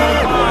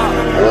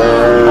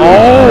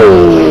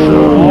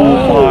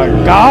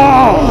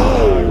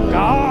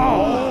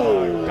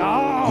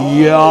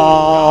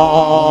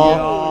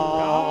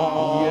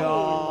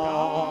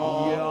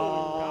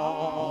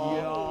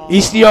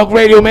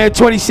 EastNYRadio, man,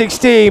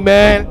 2016,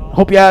 man.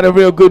 Hope you had a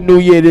real good new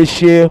year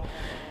this year.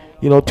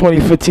 You know,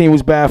 2015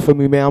 was bad for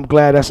me, man. I'm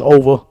glad that's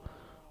over.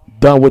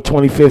 Done with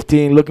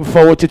 2015. Looking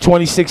forward to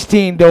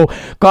 2016, though.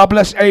 God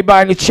bless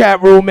everybody in the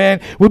chat room,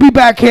 man. We'll be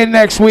back here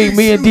next week.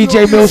 Me and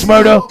DJ Millz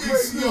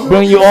Murda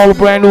bringing you all the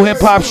brand new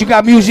hip-hop. She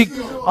got music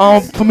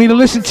for me to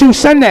listen to.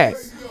 Send that.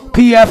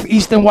 PF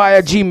EastNY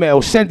at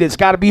Gmail. Send it. It's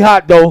got to be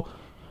hot, though. All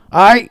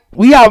right?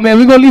 We out, man.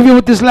 We're going to leave you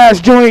with this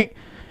last joint.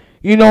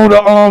 You know,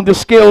 the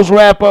Skills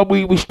wrap-up.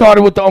 We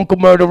started with the Uncle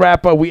Murda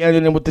wrap-up. We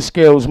ended it with the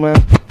Skills, man.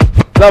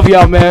 Love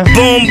y'all, man.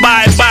 Boom,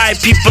 bye-bye,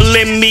 people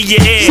lend me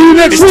your ear. See you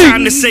next week. It's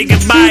time to say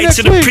goodbye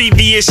to the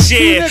previous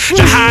year.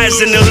 The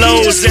highs and the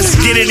lows, let's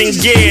get it in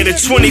gear. The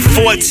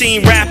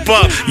 2014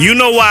 wrap-up, you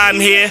know why I'm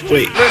here.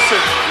 Wait.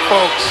 Listen,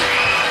 folks,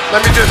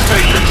 let me just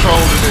take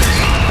control of this.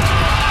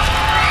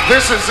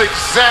 This is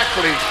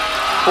exactly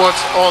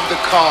what's on the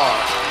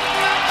card.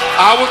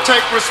 I will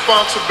take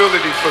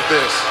responsibility for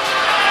this.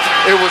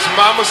 It was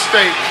my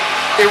mistake.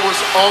 It was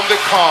on the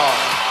card.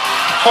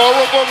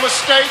 Horrible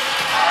mistake.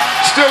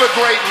 Still a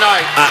great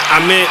night.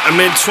 I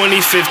meant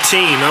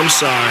 2015. I'm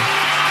sorry.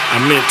 I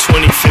meant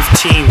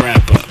 2015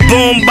 wrap-up.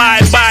 Boom,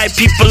 bye-bye,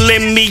 people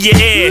lend me your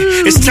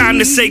ear. It's time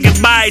to say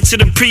goodbye to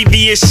the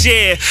previous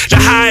year.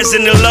 The highs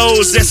and the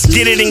lows, let's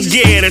get it in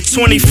gear. The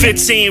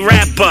 2015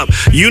 wrap-up,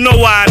 you know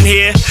why I'm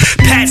here.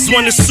 Pats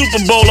won the Super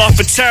Bowl off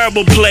a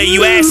terrible play.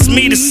 You asked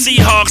me, the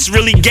Seahawks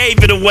really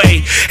gave it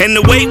away. And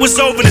the wait was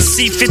over to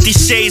see 50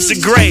 Shades of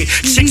Grey.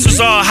 Chicks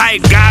was all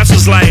hype, guys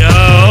was like,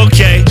 oh,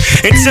 okay.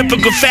 In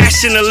typical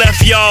fashion, it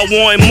left y'all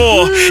wanting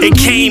more. It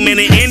came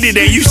and it ended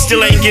and you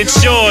still ain't get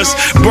yours.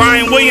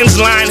 Brian Williams'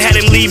 line had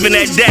him leaving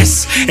at desk.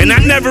 And I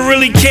never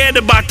really cared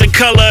about the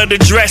color of the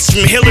dress.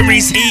 From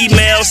Hillary's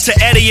emails to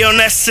Eddie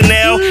on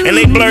SNL. And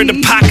they blurred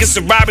the pockets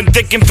of Robin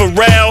Thicke and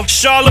Pharrell.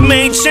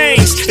 Charlemagne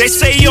changed. They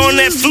say you on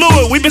that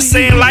fluid. We've been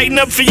saying lighten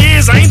up for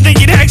years. I ain't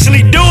think you'd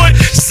actually do it.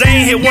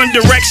 Zayn hit One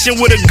Direction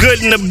with a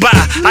good and a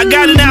bye. I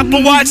got an Apple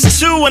Watch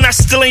too and I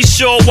still ain't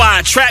sure why.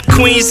 Trap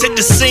Queens hit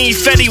the scene,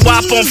 Fetty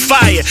Wap on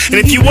fire.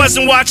 And if you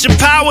wasn't watching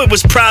Power, it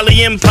was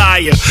probably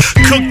Empire.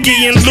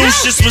 Cookie and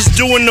Lucius was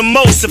doing the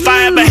most. If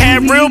I ever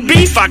had real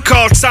beef, I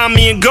called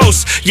Tommy and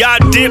Ghost. Y'all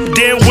dipped,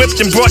 then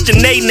whipped and brought the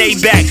nay-nay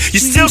back. You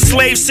still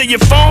slaves to your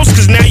phones,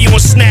 cause now you on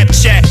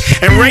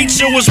Snapchat. And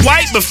Rachel was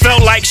white, but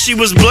felt like she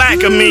was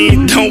black. I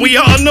mean, don't we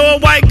all know a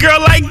white girl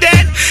like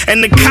that?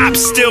 And the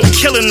cops still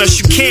killing us,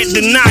 you can't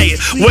deny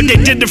it. What they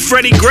did to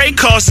Freddie Gray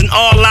caused an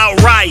all-out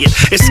riot.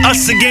 It's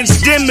us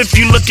against them if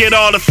you look at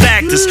all the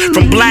factors.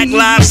 From Black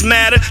Lives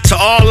Matter to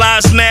All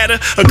Lives Matter.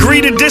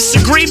 Agree to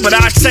disagree, but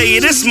I'll tell you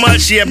this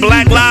much. Yeah,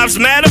 Black Lives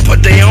Matter,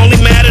 but they only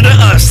matter to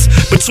us.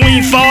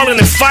 Between falling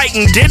and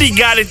fighting, Diddy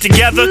got it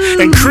together.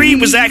 And Creed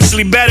was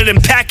actually better than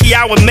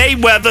Pacquiao and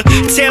Mayweather.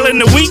 Taylor in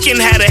the Weekend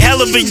had a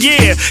hell of a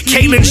year.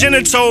 Caitlyn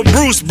Jenner told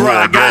Bruce, bruh,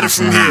 I got it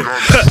from here.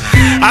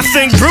 I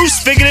think Bruce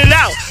figured it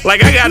out.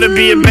 Like I gotta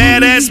be a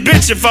badass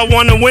bitch if I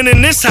wanna win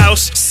in this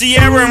house.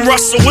 Sierra and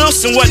Russell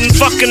Wilson wasn't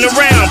fucking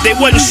around. They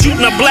wasn't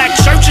shooting up black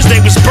churches, they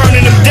was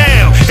burning them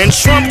down. And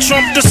Trump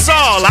trumped us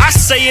all, I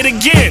say it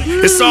again.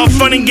 It's all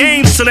fun and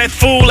games till that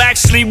fool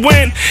actually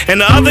win.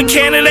 And the other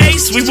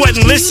candidates, we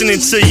wasn't listening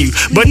to you.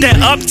 But that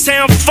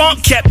Uptown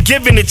Funk kept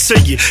giving it to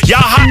you.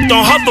 Y'all hopped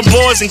on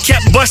hoverboards and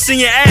kept busting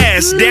your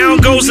ass. Down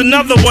goes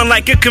another one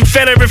like a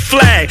Confederate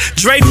flag.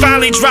 Dre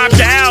finally dropped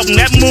the album,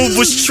 that move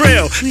was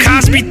trill.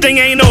 Cosby thing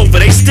ain't over,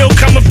 they still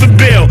coming for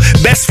Bill.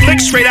 Best flick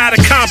straight out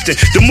of Compton,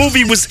 the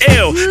movie was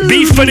ill.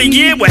 Beef for the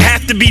year would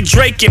have to be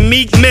Drake and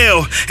Meek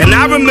Mill. And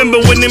I remember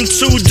when them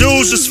two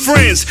dudes was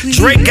friends.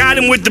 Drake got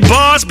him with the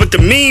bars, but the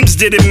memes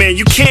did it, man.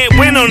 You can't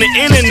win on the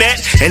internet,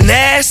 and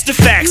that's the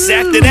facts.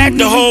 After that,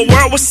 the whole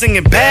world was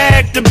singing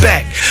back to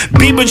back.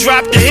 Bieber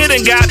dropped the hit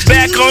and got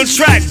back on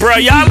track. Bro,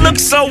 y'all look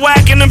so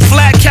whack in them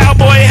flat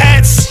cowboy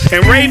hats.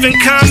 And Raven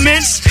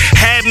comments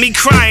had me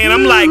crying.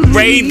 I'm like,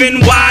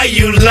 Raven, why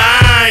you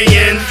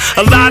lying?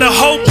 A lot of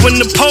hope when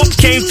the Pope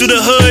came through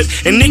the hood.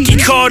 And Nicki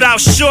called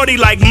out Shorty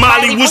like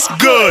Molly was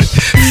good.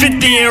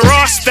 50 and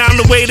Ross found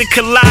a way to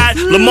collide.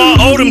 Lamar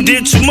Odom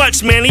did too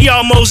much, man, he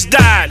almost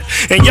died.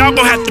 And y'all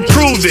gon' have to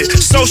prove it.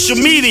 Social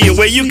media,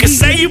 where you can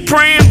say you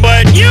praying,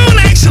 but you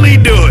don't actually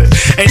do it.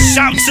 And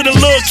shout to the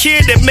little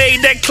kid that made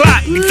that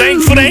clock. Be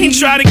thankful they ain't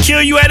try to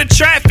kill you at a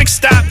traffic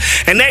stop.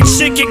 And that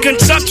chick in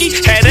Kentucky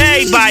had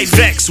everybody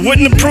vexed.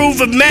 Wouldn't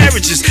approve of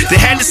marriages, they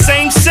had the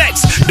same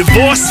sex.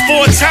 Divorced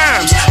 4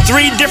 times,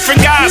 3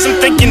 different guys. I'm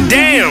thinking,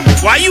 damn,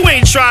 why you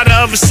ain't try the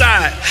other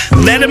side?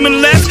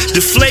 Letterman left,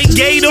 Deflate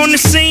Gate on the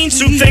scene.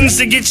 2 things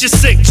to get you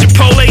sick,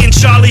 Chipotle and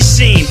Charlie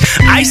Sheen.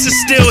 ICE is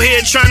still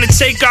here trying to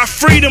take our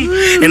freedom.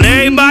 And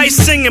everybody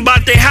singing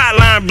about their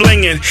hotline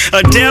blinging.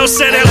 Adele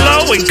said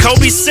hello and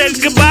Kobe said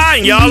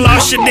goodbye. And y'all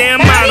lost your damn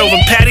mind over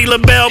Patti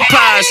LaBelle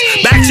pies.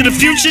 Back to the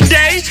Future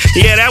Day,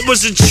 yeah, that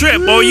was a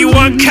trip. Oh, you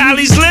want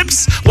Kylie's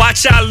lips?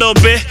 Watch out a little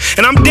bit.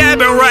 And I'm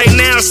gabbing right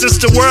now since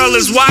the world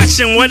is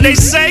watching. What they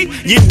say?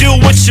 You do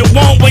what you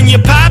want when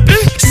you're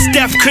popping.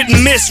 Steph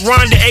couldn't miss,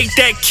 Rhonda ate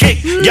that kick.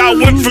 Y'all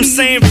went from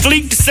saying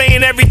fleek to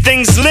saying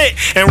everything's lit.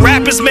 And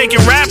rappers making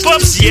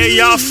rap-ups, yeah,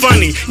 y'all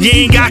funny. You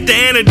ain't got the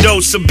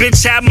antidote, so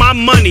bitch have my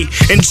money.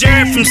 And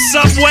Jared from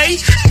Subway,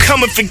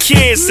 coming for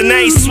kids. And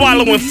they ain't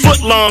swallowing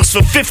footlongs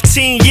for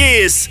 15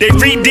 years. They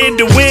redid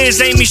The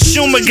Wiz, Amy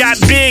Schumer got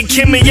big.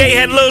 Kim and Ye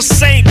had Lil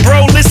Saint,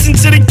 bro, listen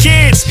to the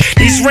kids.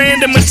 These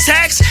random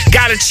attacks,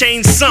 gotta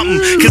change something.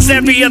 Cause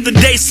every other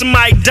day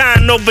somebody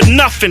dying over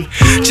nothing.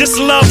 Just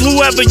love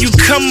whoever you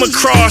come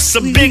across.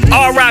 A big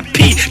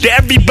R.I.P. to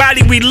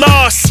everybody we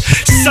lost.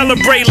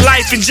 Celebrate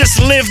life and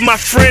just live, my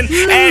friend.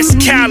 Ask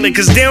Khaled,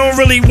 cause they don't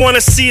really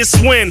wanna see us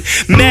win.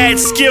 Mad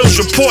Skills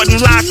reporting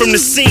live from the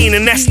scene,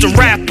 and that's the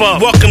wrap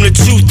up. Welcome to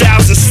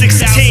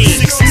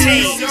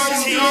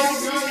 2016.